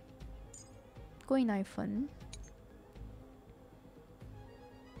 Going Knifen.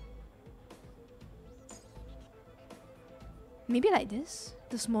 Maybe like this?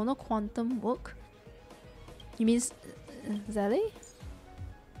 Does Mono Quantum work? You mean Zelle?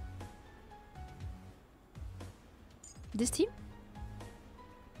 This team?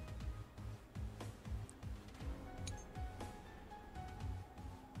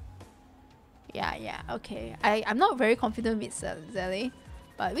 Yeah, okay. I'm not very confident with Zelle,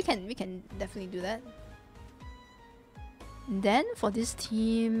 but we can definitely do that. And then for this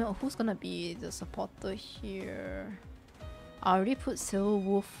team, who's gonna be the supporter here? I already put Silver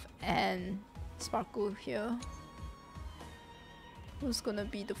Wolf and Sparkle here. Who's gonna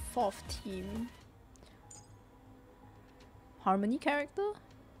be the fourth team? Harmony character?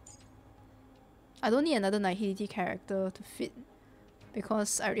 I don't need another Nihility character to fit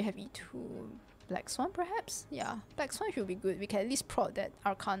because I already have E2. Black Swan perhaps? Yeah, Black Swan should be good. We can at least prod that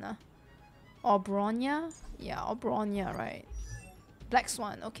Arcana. Or Bronya? Yeah, or Bronya, right? Black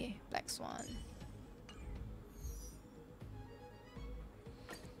Swan, okay, Black Swan.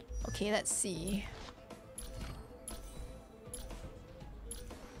 Okay, let's see.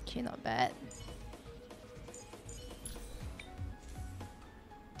 Okay, not bad.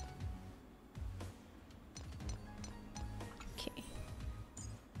 Okay.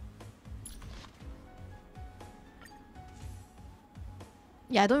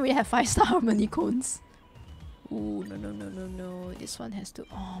 Yeah, I don't really have 5-star harmony cones. Ooh, no. This one has to.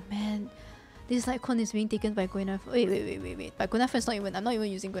 Oh man. This lightcone is being taken by Gwyneth. Wait. But Gwyneth is not even. I'm not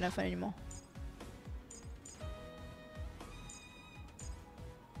even using Gwyneth anymore.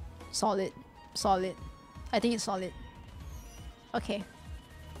 Solid. I think it's solid. Okay.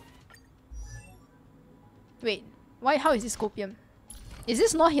 Wait. Why? How is this Scopium? Is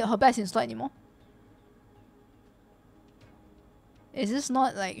this not her best in slot anymore? Is this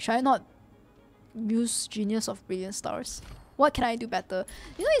not like? Should I not use Genius of Brilliant Stars? What can I do better?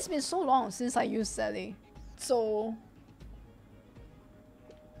 You know, it's been so long since I used Zelle. So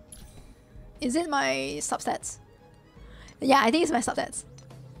is it my substats? Yeah, I think it's my substats.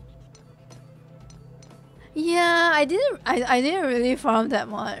 Yeah, I didn't really farm that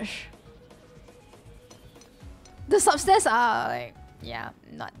much. The substats are like, yeah,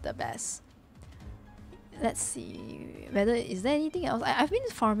 not the best. Let's see whether is there anything else. I've been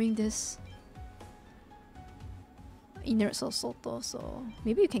farming this Inerts or Soto, so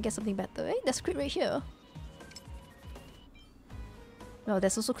maybe you can get something better. Eh? There's crit right here. Well,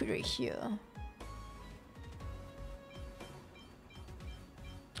 there's also crit right here.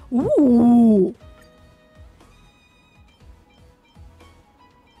 Ooh!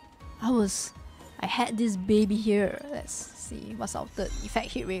 I had this baby here. Let's see what's our third effect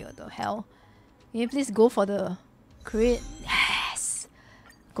hit rate. What the hell? Can you please go for the crit? Yes!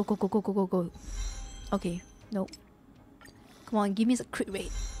 Go. Okay, nope. Come on, give me a crit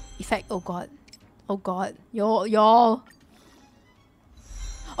rate. Effect, oh god. Oh god. Y'all.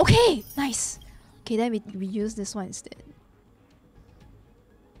 Okay, nice. Okay, then we use this one instead.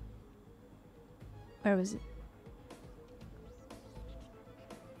 Where was it?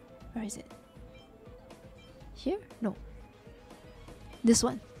 Where is it? Here? No. This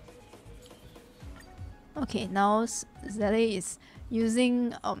one. Okay, now Zelle is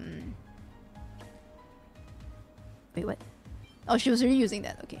using wait, what? Oh, she was already using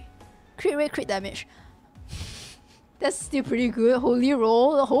that. Okay. Crit rate, crit damage. That's still pretty good. Holy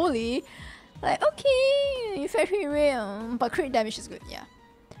roll, holy. Like, okay, you fetch crit rate, but crit damage is good, yeah.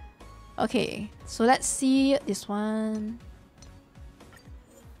 Okay, so let's see this one.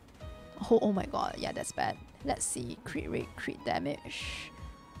 Oh my god, yeah, that's bad. Let's see, crit rate, crit damage.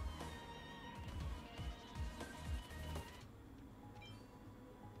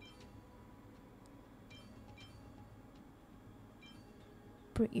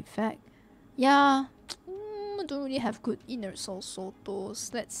 Break effect. Yeah, don't really have good inner soul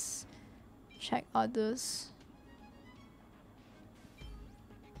sotos. Let's check others.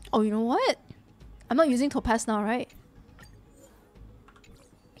 Oh, you know what? I'm not using Topaz now, right?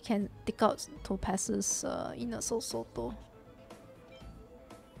 I can take out Topaz's inner soul soto.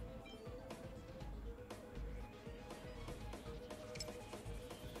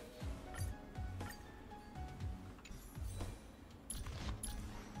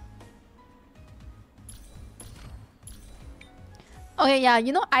 Okay, yeah,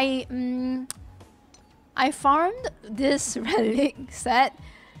 you know, I farmed this relic set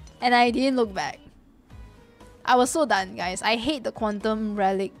and I didn't look back. I was so done, guys. I hate the quantum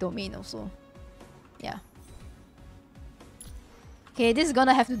relic domain also. Yeah. Okay, this is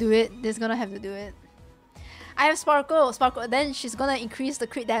gonna have to do it. This is gonna have to do it. I have Sparkle. Then she's gonna increase the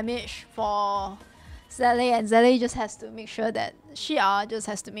crit damage for Zelle, and Zelle just has to make sure that she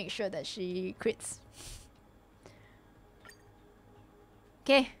crits.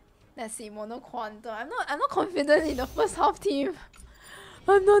 Okay, let's see, Mono Quantum. I'm not confident in the first half team.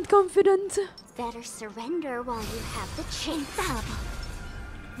 I'm not confident. Better surrender while you have the chance. Fallible.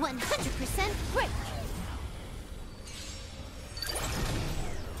 100% break.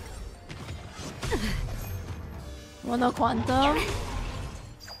 Mono Quantum.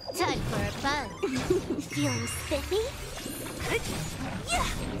 Time for fun. Feeling spiffy?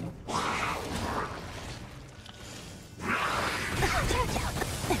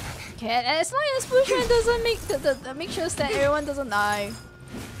 Okay, as long as Pusher doesn't make sure that everyone doesn't die.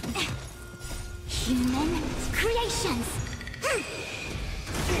 Human creations.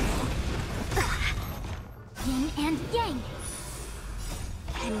 Yin and yang.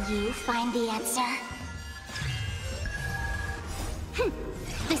 Can you find the answer?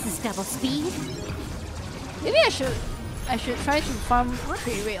 This is double speed. Maybe I should try to farm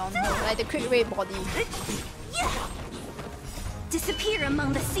crit rate on her, like the crit rate body. Disappear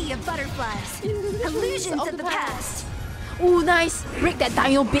among the sea of butterflies. Illusions of the past. Ooh, nice! Break that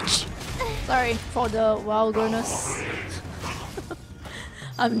dino, bitch! Sorry for the vulgarness.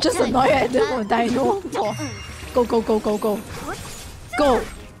 I'm just annoyed at the dino. Go, go, go, go, go. Go!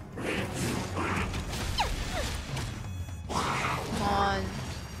 Come on.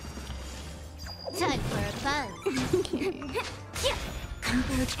 Time for fun. Okay.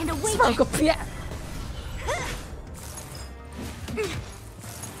 Converge and await. Sparkle, yeah.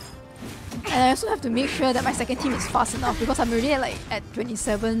 And I also have to make sure that my second team is fast enough because I'm already at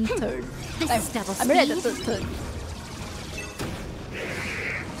 27 turn. I'm already at the third turn.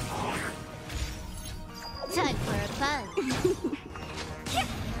 Time for fun.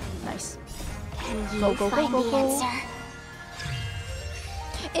 Nice. Go, Go, go, go, go, go.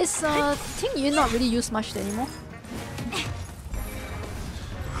 Is Ting Yun not really used much anymore?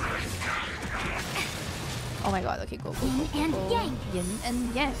 Oh my god, okay, go, go, go, go, go. Yin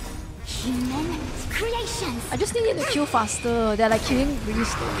and yang. Human creations. I just need to kill faster. They're like killing really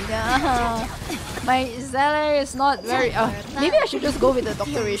slowly. Yeah. My Zelle is not very... maybe I should just go with the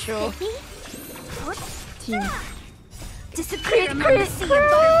doctor ratio. Team. Disappear among the sea of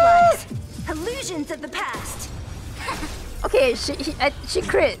butterflies. Illusions of the past. Okay, she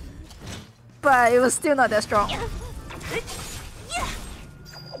crit. But it was still not that strong.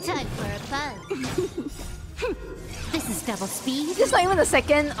 Time for fun. This is double speed. This is not even the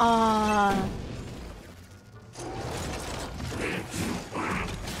second.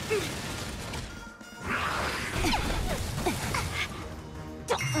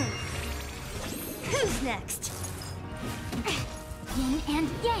 Who's next? Yin and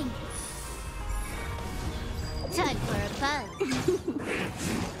yang. Time for fun.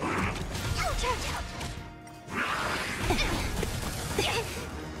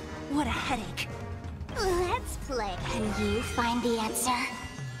 What a headache. Let's play. Can you find the answer?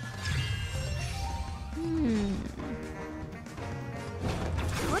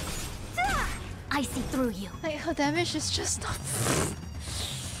 I see through you. Like her damage is just not.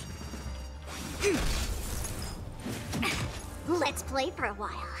 Let's play for a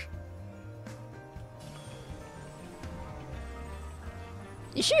while.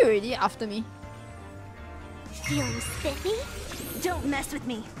 Is she already after me? Feeling spiffy? Don't mess with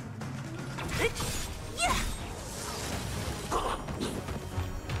me.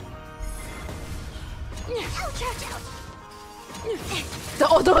 Ouch, ouch, ouch.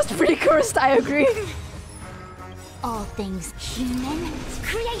 Oh, those pretty cursed, I agree. All things human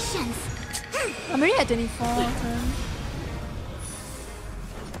creations. I'm already at 24 turn.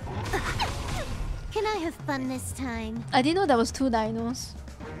 Can I have fun this time? I didn't know there was 2 dinos.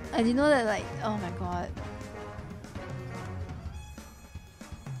 I didn't know that, like, oh my god.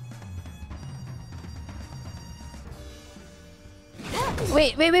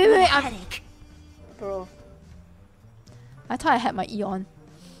 Wait, I'm... Bro. I thought I had my E on.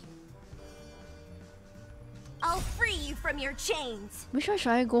 I'll free you from your chains. Which one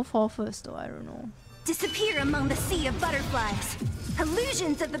should I go for first though? I don't know. Disappear among the sea of butterflies.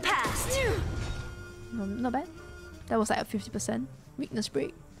 Illusions of the past. No, not bad. That was like a 50% weakness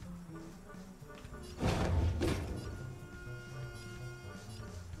break.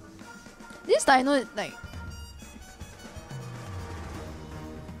 This dino, like...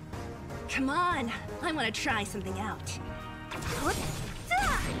 Come on, I want to try something out.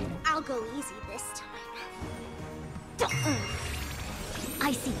 I'll go easy this time.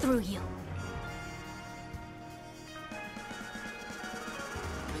 I see through you.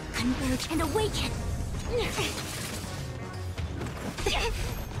 Converge and awaken.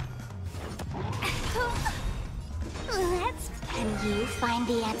 Can you find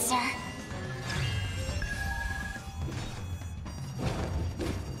the answer?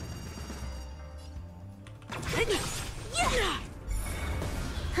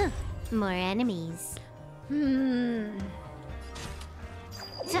 More enemies. Time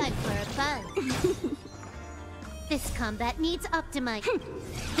for a buzz. This combat needs optimize.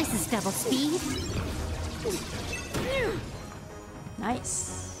 This is double speed.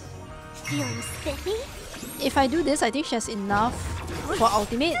 Nice. Feeling spiffy? If I do this, I think she has enough for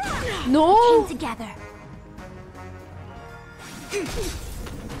ultimate. No! Came together.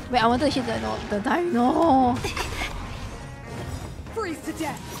 Wait, I wanted to hit the dino. Freeze to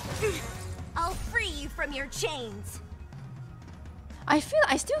death. I'll free you from your chains. I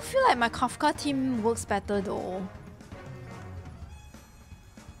still feel like my Kafka team works better though.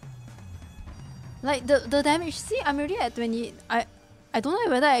 Like the damage. See, I'm already at 20. I don't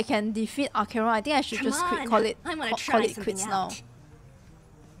know whether I can defeat Acheron. I think I should just call it quits now.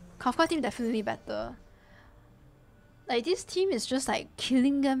 Kafka team definitely better. Like this team is just like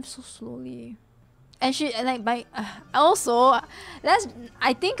killing them so slowly. And she like by also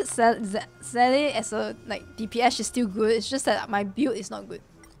I think Sally as a like DPS is still good. It's just that my build is not good.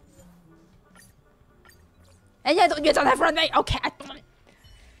 And yeah, you don't have run right. Okay,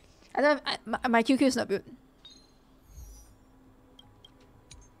 I don't have, my QQ is not good.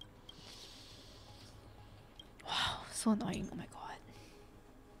 Wow, so annoying. Oh my god.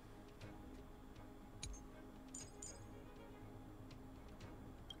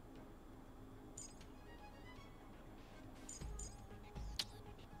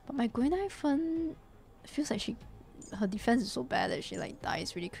 But my Guinai Fern feels like her defense is so bad that she like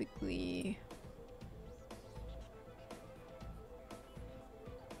dies really quickly.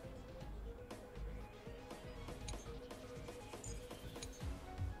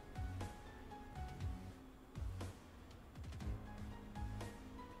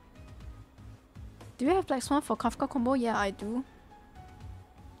 Do you have Black Swan for Kafka combo? Yeah, I do.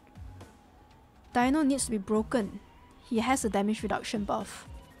 Dino needs to be broken. He has a damage reduction buff.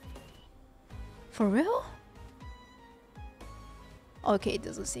 For real? Okay, it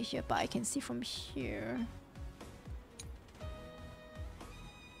doesn't say here, but I can see from here.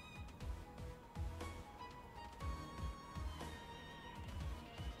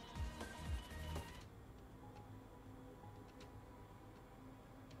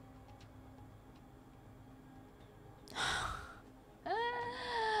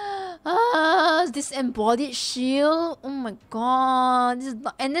 This embodied shield. Oh my god. This is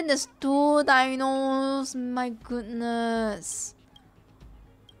and then there's 2 dinos. My goodness.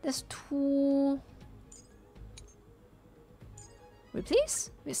 There's 2. Wait,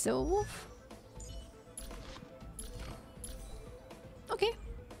 please? With Silverwolf? Okay.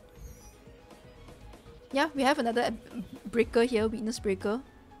 Yeah, we have another breaker here, weakness breaker.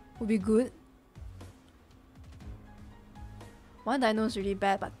 would be good. One dino is really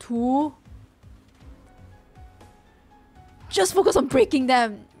bad, but two? Just focus on breaking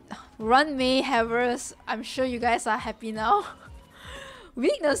them. Run May Havers. I'm sure you guys are happy now.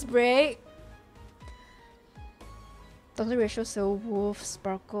 Weakness break. Toxic ratio, Silver Wolf,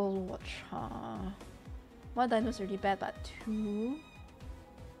 Sparkle, Watch. One dino is really bad, but two.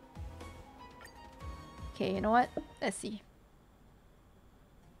 Okay, you know what? Let's see.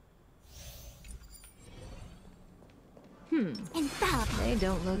 They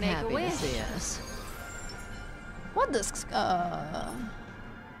don't look happy to see us. What does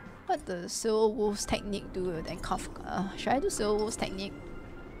Silver Wolf's technique do then Kafka? Should I do Silver Wolf's technique?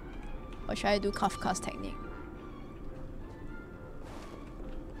 Or should I do Kafka's technique?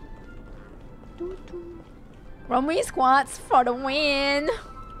 Runway squats for the win!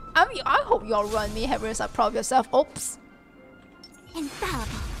 I hope your Runway Havers are proud of yourself. Oops!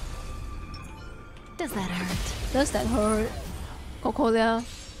 Infallible. Does that hurt? Does that hurt? Cocolia,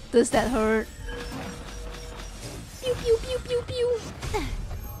 does that hurt? Pew pew pew pew pew!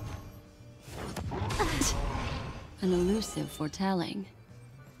 An elusive foretelling.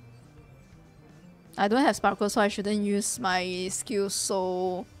 I don't have Sparkle, so I shouldn't use my skills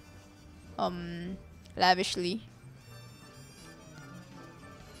so lavishly.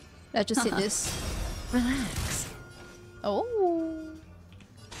 Let's just hit this. Relax. Oh,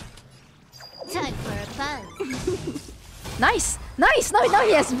 Time for a buzz. nice, nice. Now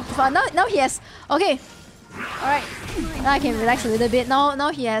he has fun. Now he has. Okay, all right. Now I can relax a little bit.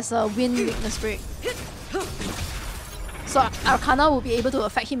 Now he has a wind weakness break. So Arcana will be able to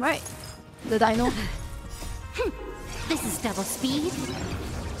affect him, right? The dino. This is double speed.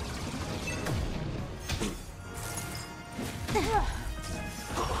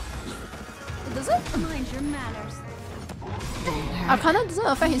 Does it? Mind your manners. Arcana doesn't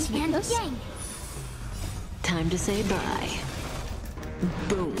affect his weakness. Time to say bye.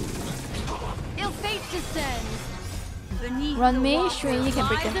 Boom. Ill fate descends. Beneath Run Mei, the Shui Yi can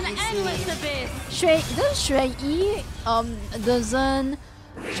break lies them an easily. endless abyss. Shui Yi doesn't.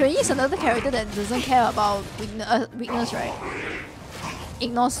 Shui Yi is another character that doesn't care about weakness, right?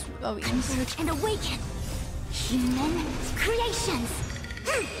 Ignores weakness. Converge and awaken. Human creations.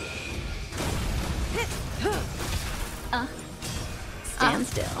 Stand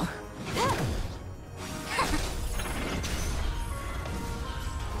still.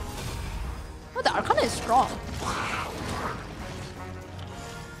 Oh, the Arcana is strong.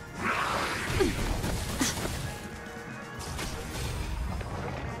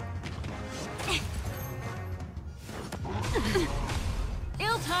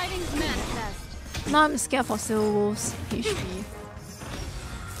 Ill tidings manifest. Now I'm scared for Silver Wolf's HP.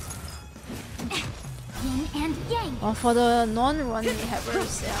 Yin and yang. Or for the non-running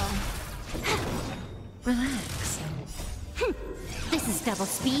havers, yeah. Relax. This is double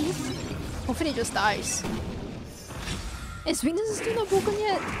speed. Hopefully it just dies. His weakness is still not broken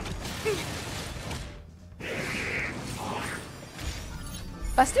yet.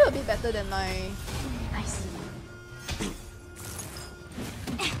 But still a bit better than my... Nice.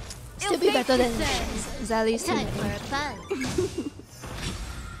 Still be better than Zali's Time team. for a buzz.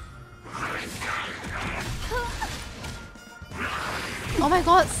 Oh my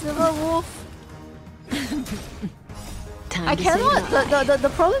god, Silver Wolf! Time I to cannot. say bye. The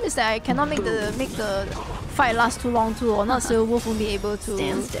problem is that I cannot make the fight last too long too, or not Silver Wolf won't be able to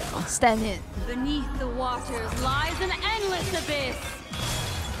Stand still. stand it. Beneath the waters lies an endless abyss.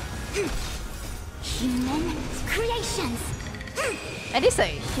 Human creations. At least I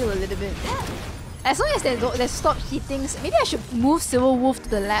heal a little bit. As long as they stop hitting, maybe I should move Silver Wolf to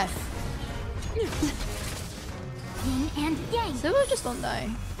the left. Yin and yang. Silver Wolf just don't die.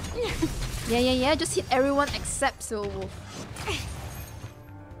 Yeah. Just hit everyone except Silver Wolf.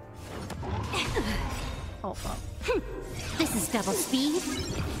 Oh fuck. This is double speed.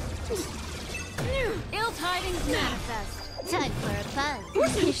 Ill tidings manifest. Time for a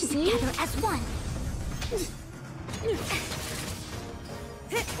buzz. Who's HC? Together as one.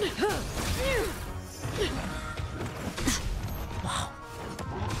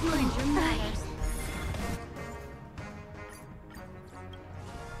 Mind your manners.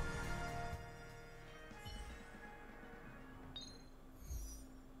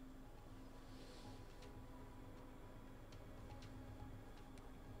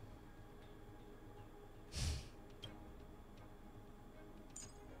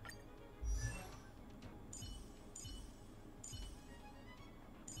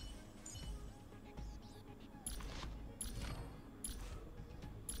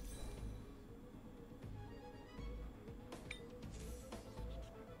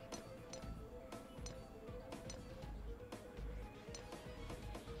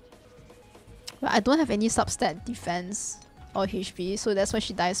 But I don't have any substat defense or HP, so that's why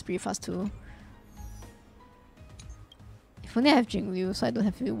she dies pretty fast too. If only I have Jingliu, so I don't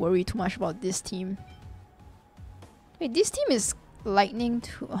have to worry too much about this team. Wait, this team is lightning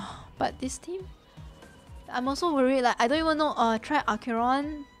too. Oh, but this team? I'm also worried, like, I don't even know, try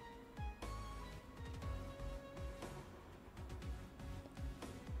Acheron.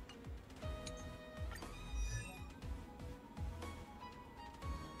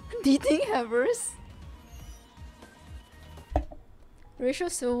 Do you think Havers? Ratio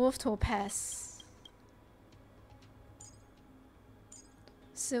Silverwolf Topaz.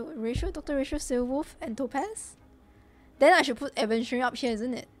 Ratio Dr. Ratio Silverwolf and Topaz? Then I should put Aventurine up here,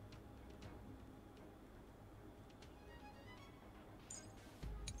 isn't it?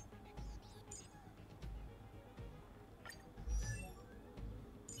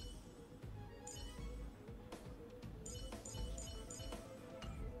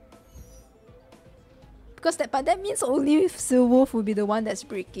 Because but that means only Silverwolf will be the one that's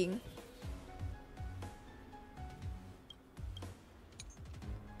breaking.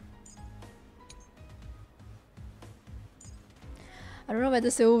 I don't know whether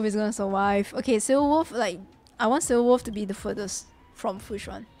Silverwolf is gonna survive. Okay, Silverwolf, like, I want Silverwolf to be the furthest from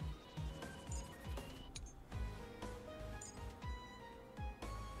Fushuan.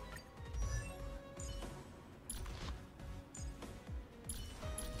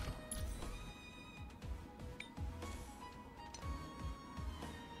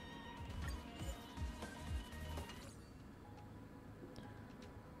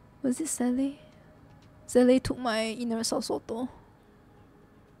 Was it Sally? Sally took my inner Soto.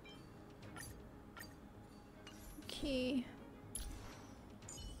 Okay.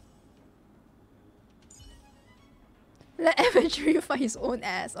 Let Aventurine find his own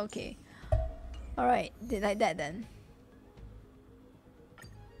ass. Okay. Alright, did like that then.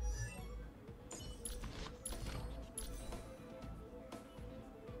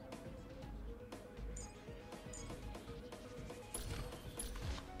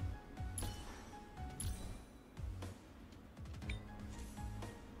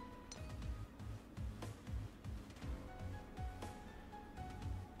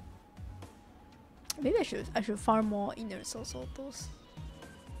 Maybe I should farm more inner Sotos.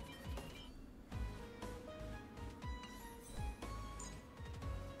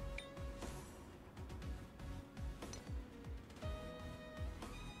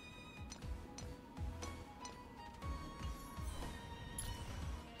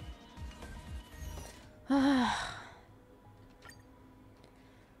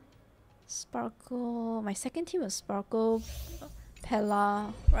 Sparkle. My second team was Sparkle,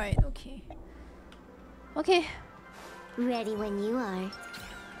 Pella. Right, okay. Okay. Ready when you are.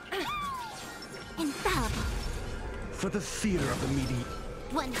 Infallible. For the theater of the meaty.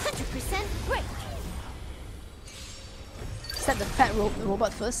 100% break. Set the fat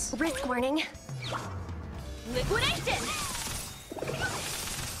robot first. Risk warning. Liquidation!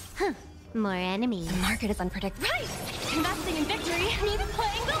 Huh. More enemies. The market is unpredictable. Right! Investing in victory means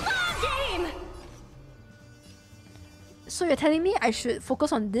playing the long game! So you're telling me I should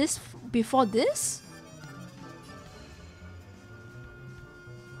focus on this before this?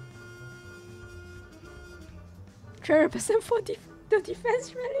 %, for the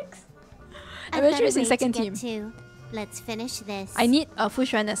defense relics. Aventurine is in second team. Let's finish this. I need a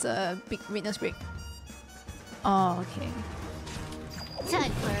Fushuan as a big witness break. Oh, okay.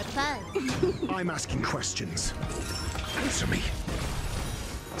 Time for a fun. I'm asking questions. Answer me.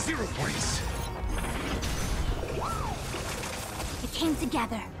 0 points. It came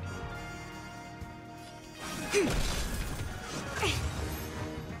together.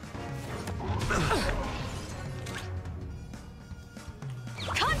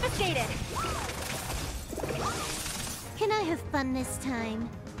 Confiscated! Can I have fun this time?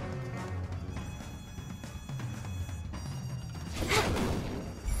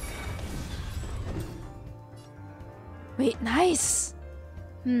 Wait, nice!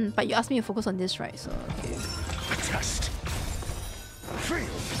 But you asked me to focus on this, right? So, okay. A test. Fail.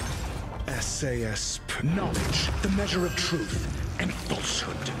 SAS. Knowledge. The measure of truth and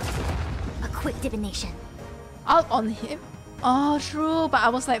falsehood. A quick divination. Out on him? Oh, true. But I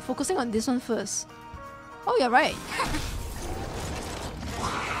was like focusing on this one first. Oh, you're right.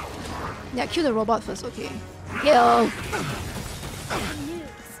 Yeah, kill the robot first. Okay. Kill!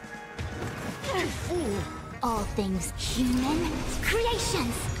 All things human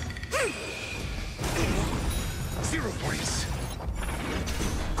creations. 0 points.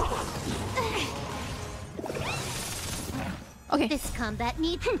 Okay. This combat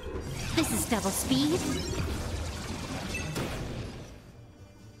needs. This is double speed.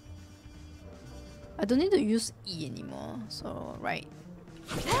 I don't need to use E anymore, so right.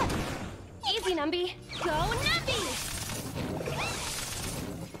 Easy, Numby. Go, Numby!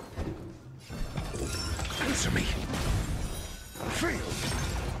 Answer me. Fail.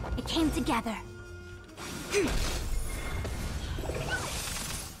 It came together.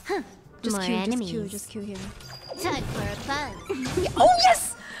 Huh. Just More kill, enemies. just kill him. Time for a buzz. Oh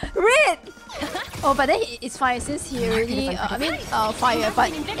yes! Red! Oh, but then it's fine since he already, fire,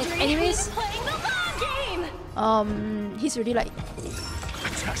 but anyways, Playing the long game! he's already like, A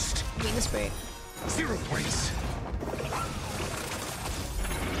test. weakness spray. 0 points.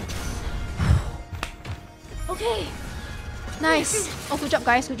 Okay! Nice! Oh, good job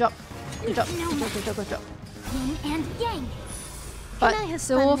guys, good job. Good job, good job. Yin and yang. But I have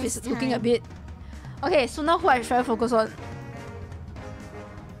Silwolf fun is this looking a time? bit... Okay, so now who I try to focus on?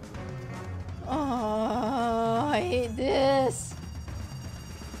 Oh, I hate this.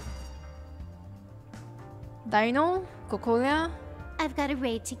 Dino? Cocolia? I've got a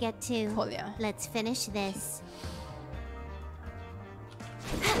raid to get to. Cocolia. Let's finish this.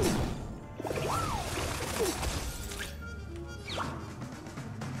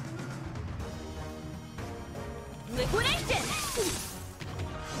 Liquidation!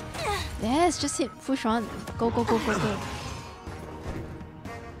 Yes, just hit push on. Go, go, go, go, go.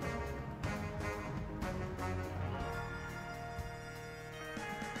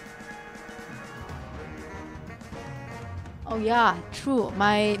 Oh yeah, true.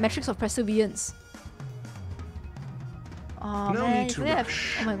 My metrics of perseverance. Oh No man, need to if we have-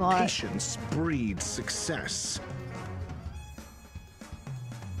 rush. oh my god. Patience breeds success.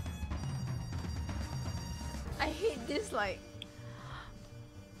 I hate this like.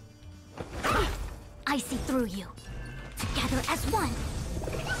 I see through you. Together as one.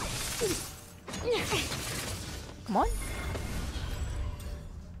 Come on.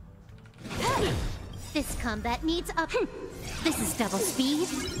 This combat needs up. This is double speed.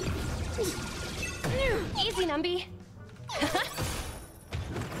 Easy, Numby.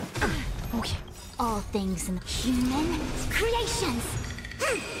 Okay. All things in human creations.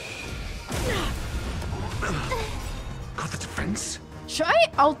 Got the defense? Should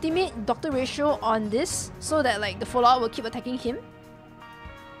I ultimate Doctor Ratio on this so that like the Fallout will keep attacking him?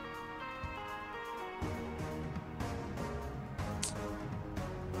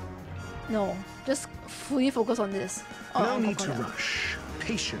 No, just fully focus on this. Oh, No on need to Cocolia. rush.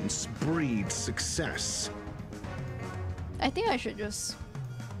 Patience breeds success. I think I should just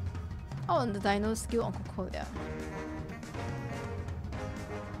on the Dino skill on Cocolia.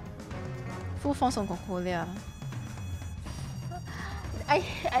 Full force on Cocolia.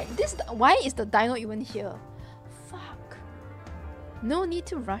 Why is the Dino even here? Fuck. No need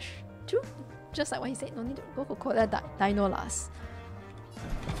to rush. True. Just like what he said, no need to go Cocolia Dino last.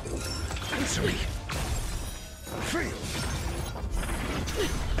 Answer me. Fail.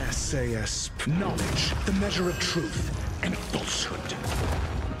 SAS. Knowledge, the measure of truth and falsehood.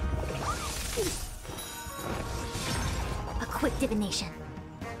 A quick divination.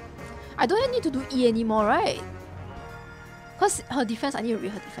 I don't need to do E anymore, right? Because her defense, I need to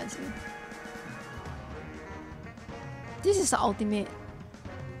read her defense. This is the ultimate.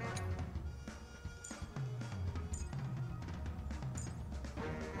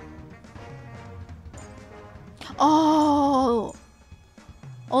 Oh!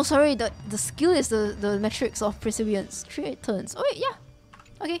 Oh, sorry, the skill is the metrics of perseverance. 3 turns. Oh, wait, yeah.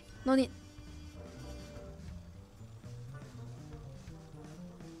 Okay, no need.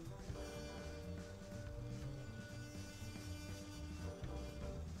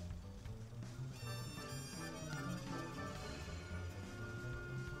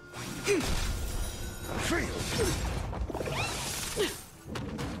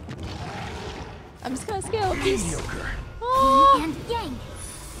 I'm just gonna scale, please. Mediocre. Oh. And yang.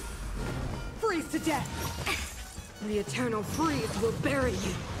 Freeze to death. The eternal freeze will bury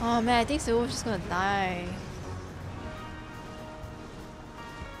you. Oh man, I think Silver's just gonna die.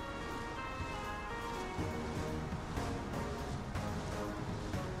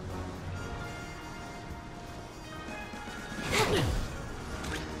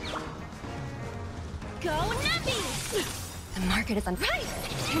 Go, Numby! The market is on right.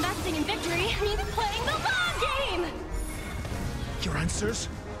 Investing in victory means playing the long game. Your answers?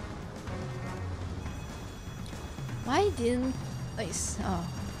 Why didn't oh,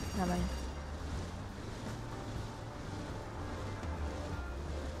 never mind.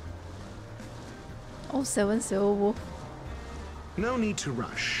 Oh, 7 Silver. No need to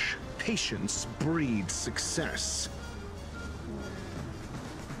rush. Patience breeds success.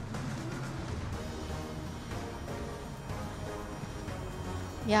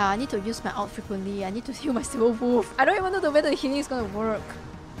 Yeah, I need to use my ult frequently. I need to heal my Silver Wolf. I don't even know whether the healing is gonna work.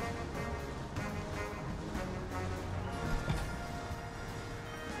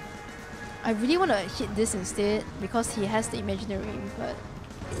 I really want to hit this instead because he has the imaginary, but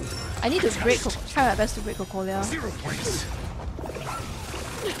I need to try my best to break Cocolia. 0 points.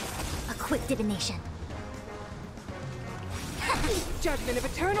 A quick divination. Judgment of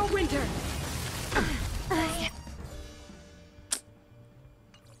eternal winter.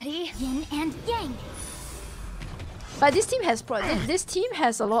 Yin and yang. But this team has this team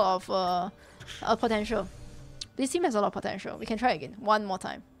has a lot of potential. This team has a lot of potential. We can try again. One more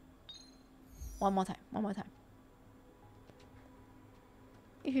time. One more time. One more time.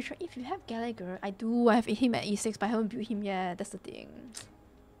 If you have Gallagher, I have him at E6, but I haven't built him yet. That's the thing.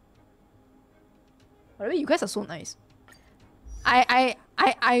 By the way, you guys are so nice. I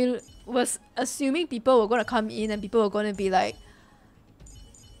was assuming people were gonna come in and people were gonna be like,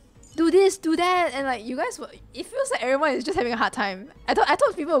 do this, do that, and like you guys were. It feels like everyone is just having a hard time. I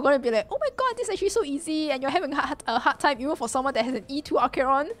thought people were gonna be like, oh my god, this is actually so easy, and you're having a hard time even for someone that has an E2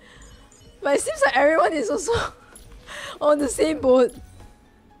 Acheron. But it seems like everyone is also on the same boat.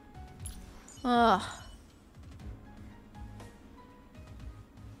 Mark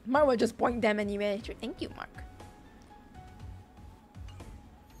will just boink them anyway. Thank you, Mark.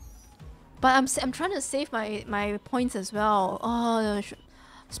 But I'm trying to save my points as well. Oh,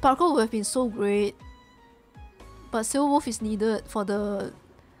 Sparkle would have been so great. But Silver Wolf is needed for the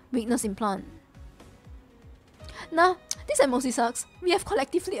weakness implant. Nah, this MOC sucks. We have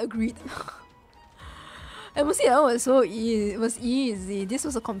collectively agreed. MOC was so easy. It was easy. This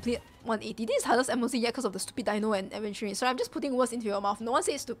was a complete 180. This is hardest MOC yet because of the stupid dino and Aventurine. So I'm just putting words into your mouth. No one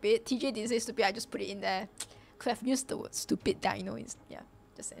said stupid. TJ didn't say stupid. I just put it in there. Could have used the word stupid dino. Yeah,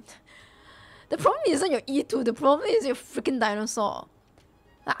 just saying. The problem isn't your E2. The problem is your freaking dinosaur.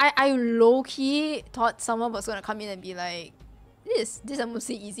 Like, I low-key thought someone was gonna come in and be like, this MOC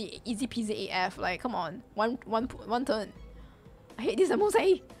easy peasy AF. Like, come on, one turn. I hate this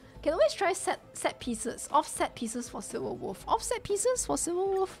MOC. Can always try set pieces, offset pieces for Silver Wolf. Offset pieces for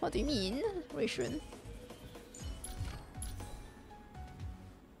Silver Wolf? What do you mean, Ruishun?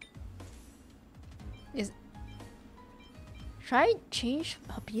 Should I change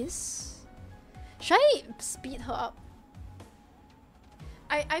her piece? Should I speed her up?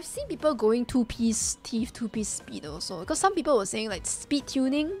 I've seen people going 2-piece thief, 2-piece speed also. Because some people were saying like speed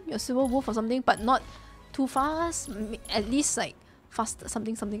tuning your Silver Wolf or something, but not too fast. At least like fast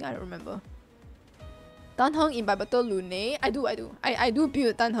something, I don't remember. Dan Heng in Battle Lune. I do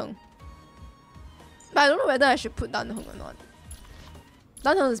build Dan Heng. But I don't know whether I should put Dan Heng or not.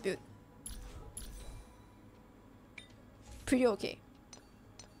 Dan Heng is built. Pretty okay.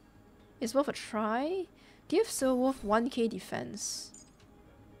 It's worth a try. Give Silver Wolf 1k defense.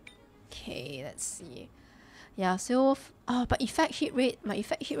 Okay, let's see. Yeah, Silver Wolf. But effect hit rate. My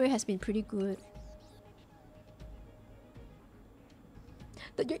effect hit rate has been pretty good.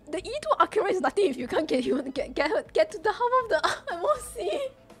 The E2 Akira is nothing if you can't get to the half of the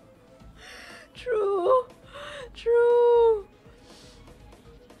MOC. True.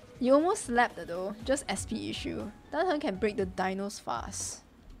 You almost slapped though. Just SP issue. Dan Heng can break the dinos fast.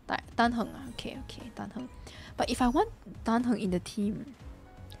 Dan Heng. Okay, Dan Heng. But if I want Dan Heng in the team.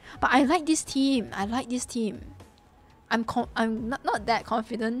 But I like this team. I'm not that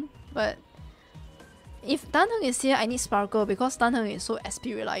confident, but if Dan Heng is here, I need Sparkle because Dan Heng is so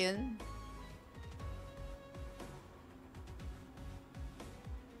SP reliant.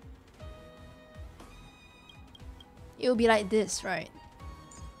 It'll be like this, right?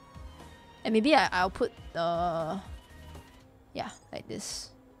 And maybe I'll put the... yeah, like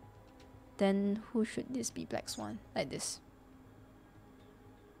this. Then who should this be? Black Swan. Like this.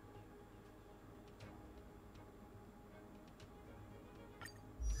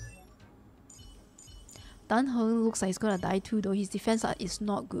 Dan Heng looks like he's gonna die too though. His defense is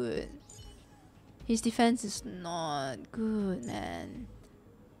not good. Man.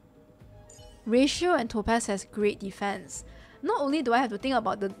 Ratio and Topaz has great defense. Not only do I have to think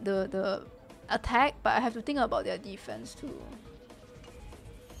about the attack, but I have to think about their defense too.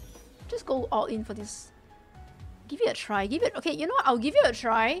 Just go all in for this. Give it a try. Okay, you know what? I'll give you a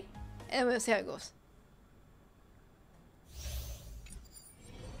try and we'll see how it goes.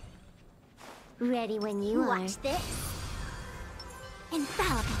 Ready when you are. Watch this.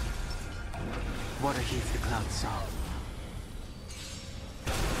 Infallible. What a heave the clouds saw.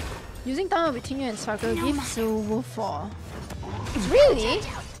 Using Tama between you and Sparkle gives Silver for... Really?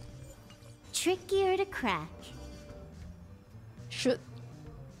 Trickier to crack. Should...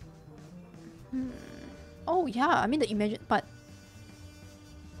 Oh yeah, I mean the imagine... But...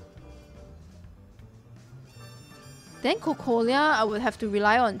 Then Cocolia, I would have to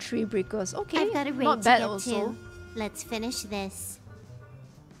rely on 3 breakers. Okay, I've got a raid not to bad get also. to. Let's finish this.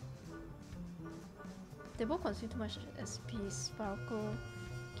 They both consume too much SP. Sparkle.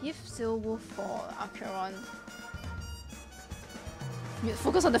 Give Silwolf for Acheron. You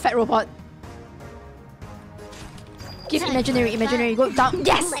focus on the fat robot. Give imaginary, go down.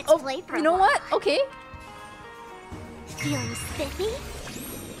 Yes! Let's Oh, play for you know a what? Okay. Feeling spiffy?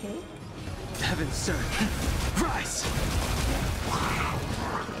 Okay. Heaven, sir. Rise!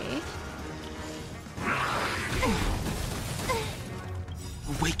 Okay.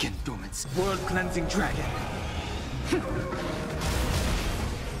 Awaken, dormants. World-cleansing dragon.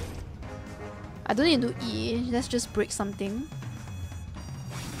 I don't need to do E. Let's just break something.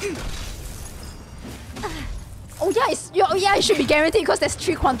 Oh yeah, it should be guaranteed because there's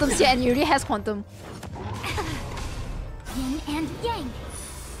 3 quantums here and it already has quantum. Yin and yang.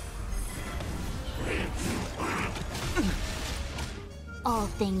 All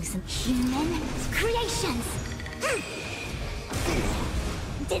things human creations.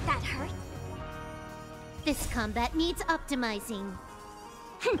 Did that hurt? This combat needs optimizing.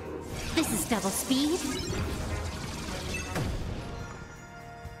 This is double speed.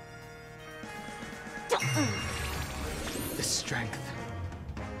 The strength.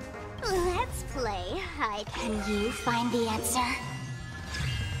 Let's play. Can you find the answer?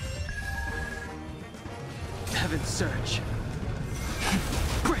 Heaven surge.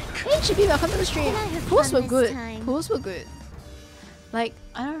 Break. Hey Chibi, welcome to the stream. Can I have Pulls fun were this good. time? Pulls were good. Like,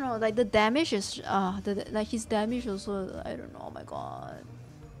 I don't know, like the damage is like his damage also, I don't know, oh my god.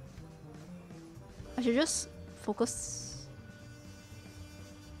 I should just focus.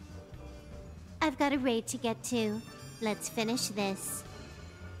 I've got a raid to get to. Let's finish this.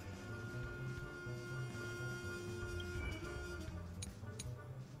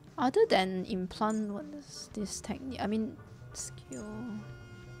 Other than implant, what is this technique? I mean, skill.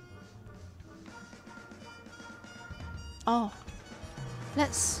 Oh,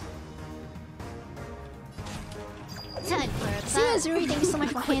 let's. Time for a See you, Zuri. Thank you so much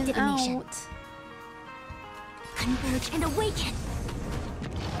for quick hanging divination. out. Converge and awaken.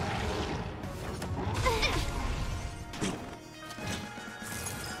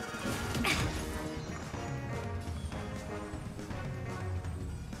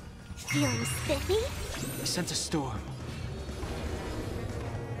 Feeling spiffy? I sent a storm.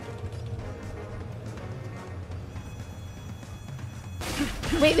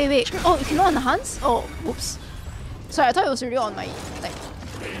 Wait. Oh, you cannot enhance? Oh, whoops. Sorry, I thought it was already on my like.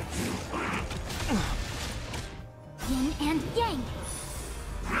 Yin and yang.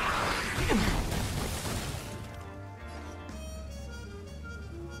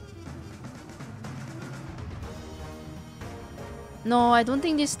 No, I don't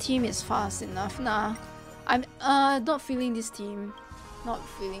think this team is fast enough. Nah, I'm not feeling this team. Not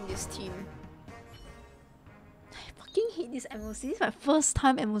feeling this team. I fucking hate this MOC. This is my first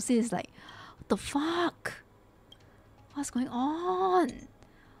time MOC. Is like, what the fuck? What's going on?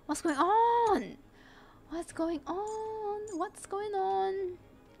 What's going on? What's going on? What's going on?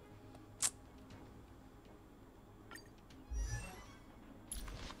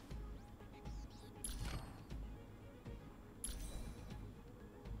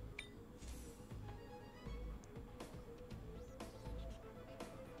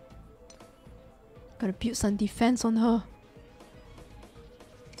 Gotta build some defense on her.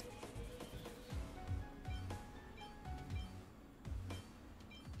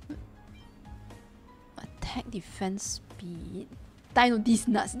 Attack, defense, speed. Dino these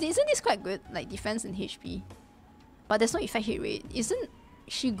nuts. Isn't this quite good? Like defense and HP. But there's no effect hit rate. Isn't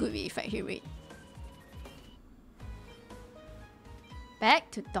she good with effect hit rate?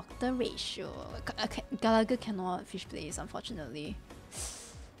 Back to Dr. Ratio. Gallagher cannot fish plays, unfortunately.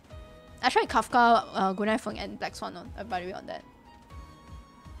 I tried Kafka, Gunai Feng, and Black Swan by the way on that.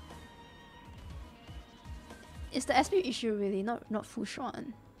 It's the SP issue really, not Fu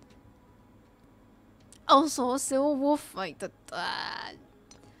Shuan. Also, Silver Wolf, like the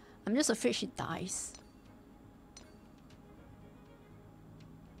I'm just afraid she dies.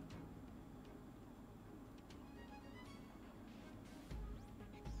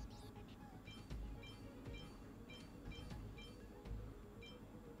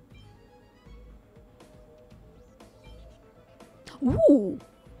 Ooh!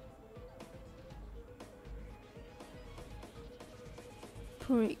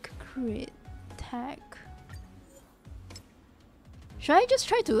 Prick, crit, tag. Should I just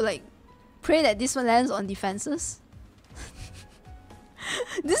try to like pray that this one lands on defenses?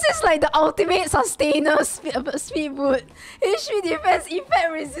 This is like the ultimate sustainer speed boot. HP defense,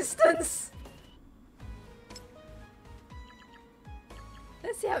 effect resistance.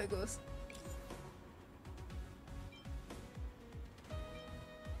 Let's see how it goes.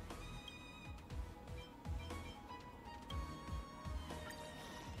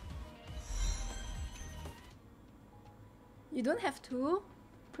 You don't have to.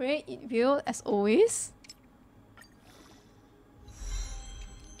 Pray it will, as always.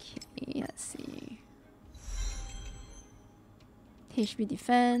 Okay, let's see. HP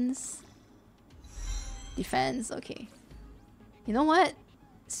defense. Defense, okay. You know what?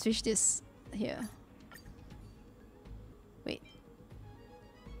 Switch this here. Wait.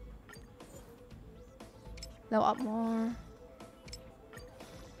 Level up more.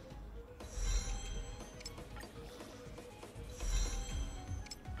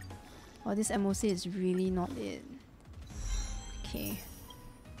 Oh, this MOC is really not it. Okay.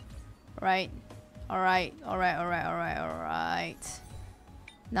 Alright. Alright.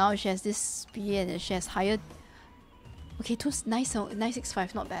 Now she has this speed and she has higher... Okay,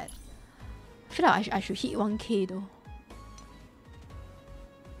 965, not bad. I feel like I should hit 1k though.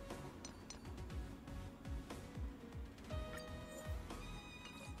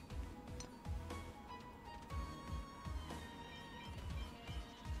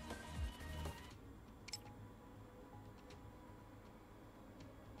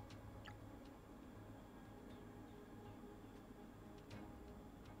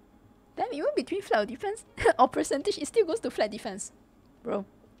 Damn, even between flat or defense or percentage, it still goes to flat defense. Bro.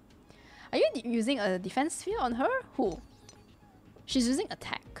 Are you using a defense sphere on her? Who? She's using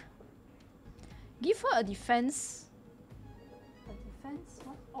attack. Give her a defense. A defense?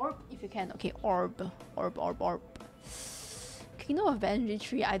 What? Orb if you can. Okay, orb. Orb. Kingdom of Bandry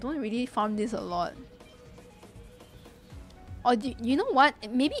Tree. I don't really farm this a lot. Or you know what?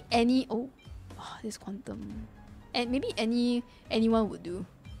 Maybe any... Oh, this quantum. And maybe anyone would do.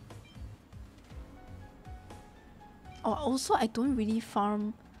 Oh, also I don't really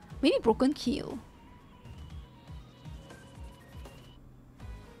farm. Maybe Broken Keel.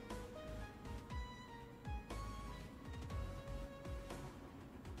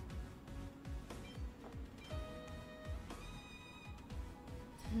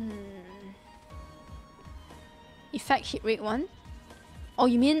 Effect hit rate 1. Oh,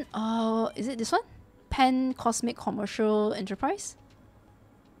 you mean is it this one? Pan Cosmic Commercial Enterprise?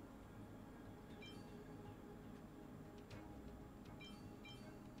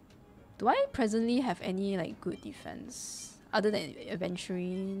 Do I presently have any like good defense other than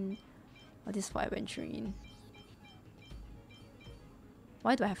Aventurine? What is for Aventurine?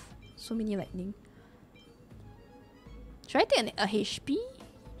 Why do I have so many lightning? Should I take a HP?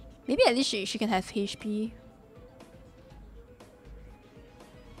 Maybe at least she can have HP.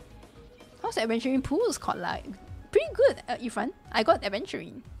 How's the Aventurine pools called like? Pretty good, Ifran. I got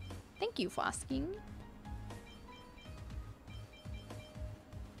Aventurine. Thank you for asking.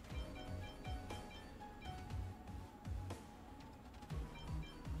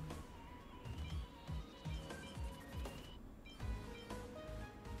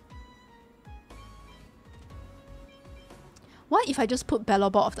 What if I just put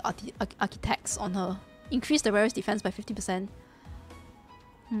Bellabot of the Architects on her? Increase the rarest defense by 50%.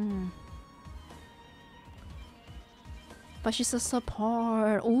 But she's a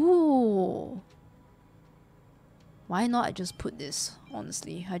support. Ooh. Why not I just put this,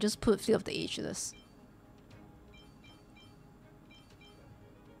 honestly? I just put Fleet of the AHHH.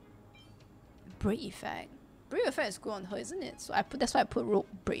 Break effect. Break effect is good on her, isn't it? So that's why I put rope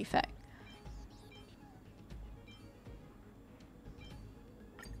break effect.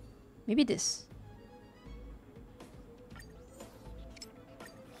 Maybe this.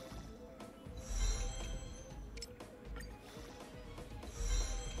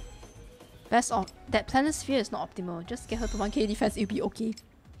 Best of that planet sphere is not optimal. Just get her to 1k defense, it'll be okay.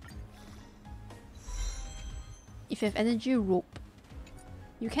 If you have energy rope,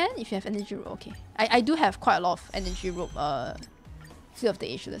 you can. If you have energy rope, okay. I do have quite a lot of energy rope. Fleet of the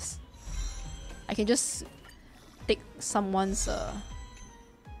AHHH. I can just take someone's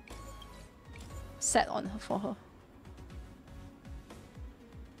set on her for her.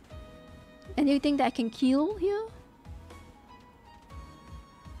 Anything that I can kill here?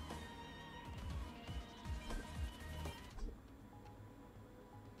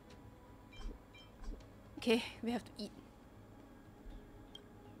 Okay, we have to eat.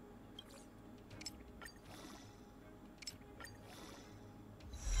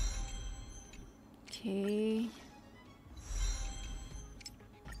 Okay.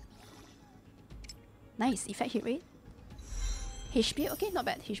 Nice, effect hit rate. HP, okay, not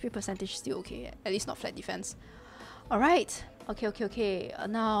bad. HP percentage still okay. At least not flat defense. Alright. Okay.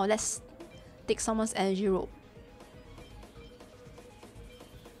 Now let's take someone's energy rope.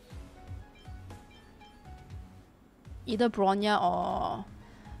 either Bronya or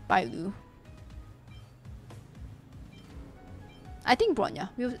Bailu. I think Bronya.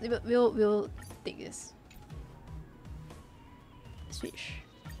 We'll take this. Switch.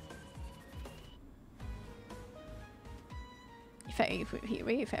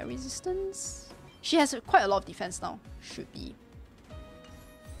 Effect resistance. She has quite a lot of defense now. Should be.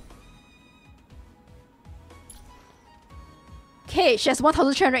 Okay, she has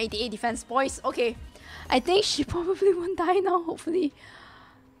 1,388 defense, boys. Okay, I think she probably won't die now. Hopefully.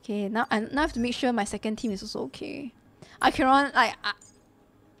 Okay, now I have to make sure my second team is also okay. Acheron, like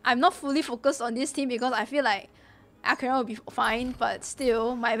I'm not fully focused on this team because I feel like Acheron will be fine, but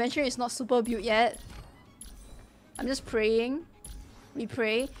still, my Aventurine is not super built yet. I'm just praying. We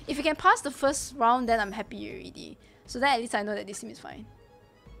pray. If we can pass the first round, then I'm happy already. So then at least I know that this team is fine.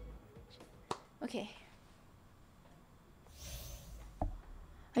 Okay.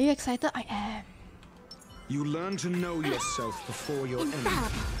 Are you excited? I am. You learn to know yourself before your enemy.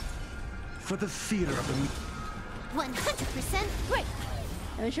 For the fear of them. 100%. Great.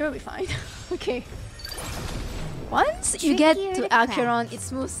 I'm sure we'll be fine. Okay. Once you get to Acheron, it's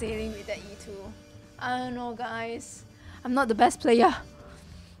smooth sailing with that E2. I don't know, guys. I'm not the best player.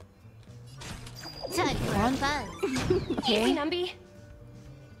 Time for fun. Okay. Numby.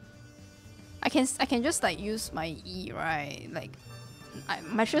 I can just like use my E, right? Like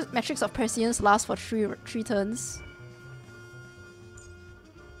Matrix of Prescience lasts for three turns.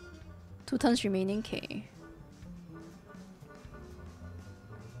 2 turns remaining. Okay.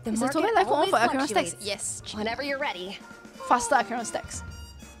 The Is it market totally like always for Acheron fluctuates. stacks? Yes. Whenever you're ready. Faster Acheron stacks.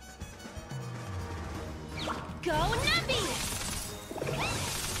 Go Numby!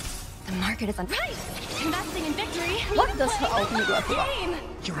 The market is on right. Investing in victory. What does her ultimate do? I forgot.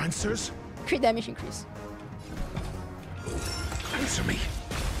 Your answers? Crit damage increase. Answer me.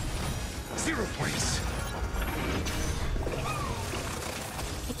 0 points.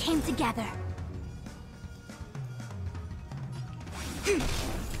 It came together.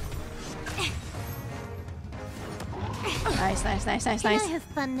 Nice. Can I have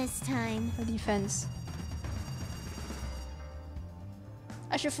fun this time? The defense.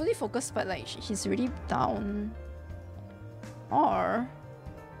 I should fully focus, but like he's really down. Or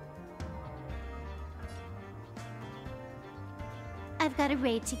I've got a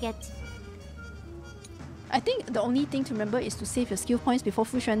raid to get to. I think the only thing to remember is to save your skill points before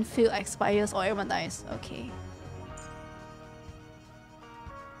Fushan field expires or everyone dies. Okay.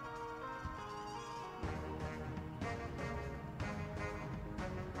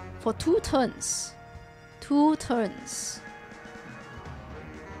 For 2 turns. 2 turns.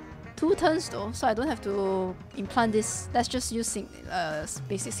 2 turns though, so I don't have to implant this. Let's just use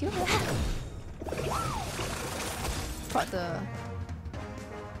basic skill. Got the...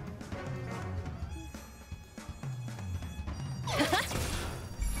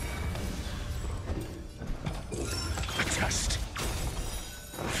 Test.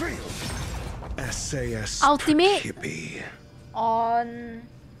 Failed. SAS. Ultimate Hippie. on...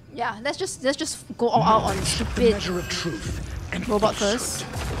 Yeah, let's just go all out on stupid measure of truth and robot first.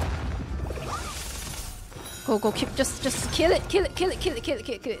 Go, keep, just kill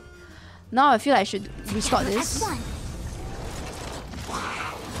it. Now I feel like I should restart this.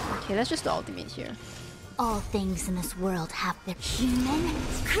 Okay, let's just do ultimate here. All things in this world have their human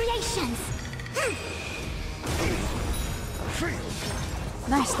creations.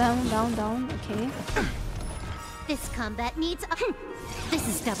 Nice, down, okay. This combat needs up. This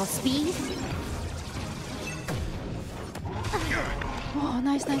is double speed. Oh,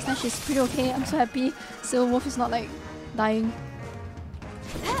 nice. She's pretty okay. I'm so happy. Silver Wolf is not like dying.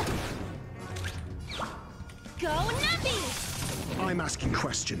 Go Numby! I'm asking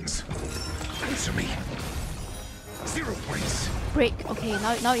questions. Answer me. 0 points. Break. Okay,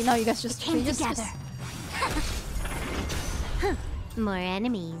 now you guys just came together. More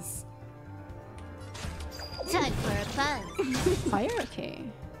enemies. Time for a fun. Fire? Okay.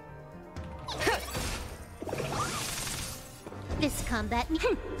 This combat.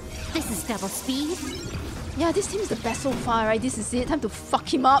 This is double speed. Yeah, this team is the best so far, right? This is it. Time to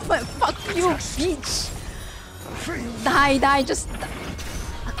fuck him up. Fuck you, bitch. Die, just...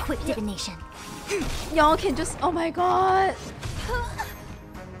 A quick divination. Y'all can just... Oh my god.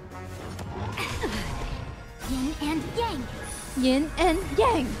 Yin and yang. Yin and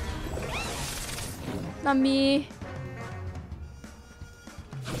yang. Not me.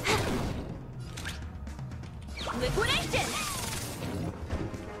 Liquidation!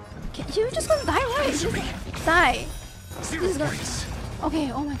 You're just gonna die, right? Just die. 0 points.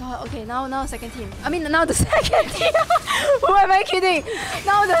 Okay, oh my god. Okay, now second team. I mean, now the second team. Who am I kidding?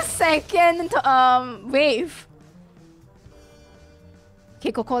 Now the second wave.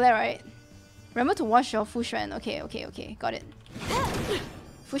 Okay, Coca-Cola, right? Remember to wash your Fushuan. Okay, got it.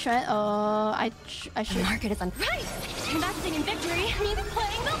 Fushuan, I should. The market is on right. Investing in victory means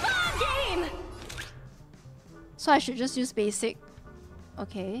playing the long game. So I should just use basic.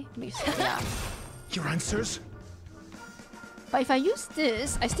 Okay, yeah. Your answers? But if I use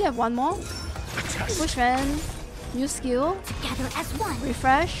this, I still have one more. Fushuan, new skill. Together as one.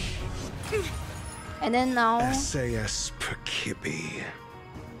 Refresh. And then now. SAS Perkibi.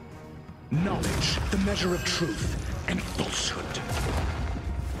 Knowledge, the measure of truth and falsehood.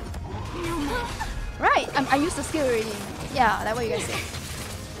 Right, I used the skill already. Yeah, that's what you guys say.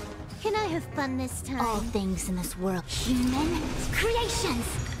 Can I have fun this time? All things in this world, human creations.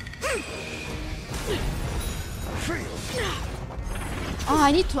 Oh,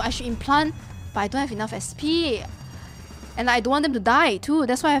 I should implant, but I don't have enough SP. And I don't want them to die too.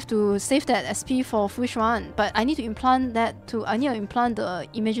 That's why I have to save that SP for Fushuan. But I need to implant that too. I need to implant the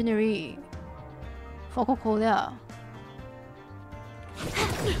imaginary for Coca-Cola.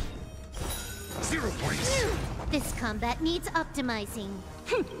 0 points. This combat needs optimizing.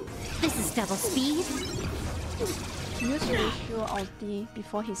 This is double speed. Use ratio ulti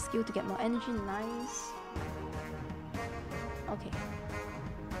before his skill to get more energy. Nice. Okay.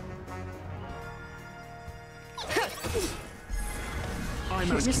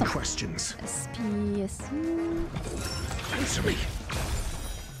 I'm asking questions. SP. Answer me.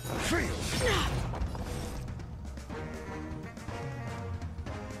 Fail.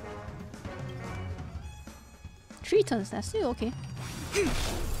 Three turns, that's still okay.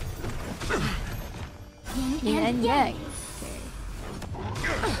 Yin and yang.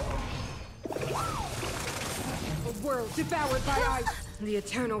 A world devoured by ice. The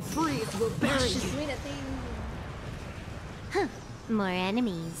eternal freeze will bury you. More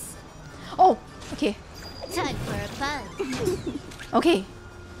enemies. Oh, okay. Time for a fun. Okay.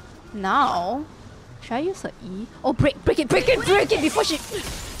 Now, should I use her E? Oh, break it before she.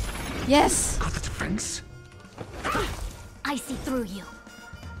 Yes. Got the defense. I see through you.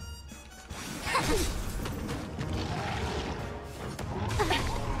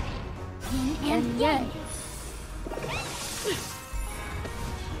 Yin and yang.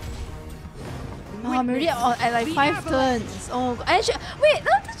 Oh, I'm already at like 5 turns. Oh, wait,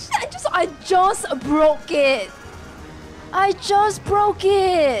 I just broke it. I just broke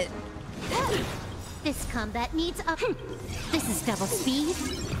it. This combat needs up. This is double speed.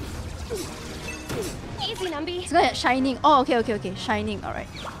 Easy, Numby. It's gonna shining. Oh, okay. Shining. All right.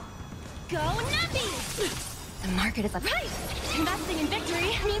 Go, Numby. The market is on right. Investing in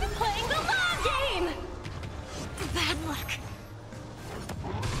victory means playing the long game. Bad luck.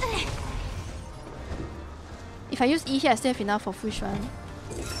 If I use E here, I still have enough for Fushuan.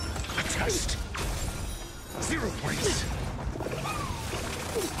 A test. 0 points.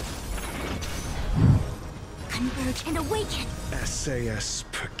 Converge and awaken. SAS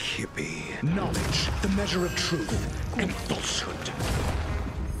Perkibi. Knowledge, the measure of truth and falsehood.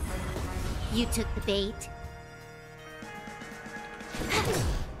 You took the bait.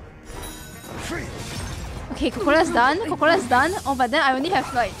 Okay, Coca-Cola's done. Oh, but then I only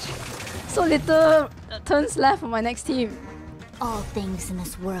have like so little turns left for my next team. All things in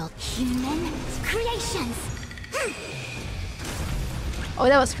this world, human creations. Oh,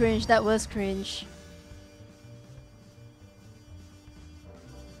 that was cringe.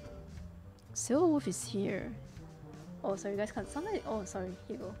 Silver Wolf is here. Oh, sorry, you guys can't. Oh, sorry.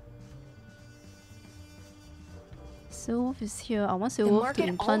 Here you go. Silver Wolf is here. I want Silver Wolf to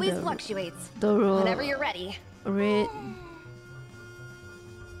implant always fluctuates. Whenever you're ready. Red.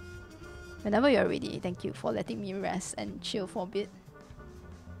 Whenever you're ready. Thank you for letting me rest and chill for a bit.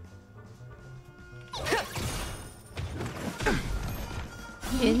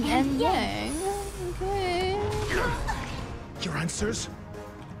 Yin and yang. Okay. Your answers?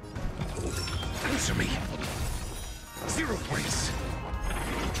 Answer me. 0 points.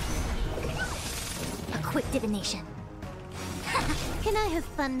 A quick divination. Can I have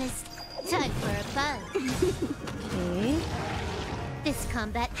fun this time for a fun? Okay. This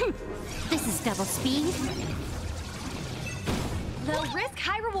combat. This is double speed. Low risk,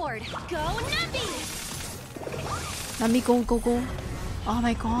 high reward. Go, Numby! Nami, go. Oh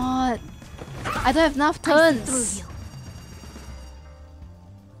my god. I don't have enough turns.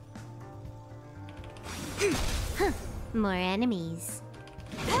 More enemies.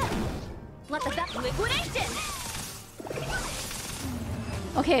 Let the best liquidation!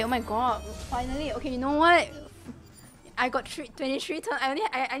 Okay, oh my god. Finally. Okay, you know what? I got 23 turns.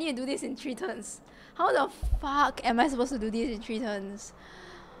 I need to do this in 3 turns. How the fuck am I supposed to do this in 3 turns?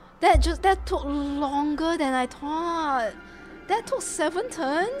 That took longer than I thought. That took 7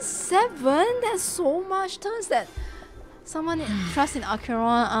 turns? 7? That's so much turns that someone trusts in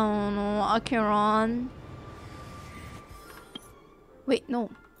Acheron. I don't know, Acheron. Wait, no.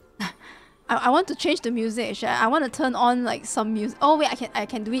 I want to change the music. I want to turn on like some music. Oh wait, I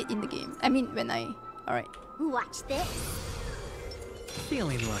can do it in the game. I mean when I... Alright. Watch this.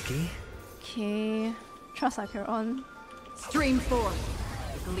 Feeling lucky. Okay. Trust Acheron. Stream 4.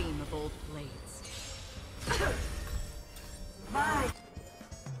 The gleam of old blades.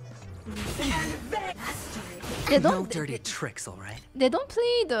 They No don't... dirty tricks, alright? They don't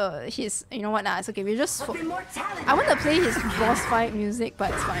play his... You know what, nah, it's okay. We just... I want to play his boss fight music,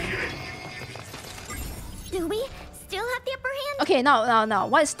 but it's fine. Do we still have the upper hand? Okay, now.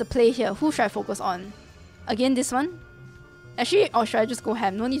 What's the play here? Who should I focus on? Again, this one? Actually, or should I just go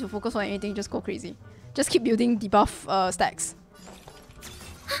ham? No need to focus on anything, just go crazy. Just keep building debuff stacks.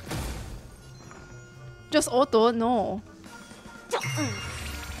 Just auto? No.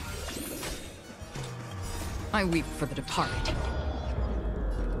 I weep for the departed.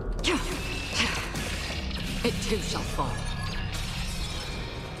 It too shall fall.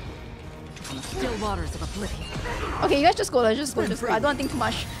 On the still waters of oblivion. Okay, you guys just go. I don't think too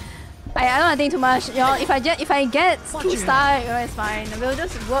much. I don't think too much. You know, if I get 2-star, you know, it's fine. We'll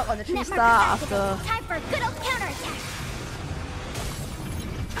just work on the 3-star after. Time for a good old counterattack.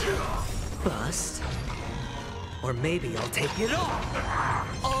 Bust. Or maybe I'll take it all.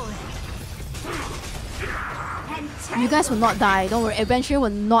 You guys will not die. Don't worry. Aventurine will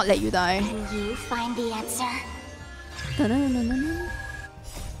not let you die. Can you find the answer?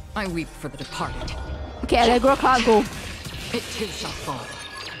 I weep for the departed. Okay, Allegro card, go. It too shall fall.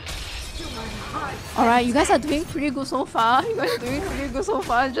 Alright, you guys are doing pretty good so far.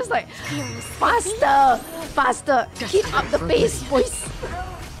 Just like, faster. Keep up the pace, boys.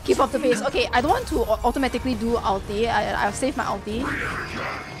 Keep up the pace. Okay, I don't want to automatically do ulti. I'll save my ulti.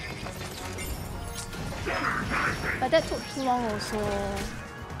 But that took too long also.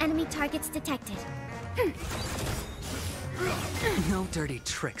 Enemy targets detected. No dirty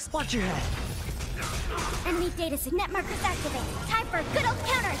tricks. Watch your head. Enemy data net markers activated. Time for a good old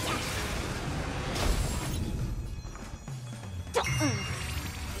counterattack.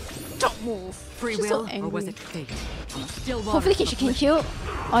 Don't move. Free She's will, so or was angry. it fate? Still Hopefully she can kill.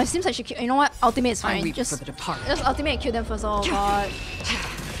 Oh, it seems like she can. You know what? Ultimate is fine. Just ultimate and kill them first. Oh god.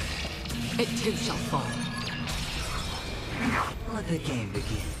 It too shall fall. Let the game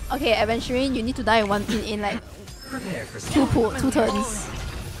begin. Okay, Aventurine, you need to die in like two turns.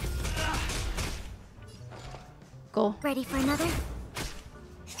 Go. Ready for another?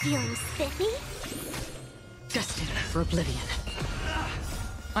 Feeling spiffy? Destined for oblivion.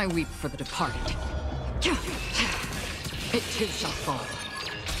 I weep for the departed. It too shall fall.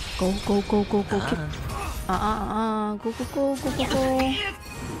 Go. Go. Go.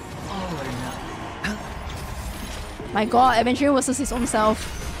 My god, Aventurine versus his own self.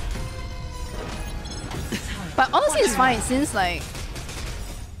 But honestly, it's fine since like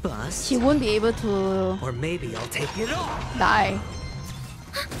Bust. she won't be able to. Or maybe I'll take it all. Die.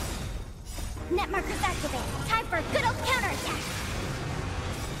 Net markers activated. Time for a good old counterattack.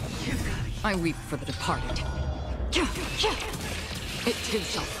 I weep for the departed. It too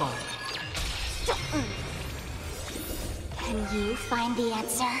shall fall. Can you find the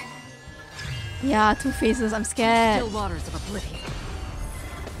answer? Yeah, 2 faces. I'm scared. Still waters of oblivion.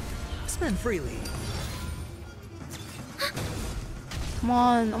 Spend freely. Come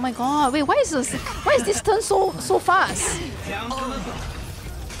on. Oh my god. Wait, why is this turn so fast?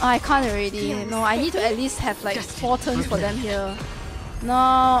 Oh, I can't already. No, I need to at least have like 4 turns for them here.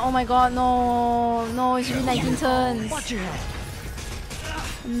 No, oh my god, no, it's really 19 turns.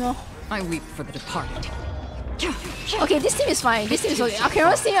 No. I weep for the departed. Okay, this team is fine. This team is okay.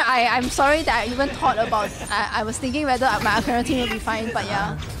 Acheron's team, I'm sorry that I even thought about. I was thinking whether my Acheron team will be fine, but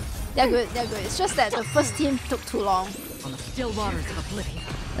yeah, they're good. It's just that the first team took too long. On the still waters of oblivion.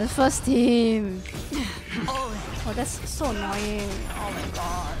 The first team. Oh, that's so annoying. Oh my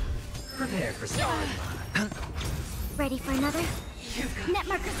god. Prepare for start. Ready for another? Net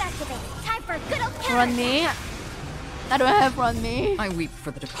markers activated. Time for a good old counterattack. Run me. I don't have run me. I weep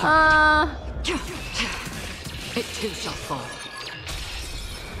for the departed. It too shall fall.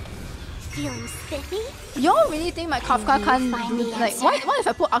 Feeling spiffy? Y'all really think my Kafka can't do like what if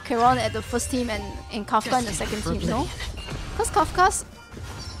I put Acheron at the first team and Kafka in the second team, no? Because Kafka's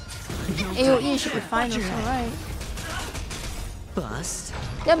AoE should be fine also, right? Bust.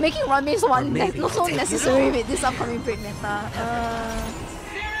 They're making run me so necessary with this upcoming break meta.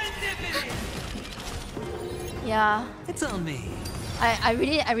 Yeah. It's on me. I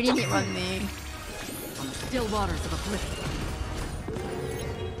really need run me. On the still waters of oblivion.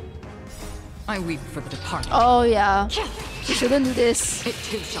 I weep for the departed. Oh yeah. She shouldn't do this. It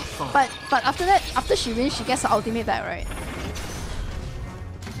too shall fall. But after that, after she wins, she gets her ultimate back, right?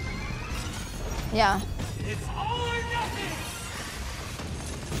 Yeah. It's all or nothing!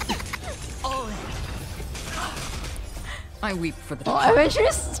 All in. I weep for the Oh, departed.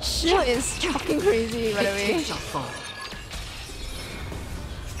 Aventurine's shield is fucking crazy, by the It too way. shall fall.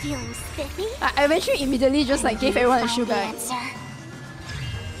 Feeling spiffy? Aventurine immediately just like gave everyone a shield back.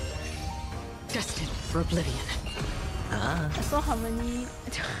 Destined for oblivion. I saw Harmony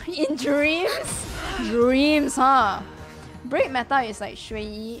in dreams. Dreams, huh? Break meta is like Shui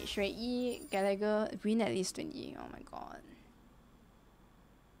Yi, Gallagher, win at least 20. Oh my god.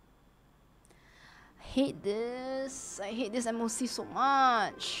 Hate this. I hate this MOC so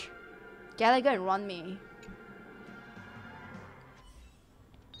much. Gallagher and Run Me.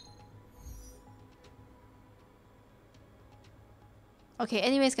 Okay,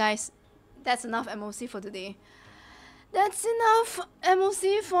 anyways guys, that's enough MOC for today. That's enough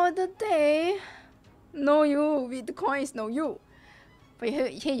MOC for the day. No you, with the coins, no you. But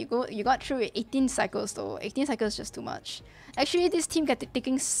hey, you got through it. 18 cycles though. 18 cycles is just too much. Actually, this team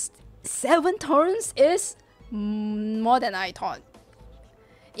taking 7 turns is more than I thought.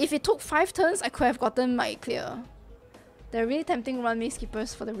 If it took 5 turns, I could have gotten my clear. They're really tempting run me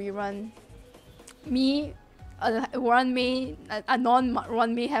skippers for the rerun. Me, a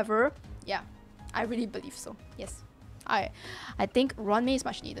non-run me haver. Yeah, I really believe so. Yes, I think run me is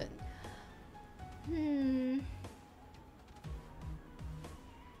much needed.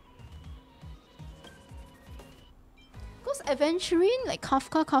 Because Aventurine, like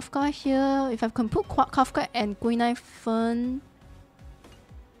Kafka here. If I can put Kafka and Guinai Fern.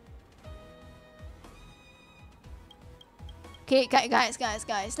 Okay, guys,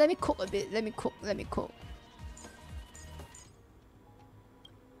 let me cook a bit. Let me cook.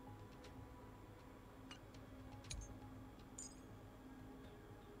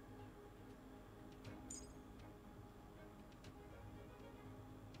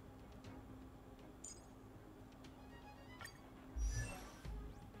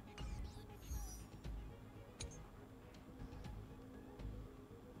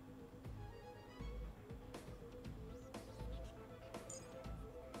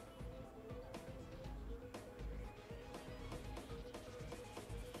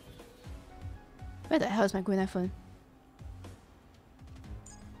 Where the hell is my Guinai phone?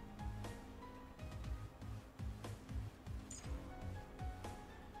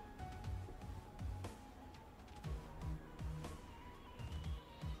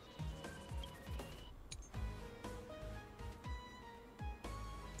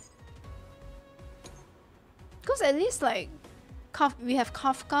 Because at least like we have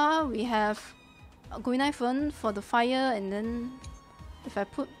Kafka, we have Guinai phone for the fire, and then if I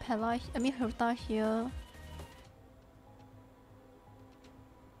put Herta here.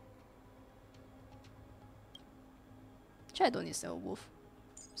 Actually, I don't need Cell Wolf.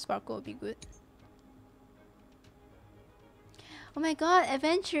 Sparkle would be good. Oh my god,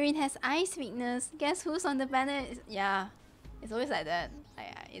 Aventurine has ice weakness. Guess who's on the banner? Yeah, it's always like that.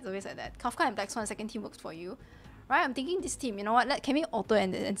 It's always like that. Kafka and Black Swan second team works for you. Right, I'm thinking this team, you know what? Can we auto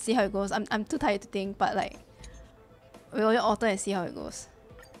and see how it goes? I'm too tired to think, but like we'll auto and see how it goes.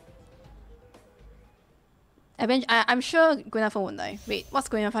 I'm sure Guinai won't die. Wait, what's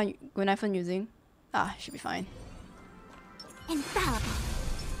Guinai using? Ah, should be fine.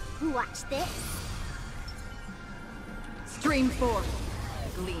 Infallible. Watch this. Stream forth.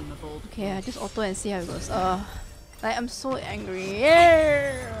 Gleam of old. Okay, I just auto and see how it goes. Like I'm so angry.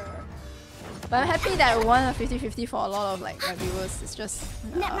 Yeah. But I'm happy that I won a 50-50 for a lot of like my viewers. It's just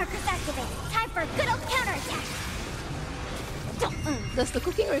Net markers activated. Time for a good old counterattack. Does the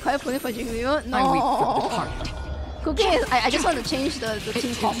cooking require pulling for Jiggly? No. I weep for the departed. Cooking is I just want to change the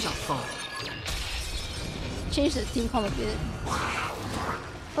team comp. Change the team comp a bit.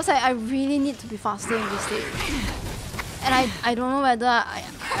 Because I really need to be faster in this stage. And I don't know whether I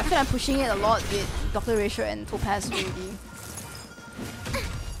feel I'm pushing it a lot with Dr. Ratio and Topaz really.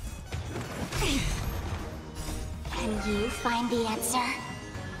 Can you find the answer?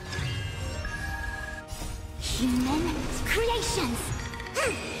 Human creations!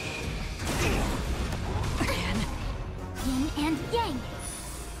 Yin and yang.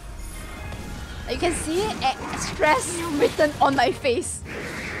 You can see stress written on my face.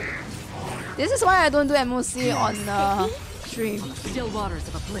 This is why I don't do MOC on stream. Still waters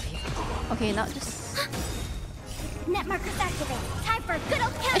of oblivion. Okay, now just... Net markers activated. Time for a good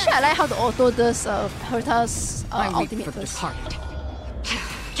old counter. Actually, I like how the auto does Herta's ultimate for the first. departed.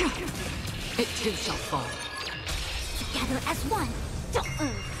 It too shall fall. Together as one.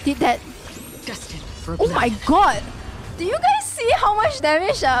 Did that Destined for Oh my god! Do you guys see how much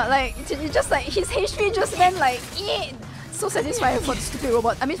damage? Like, it just like his HP just went like, so satisfying for the stupid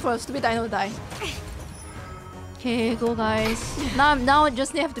robot. I mean, for the stupid dino to die. Okay, go guys. Now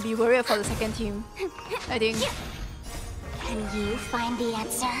just have to be worried for the second team. I think. Can you find the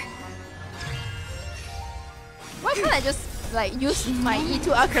answer? Why can't I just like use my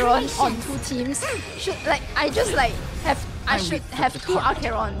E2 Acheron on two teams? Should like I just like have I should have two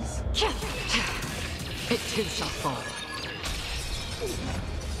Acherons. It too shall fall.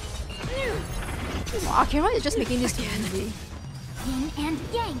 Oh, Acheron is just making this too easy. Yin and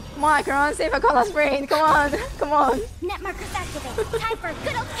yang. Come on, Acheron, save Akala's brain. Come on, come on. Net markers activate. Time for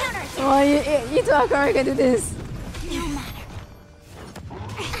good old counters. Come on, you two Acheron can do this. No matter.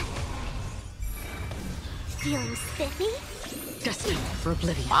 Feeling spiffy? Destined for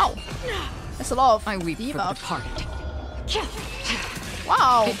oblivion. Wow, that's a lot of I weep for the debuff. departed.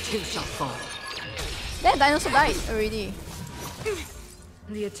 Wow, It too shall fall. that dinosaur died already.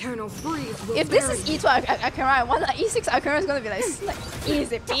 The eternal freeze will If this bury is you. E2 Acheron, I want like E6 Acheron is gonna be like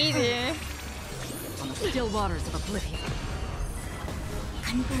easy peasy. On the still waters of oblivion.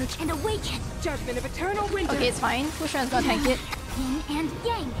 Converge and awaken. Judgment of eternal winter. Okay, it's fine. Kushan's gonna tank it. Yin and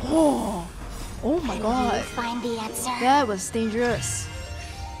yang. Oh my god. You find the answer. That was dangerous.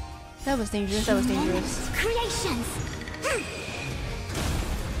 That was dangerous, that was dangerous. Creations.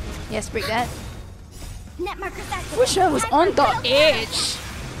 Yes, break that. Net markers activate. Kushan was Time on for the good old edge.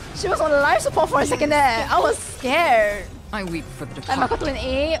 She was on the life support for a second there. I was scared. I weep for the Like departed. Makoto in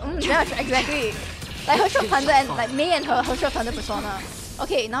A. Yeah, exactly. Like her Shot Thunder and like Mei and her Shot Thunder persona.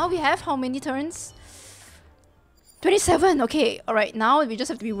 Okay, now we have how many turns? 27. Okay, alright. Now we just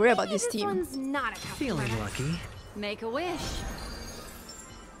have to be worried about this This team. one's not a customer. Feeling lucky. Make a wish.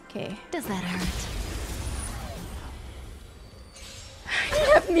 Okay. Does that hurt?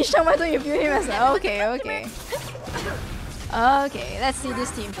 You have Misha, why don't you view him as a... Okay, okay. Okay, let's see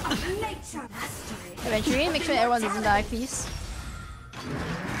this team. Aventurine, make sure everyone doesn't die, please.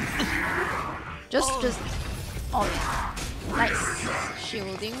 Just... Oh, nice.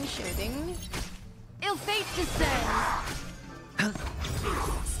 Shielding, shielding. Ill fate descends.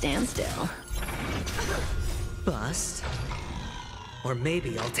 Stand still. Bust. Or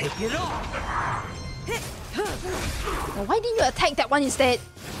maybe I'll take it all. Well, why didn't you attack that one instead?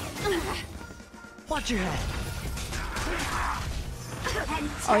 Watch your head.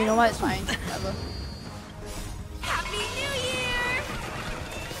 Oh, you know what? It's fine. Whatever. Happy New Year!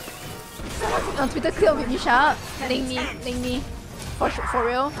 Someone on Twitter clear with Misha. Link me. For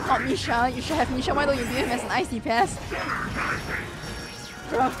real, not Misha. You should have Misha. Why don't you view him as an ice DPS?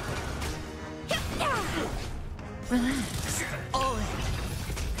 Bro. Relax.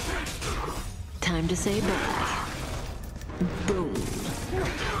 Time to say bye. Boom.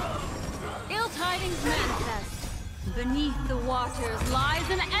 Ill tidings manifest. Beneath the waters lies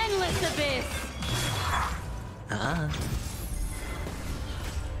an endless abyss.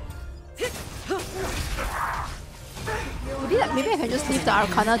 Maybe I can just leave the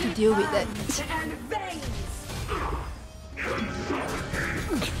Arcana to deal with it.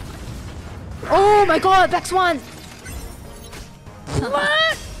 Oh my god, Black Swan!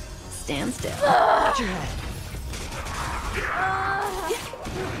 What? Stand still. Watch your head.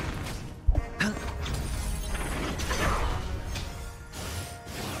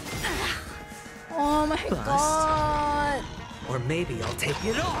 Oh my god! Or maybe I'll take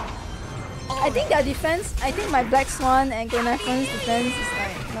it all. I think their defense, I think my Black Swan and Glenafron's defense is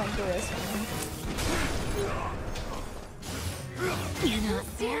like not good as well. You're not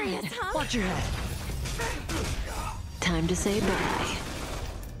serious, huh? Watch your head. Time to say bye.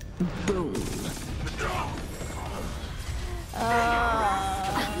 Boom.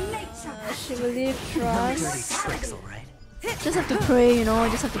 She believe No dirty trust. tricks, alright? Just have to pray, you know,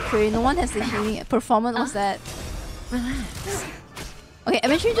 just have to pray. No one has the healing performance. What's that? Relax. Okay,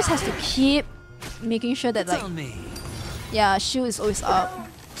 Aventurine just has to keep making sure that like, On me. yeah, shield is always up.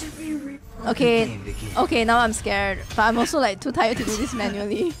 Okay, okay, now I'm scared, but I'm also like too tired to do this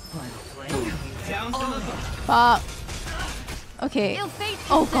manually. Fuck. Okay. Ill fate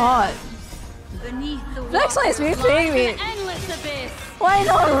Oh god. Beneath the Black Swan is really waters playing lies with. an endless abyss. Why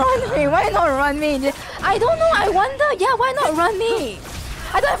not run me? Why not run me? I don't know. I wonder. Yeah, why not run me?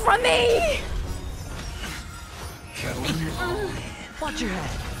 I don't have run me. Watch your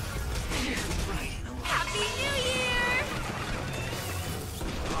head. Happy New Year!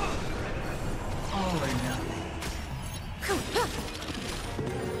 All or nothing.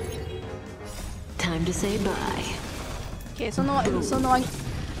 Time to say bye. Okay, so no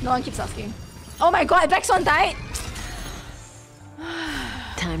one keeps asking. Oh my god, Black Swan died.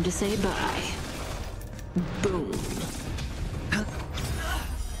 Time Time to say bye. Boom.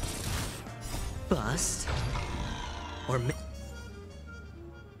 Bust. Or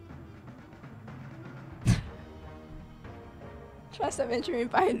Trust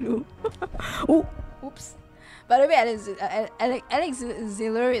Aventurine by Lu. Oh, oops. By the way, Alex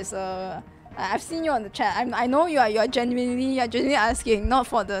Ziller is I've seen you on the chat. I know you're genuinely asking, not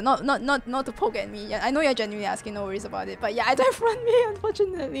to poke at me. Yeah, I know you're genuinely asking. No worries about it. But yeah, I don't have front me,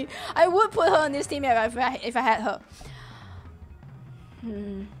 unfortunately. I would put her on this team if I had her.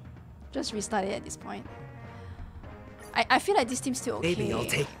 Just restart it at this point. I feel like this team's still okay. Maybe I'll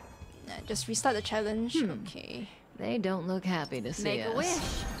take. Just restart the challenge. Okay. They don't look happy to see Make us. a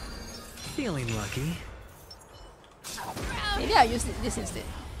wish. Feeling lucky. Maybe I'll use this instead.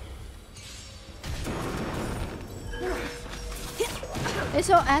 Is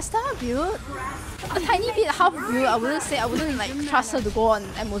your Asta build a tiny bit half build? I wouldn't like trust her to go on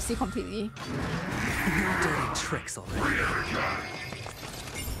MOC completely. No dirty tricks already.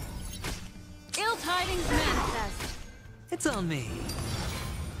 Ill tidings manifest. It's on me.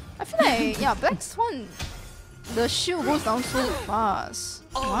 I feel like yeah, Black Swan, the shield goes down so fast.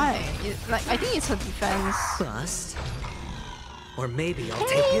 Why? I think it's her defense. Bust. Or maybe I'll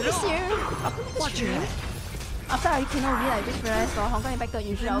take it all. Watch your head. After I cannot be like just realized Honkai impacted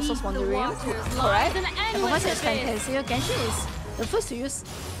usually also wandering. Correct? And because it's Fantasia, Genshin is the first to use.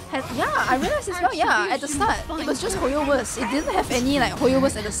 Yeah, I realized as well, yeah, at the start it was just HoYo-MIX. It didn't have any like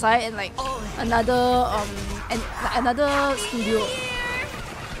HoYo-MIX at the side and like another studio.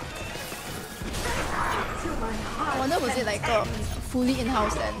 I wonder was it like fully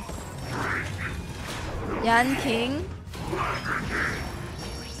in-house then? Yan King.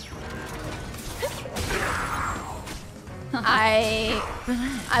 I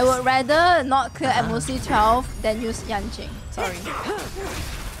would rather not clear MOC 12 than use Yanqing. Sorry.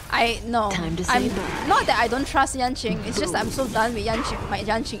 No. I'm not that I don't trust Yanqing. It's just that I'm so done with my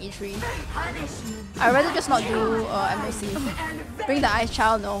Yanqing E3. I'd rather just not do MOC. Bring the Ice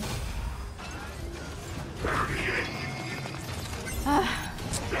Child, no.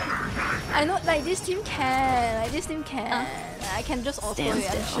 I know, like this team can. I can just auto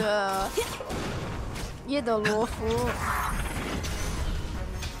it, I'm sure. Yeah, the Luofu.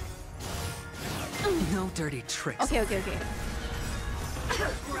 No dirty tricks. Okay.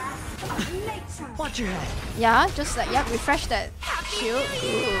 Watch your head. Yeah, just like refresh that shield.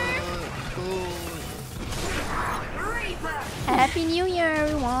 Good. Happy New Year,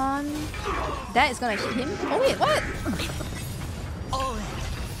 everyone. That is gonna hit him. Oh wait, what?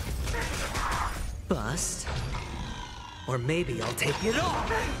 Bust. Or maybe I'll take it all.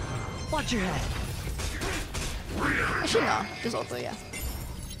 Watch your head. Actually no, just auto, yeah.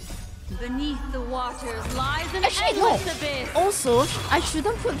 Beneath the waters lies an Actually no. abyss. Also, I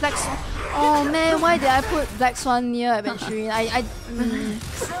shouldn't put Black Swan. Oh man, why did I put Black Swan near Aventurine?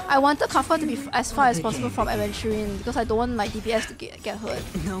 I wanted Kafa to be as far as possible from Aventurine because I don't want my DPS to get hurt.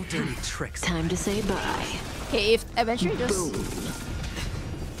 No dirty tricks. Time to say bye. Okay, if Aventurine just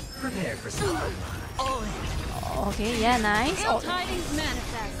prepare for something. Okay, yeah, nice. Ill tidings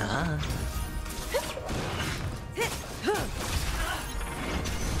manifest.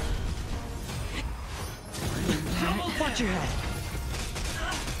 Watch your head.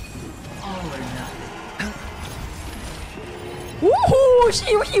 All or nothing.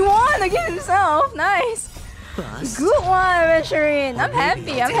 Woohoo! He won against himself. Nice. Bust. Good one, Aventurine. I'm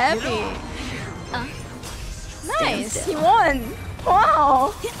happy. Nice. He won.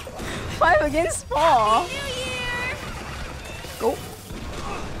 Wow. 5 against 4. Go.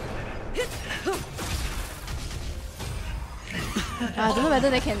 I don't know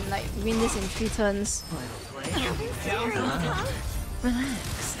whether they can like win this in 3 turns.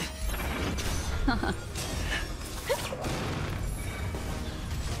 Relax.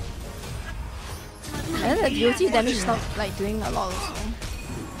 And the duty damage is not like doing a lot also.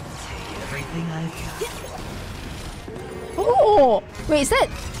 Everything I've got. Oh! Wait, is that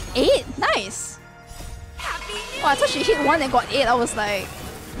 8? Nice! Oh, I thought she hit 1 and got 8. I was like,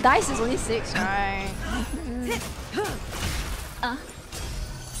 dice is only 6, right?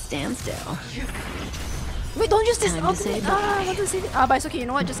 Stand still. Wait, don't use this. Time to say bye. I want to say this. But it's okay, you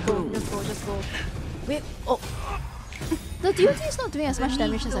know what? Just go. Wait, oh. The duty is not doing as much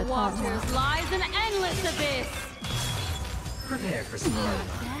damage as I thought. Waters lies an endless abyss. Prepare for something.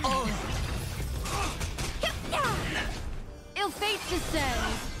 Ill fate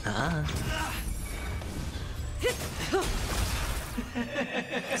descends.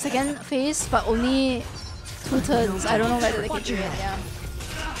 Second phase, but only 2 turns. I don't know whether they can do it, yeah.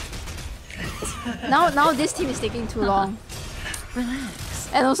 Now this team is taking too long. Relax.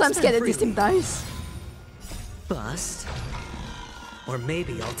 And also I'm scared that this team dies. Bust. Or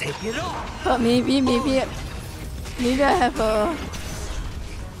maybe I'll take it all. But maybe I have a...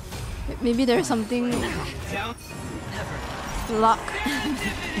 Maybe there's something... luck.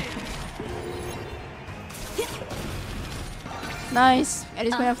 Nice. At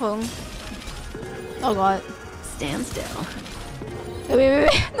least we have phone. Oh god. Stand still. Wait.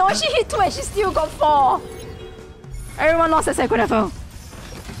 No, she hit 2 and she still got 4. Everyone lost a second phone.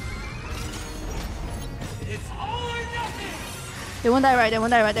 They won't die right, Oh,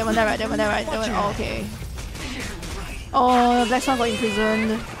 okay. Oh, Black Swan got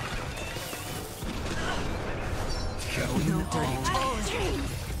imprisoned.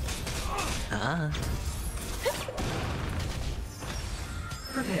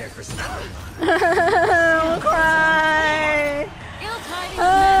 Prepare for something. I'll cry.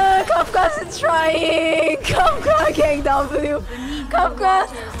 Kafka's trying. Kafka getting W. Kafka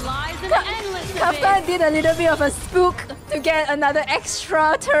did a little bit of a spook to get another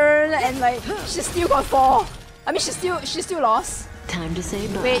extra turn, and like she still got 4. I mean, she still lost. Time to say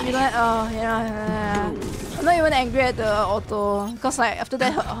bye. Wait, you know what? Oh, yeah. I'm not even angry at the auto, because like after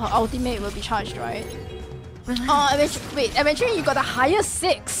that her ultimate will be charged, right? Oh, Aventurine, you got the highest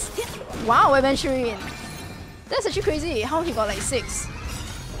 6. Wow, Aventurine. That's actually crazy. How he got like 6?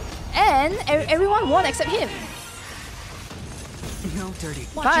 And everyone won except him. No dirty.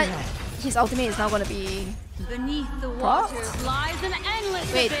 But his ultimate is now gonna be Beneath the water lies an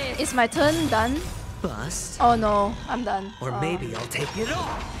endless Wait, abyss. is my turn done? Bust. Oh no, I'm done. Or maybe I'll take it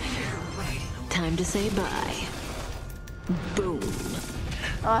all. Time to say bye. Boom.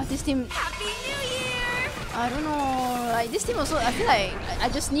 This team. Happy New Year! I don't know. Like this team also, I feel like I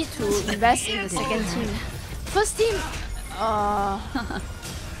just need to invest in the second team. First team,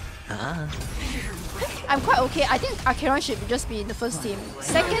 I'm quite okay. I think Acheron should just be in the first team.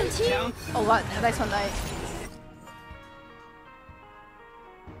 Second team, oh what? Next one died.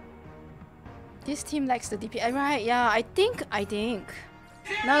 This team lacks the DPI, right? Yeah, I think.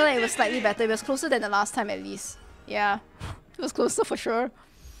 Now that it was slightly better, it was closer than the last time at least. Yeah, it was closer for sure.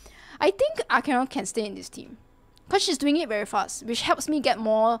 I think Acheron can stay in this team because she's doing it very fast, which helps me get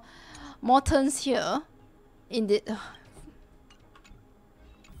more turns here. In the,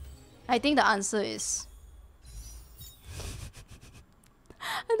 I think the answer is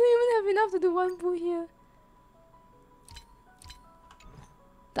I don't even have enough to do one pull here.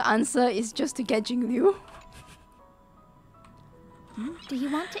 The answer is just to get Jingliu. Do you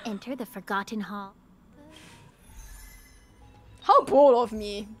want to enter the Forgotten Hall? How bold of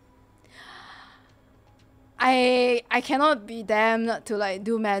me. I cannot be damned to like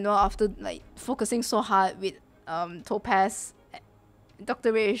do manual after like focusing so hard with Topaz,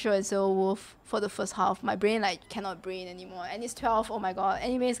 Dr. Ratio and Zero Wolf for the first half. My brain like cannot brain anymore, and it's 12. Oh my god.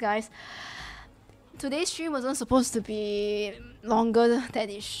 Anyways guys, today's stream wasn't supposed to be longer than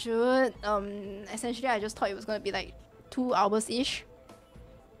it should. Essentially I just thought it was gonna be like 2 hours ish.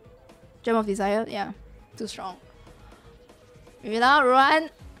 Gem of Desire, yeah, too strong. Without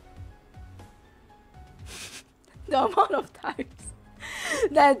run. The amount of times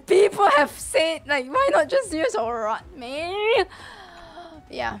that people have said like, why not just use a rod, man?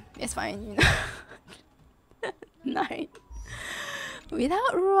 Yeah, it's fine, you know. 9.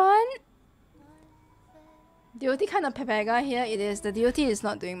 Without run. DOT kind of Pepega here. It is. The DOT is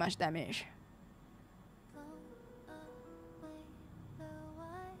not doing much damage.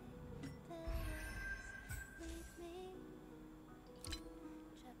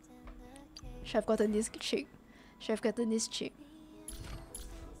 Should have gotten this chick. Should have gotten this chick.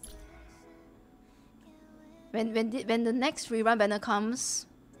 When the next rerun banner comes,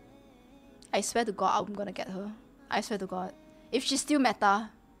 I swear to God I'm gonna get her. I swear to God. If she's still meta,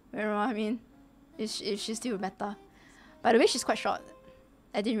 you know what I mean? If she's still meta. By the way, she's quite short.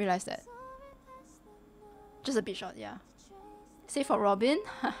 I didn't realize that. Just a bit short, yeah. Save for Robin.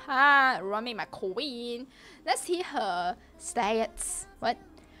 Haha, Robin my queen. Let's see her stats. What?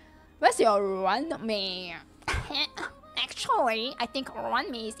 Where's your run me? Actually, I think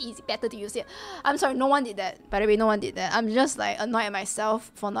run me is easy, better to use it. I'm sorry, no one did that. By the way, no one did that. I'm just like annoyed at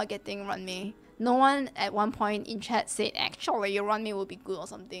myself for not getting run me. No one at one point in chat said actually your run me will be good or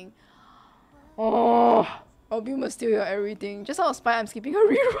something. Oh, Obi must steal your everything. Just out of spite, I'm skipping a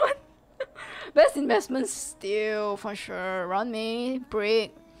rerun. Best investment still for sure. Run me,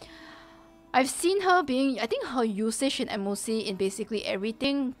 break. I've seen her being, I think her usage in MOC in basically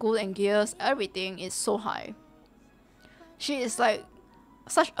everything, gold and gears, everything is so high. She is like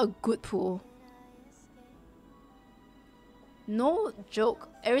such a good pool. No joke.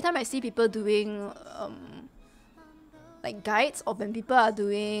 Every time I see people doing like guides, or when people are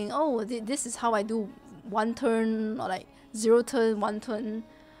doing, oh, this is how I do 1 turn, or like 0 turn, 1 turn,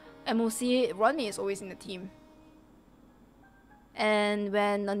 MOC, Ronmi is always in the team. And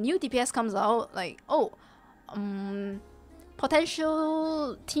when a new DPS comes out, like, oh,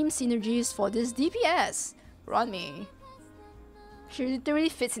 potential team synergies for this DPS, Ronmi. She literally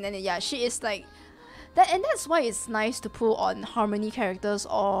fits in, and yeah, she is like that, and that's why it's nice to pull on harmony characters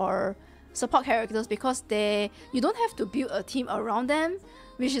or support characters, because you don't have to build a team around them,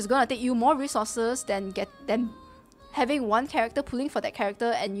 which is gonna take you more resources than having one character pulling for that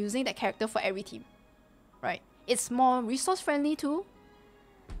character and using that character for every team, right? It's more resource friendly too.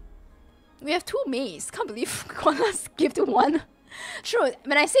 We have 2 Meis. Can't believe Kodla skipped to 1. Sure,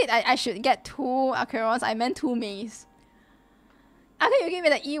 when I said I should get 2 Acherons, I meant 2 Meis. Okay, you gave me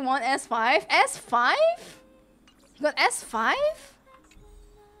the E1 S5. S5? You got S5?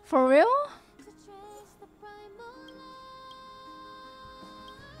 For real?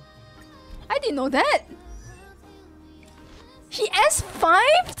 I didn't know that. He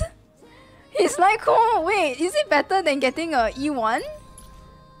S5'd? He's like, oh wait, is it better than getting a E1?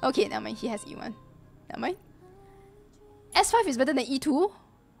 Okay, never mind, he has E1. Never mind. S5 is better than E2?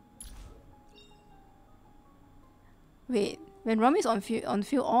 Wait, when Rom is on field,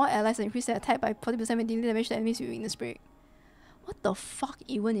 all allies increase their attack by 40% and dealing damage to enemies with weakness break. What the fuck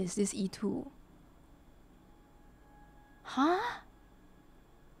even is this E2? Huh?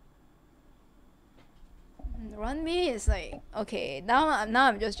 Runme is like, okay, now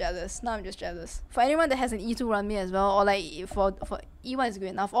I'm just jealous. Now I'm just jealous. For anyone that has an E2 Runme as well, or like for E1 is good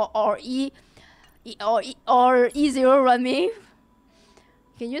enough, or E0 Runme. You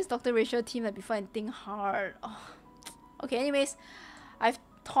can use Dr. Rachel team like before and think hard. Oh. Okay, anyways, I've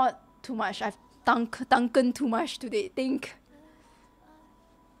thought too much. I've Duncan too much today. Think.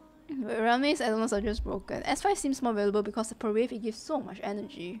 Runme's elements are just broken. S5 seems more valuable because per wave it gives so much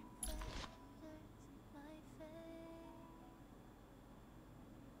energy.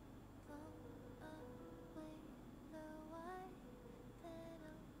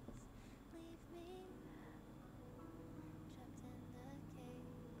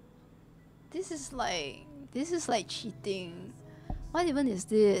 This is like cheating. What even is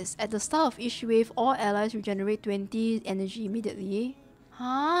this? At the start of each wave, all allies regenerate 20 energy immediately.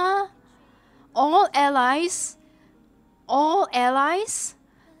 Huh? All allies? All allies?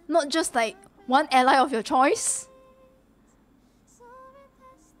 Not just like one ally of your choice?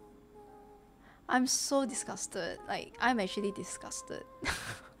 I'm so disgusted. Like, I'm actually disgusted.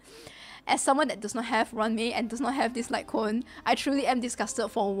 As someone that does not have Runme and does not have this lightcone, I truly am disgusted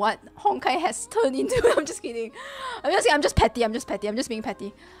for what Honkai has turned into. I'm just kidding. I'm just petty. I'm just being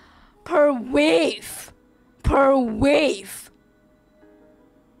petty. Per wave. Per wave.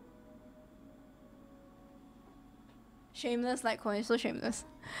 Shameless lightcone, so shameless.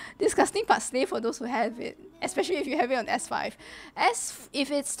 Disgusting but slay for those who have it. Especially if you have it on S5.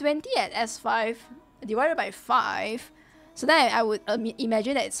 If it's 20 at S5 divided by 5, so then I would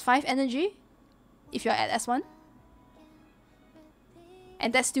imagine that it's 5 energy if you're at S1.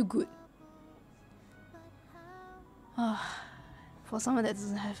 And that's still good. For someone that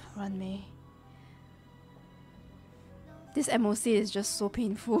doesn't have Runme. This MOC is just so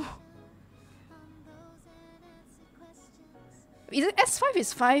painful. Is it S5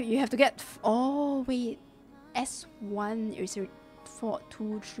 is 5? You have to get... Oh, wait. S1 is 4,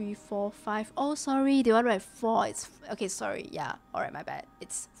 2, 3, 4, 5. Oh, sorry. Divided by 4. It's... Okay, sorry. Yeah. Alright, my bad.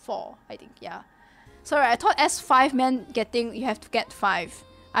 It's 4, I think. Yeah. Sorry, I thought S5 meant getting... You have to get 5.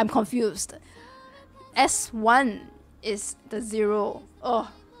 I'm confused. S1 is the 0.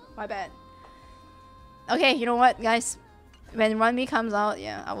 Oh, my bad. Okay, you know what, guys? When Runme comes out,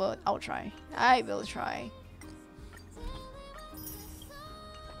 yeah, I'll try. I will try.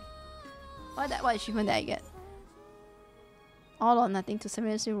 What achievement did I get? All or nothing to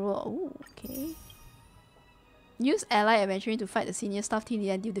simultaneously roll. Oh, okay. Use ally Aventurine to fight the senior staff team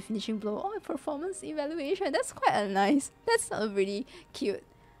and deal the finishing blow. Oh, performance evaluation. That's quite nice. That's a really cute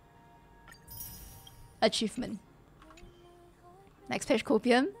achievement. Next page,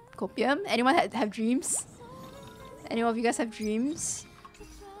 Copium. Copium. Anyone have dreams? Any of you guys have dreams?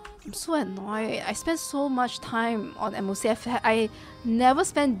 I'm so annoyed. I spent so much time on MOC. I never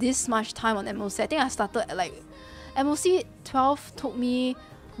spent this much time on MOC. I think I started at like... MOC 12 took me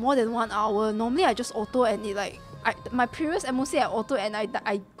more than 1 hour. Normally I just auto and it like... my previous MOC I auto and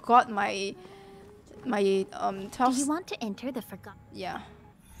I got my 12... Do you want to enter the forgotten? Yeah.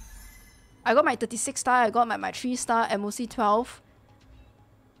 I got my 36 star. I got my 3 star MOC 12.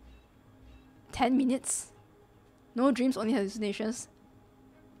 10 minutes. No dreams, only hallucinations.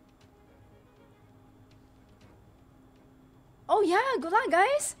 Oh yeah, good luck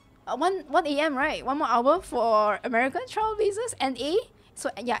guys. 1 a.m. right? 1 more hour for American travel visas. NA. So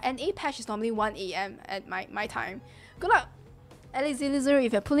yeah, NA patch is normally 1 a.m. at my time. Good luck, Alex Elizar,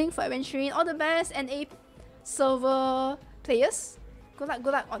 if you're pulling for Aventurine. All the best, NA server players. Good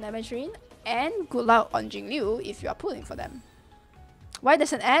luck on Aventurine. And good luck on Jingliu if you are pulling for them. Why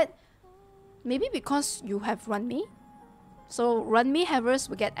there's an ad? Maybe because you have Run Me. So Run Me Havers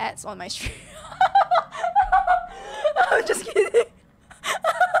will get ads on my stream. I'm just kidding.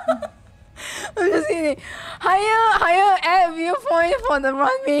 I'm just kidding. Higher ad viewpoint for the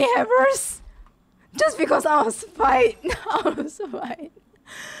Run Me Havers. Just because I was spite. I was spite.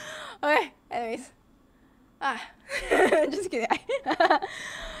 Okay, anyways. Just kidding.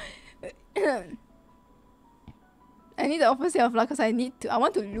 I need the opposite of luck because I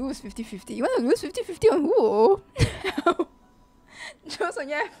want to lose 50-50. You want to lose 50-50 on who? Just on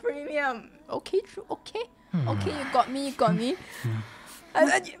your premium. Okay, true. Okay. Okay, you got me.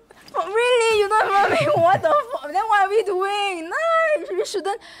 Really? You don't run me? What the fuck? Then what are we doing? No, we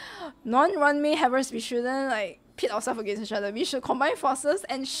shouldn't. Non-run me havers, we shouldn't like pit ourselves against each other. We should combine forces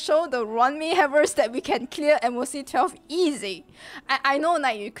and show the run me havers that we can clear MOC 12 easy. I know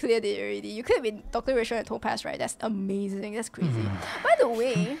like you cleared it already. You cleared with Dr. Rachel and Topaz, right? That's amazing. That's crazy. By the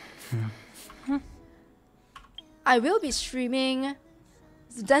way, I will be streaming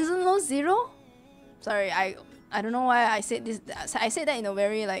Denzel Zero. Sorry, I don't know why I said this. I said that in a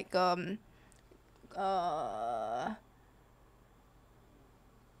very like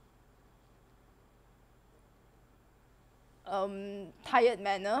tired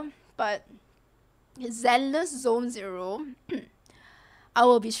manner, but Zenless Zone Zero. I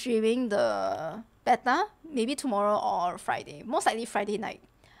will be streaming the beta maybe tomorrow or Friday. Most likely Friday night.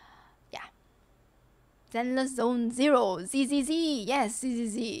 Yeah. Zenless Zone Zero. ZZZ. Yes,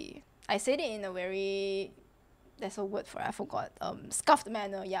 ZZZ. I said it in a very... There's a word for it, I forgot. Scuffed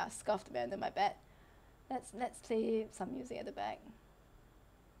manner. Yeah, scuffed manner, my bad. Let's play some music at the back.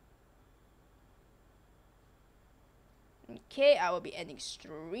 Okay, I will be ending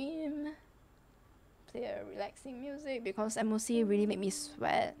stream. Play a relaxing music because MOC really made me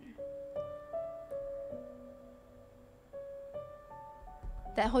sweat.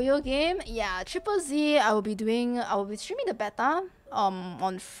 That HoYo game, yeah, Triple Z. I will be streaming the beta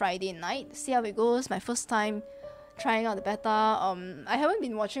on Friday night. See how it goes. My first time trying out the beta. I haven't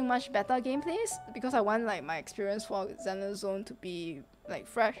been watching much beta gameplays because I want like my experience for Zenless Zone to be like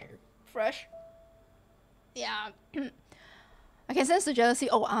fresh. Yeah. I can sense the jealousy.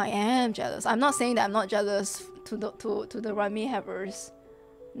 Oh, I am jealous. I'm not saying that I'm not jealous to the Run Me Havers.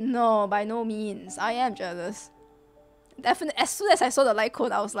 No, by no means. I am jealous. Definitely. As soon as I saw the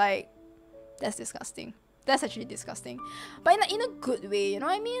lightcone, I was like, that's disgusting. That's actually disgusting. But in a good way, you know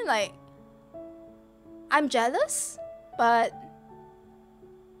what I mean? Like, I'm jealous, but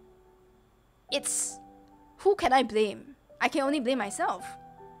it's... Who can I blame? I can only blame myself.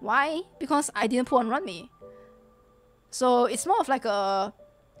 Why? Because I didn't put on Run Me. So it's more of like a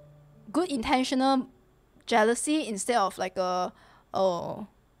good intentional jealousy instead of like a, oh,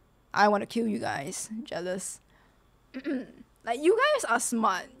 I want to kill you guys, jealous. Like, you guys are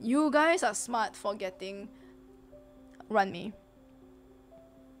smart. You guys are smart for getting Run Me.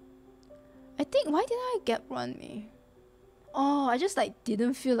 I think, why did I get Run Me? Oh, I just like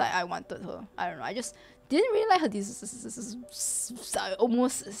didn't feel like I wanted her. I don't know. I just didn't really like her.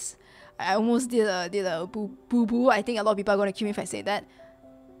 I almost did a boo. I think a lot of people are gonna kill me if I say that.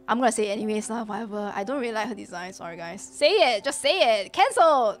 I'm gonna say it anyways lah, whatever. I don't really like her design, sorry guys. Say it, just say it.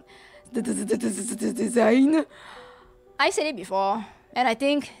 Cancelled. Design. I said it before, and I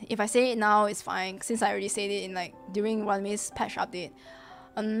think if I say it now, it's fine since I already said it in like during Run Me's patch update.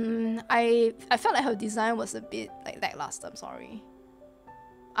 I felt like her design was a bit like lackluster. I'm sorry.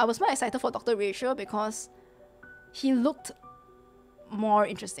 I was more excited for Dr. Rachel because he looked more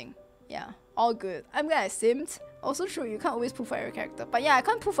interesting. Yeah, all good. I'm glad I simmed. Also true, you can't always pull for every character. But yeah, I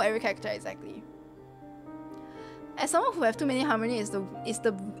can't pull for every character exactly. As someone who have too many harmony is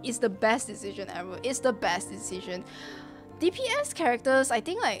the best decision ever. It's the best decision. DPS characters, I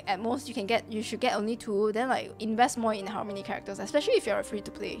think like at most you should get only 2, then like invest more in harmony characters, especially if you're a free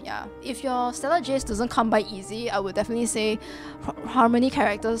to play. Yeah, if your Stellar Jace doesn't come by easy, I would definitely say harmony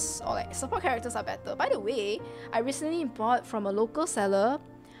characters or like support characters are better. By the way, I recently bought from a local seller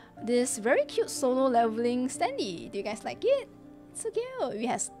this very cute solo leveling standee. Do you guys like it? It's so cute. We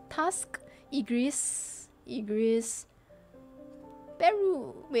has Tusk, Igris,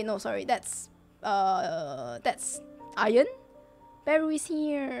 Beru. Wait, no, sorry, that's Iron. Beru is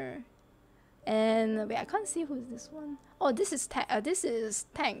here. And wait, I can't see who's this one. Oh, this is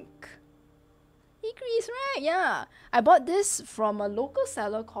Tank. Ikris, right? Yeah. I bought this from a local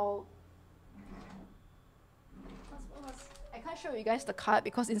seller called... I can't show you guys the card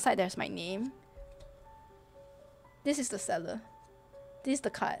because inside there's my name. This is the seller. This is the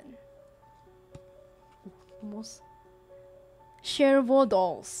card. Almost. Shervo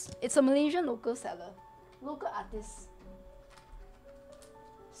Dolls. It's a Malaysian local seller. Local artist.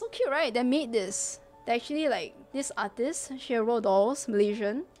 So cute, right? They made this. They actually, like, this artist, Shervo Dolls,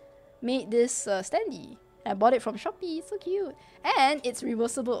 Malaysian, made this standee. I bought it from Shopee. So cute. And it's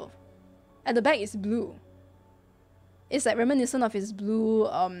reversible. And the back is blue. It's like reminiscent of his blue,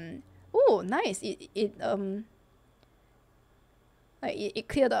 oh, nice. It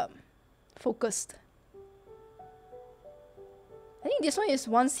cleared up. Focused. I think this one is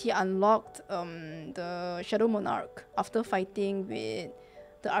once he unlocked the Shadow Monarch after fighting with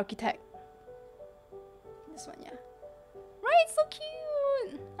the Architect. This one, yeah. Right, so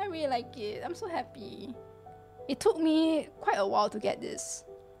cute! I really like it. I'm so happy. It took me quite a while to get this.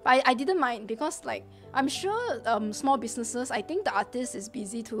 But I didn't mind because, like, I'm sure small businesses, I think the artist is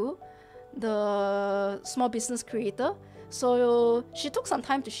busy too. The small business creator. So she took some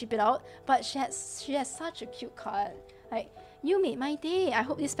time to ship it out, but she has such a cute card. Like, you made my day. I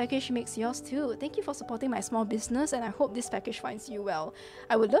hope this package makes yours too. Thank you for supporting my small business and I hope this package finds you well.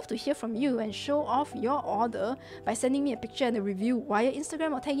 I would love to hear from you and show off your order by sending me a picture and a review via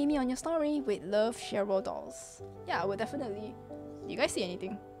Instagram or tagging me on your story. With love, Cheryl Dolls. Yeah, I would definitely. Do you guys see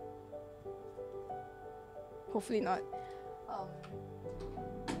anything? Hopefully not.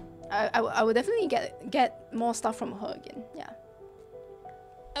 I would definitely get more stuff from her again. Yeah.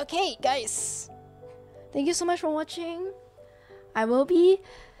 Okay, guys. Thank you so much for watching. I will be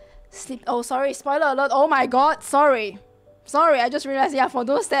oh, sorry, spoiler alert. Oh my god, sorry. I just realized, yeah, for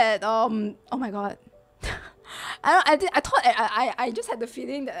those that oh my god. I just had the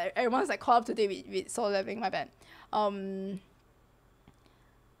feeling that everyone's like caught up to date with Solo Leveling, my bad.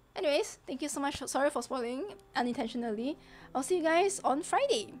 Anyways, thank you so much. Sorry for spoiling unintentionally. I'll see you guys on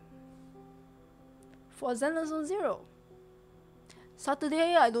Friday for Zenless Zone Zero.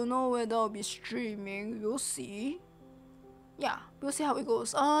 Saturday, I don't know whether I'll be streaming. We'll see. Yeah, we'll see how it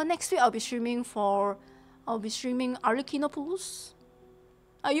goes. Next week I'll be streaming Arlecchino pools.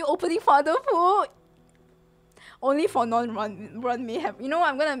 Are you opening for other pool? Only for non-run mayhem. You know,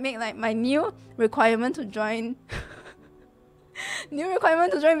 I'm gonna make like my new requirement to join. New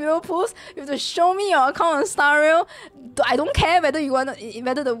requirement to join Vivo pools. You have to show me your account on Star Rail. I don't care whether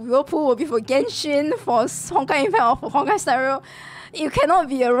whether the Vivo pool will be for Genshin, for Honkai Impact, or for Honkai Star Rail. You cannot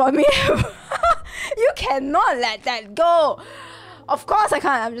be a run mayhem. You cannot let that go. Of course I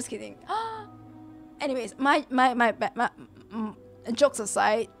can't. I'm just kidding. Anyways, my jokes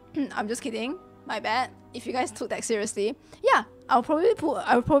aside, I'm just kidding. My bad. If you guys took that seriously, yeah, I'll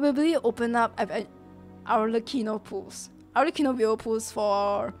probably open up Arlecchino pools. Arlecchino Vivo pools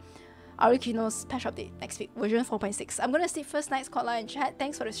for Arlecchino's patch update next week, version 4.6. I'm gonna sleep first. Night, zKodla, and chat.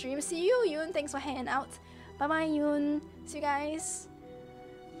 Thanks for the stream. See you, Yoon. Thanks for hanging out. Bye bye, Yoon. See you guys.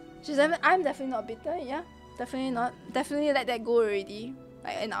 I'm definitely not bitter, yeah. Definitely not. Definitely let that go already.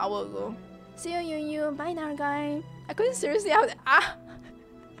 Like an hour ago. See you, Yoon. Bye, Nargai. I couldn't seriously have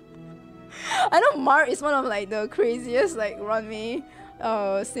I know Mark is one of like the craziest like runway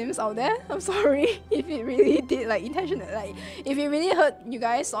sims out there. I'm sorry if it really did like intentional, like if it really hurt you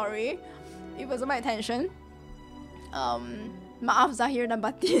guys, sorry. It wasn't my intention. Maaf Zahir dan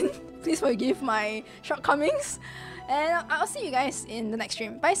Batin. Please forgive my shortcomings. And I'll see you guys in the next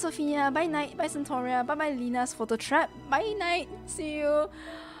stream. Bye Sophia, bye Night, bye Centauria, bye bye Lina's photo trap, bye Night, see you.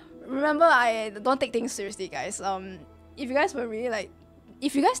 Remember, I don't take things seriously, guys. If you guys were really like,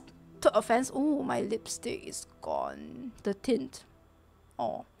 if you guys took offense, oh, my lipstick is gone, the tint.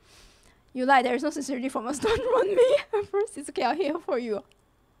 Oh, you lied. There is no sincerity from us. Don't run me. First, it's okay. I'll here for you.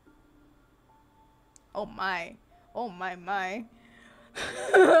 Oh my. Oh my.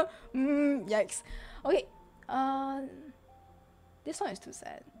 Yikes. Okay. This one is too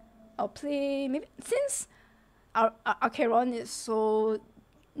sad. I'll play maybe since our Acheron is so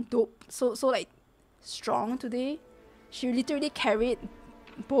dope, so like strong today. She literally carried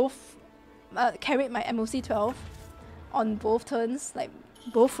both. Carried my MOC 12 on both turns, like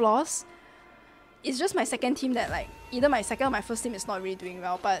both floors. It's just my second team that like either my second or my first team is not really doing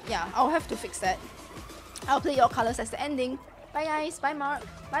well, but yeah, I'll have to fix that. I'll play your colors as the ending. Bye guys, bye Mark,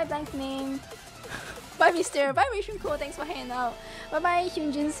 bye Blank Name, bye Mister, bye Ration Co, thanks for hanging out, bye bye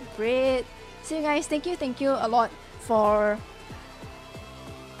Hyunjin's Bread. See you guys, thank you a lot for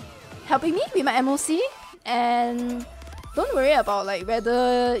helping me with my MOC, and don't worry about like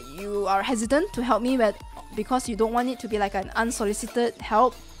whether you are hesitant to help me because you don't want it to be like an unsolicited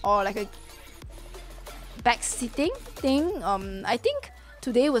help or like a backseating thing, I think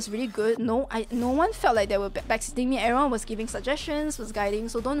today was really good. No one felt like they were backseating me. Everyone was giving suggestions, was guiding,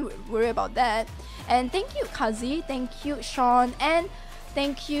 so don't worry about that. And thank you Kazi, thank you Sean, and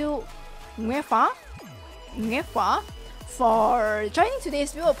thank you Nguefa for joining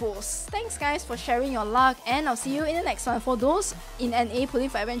today's viewer polls. Thanks guys for sharing your luck, and I'll see you in the next one. For those in NA pulling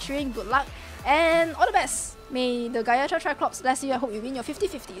for Aventurine, good luck and all the best. May the Gacha Triclops bless you. I hope you win your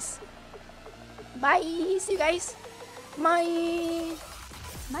 50/50s. Bye. See you guys. Bye.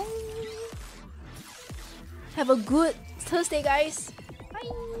 Bye. Have a good Thursday, guys.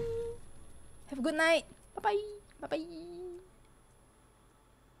 Bye. Have a good night. Bye bye. Bye bye.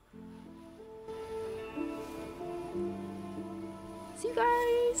 See you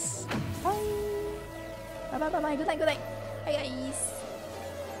guys. Bye. Bye bye bye bye. Good night. Good night. Bye guys.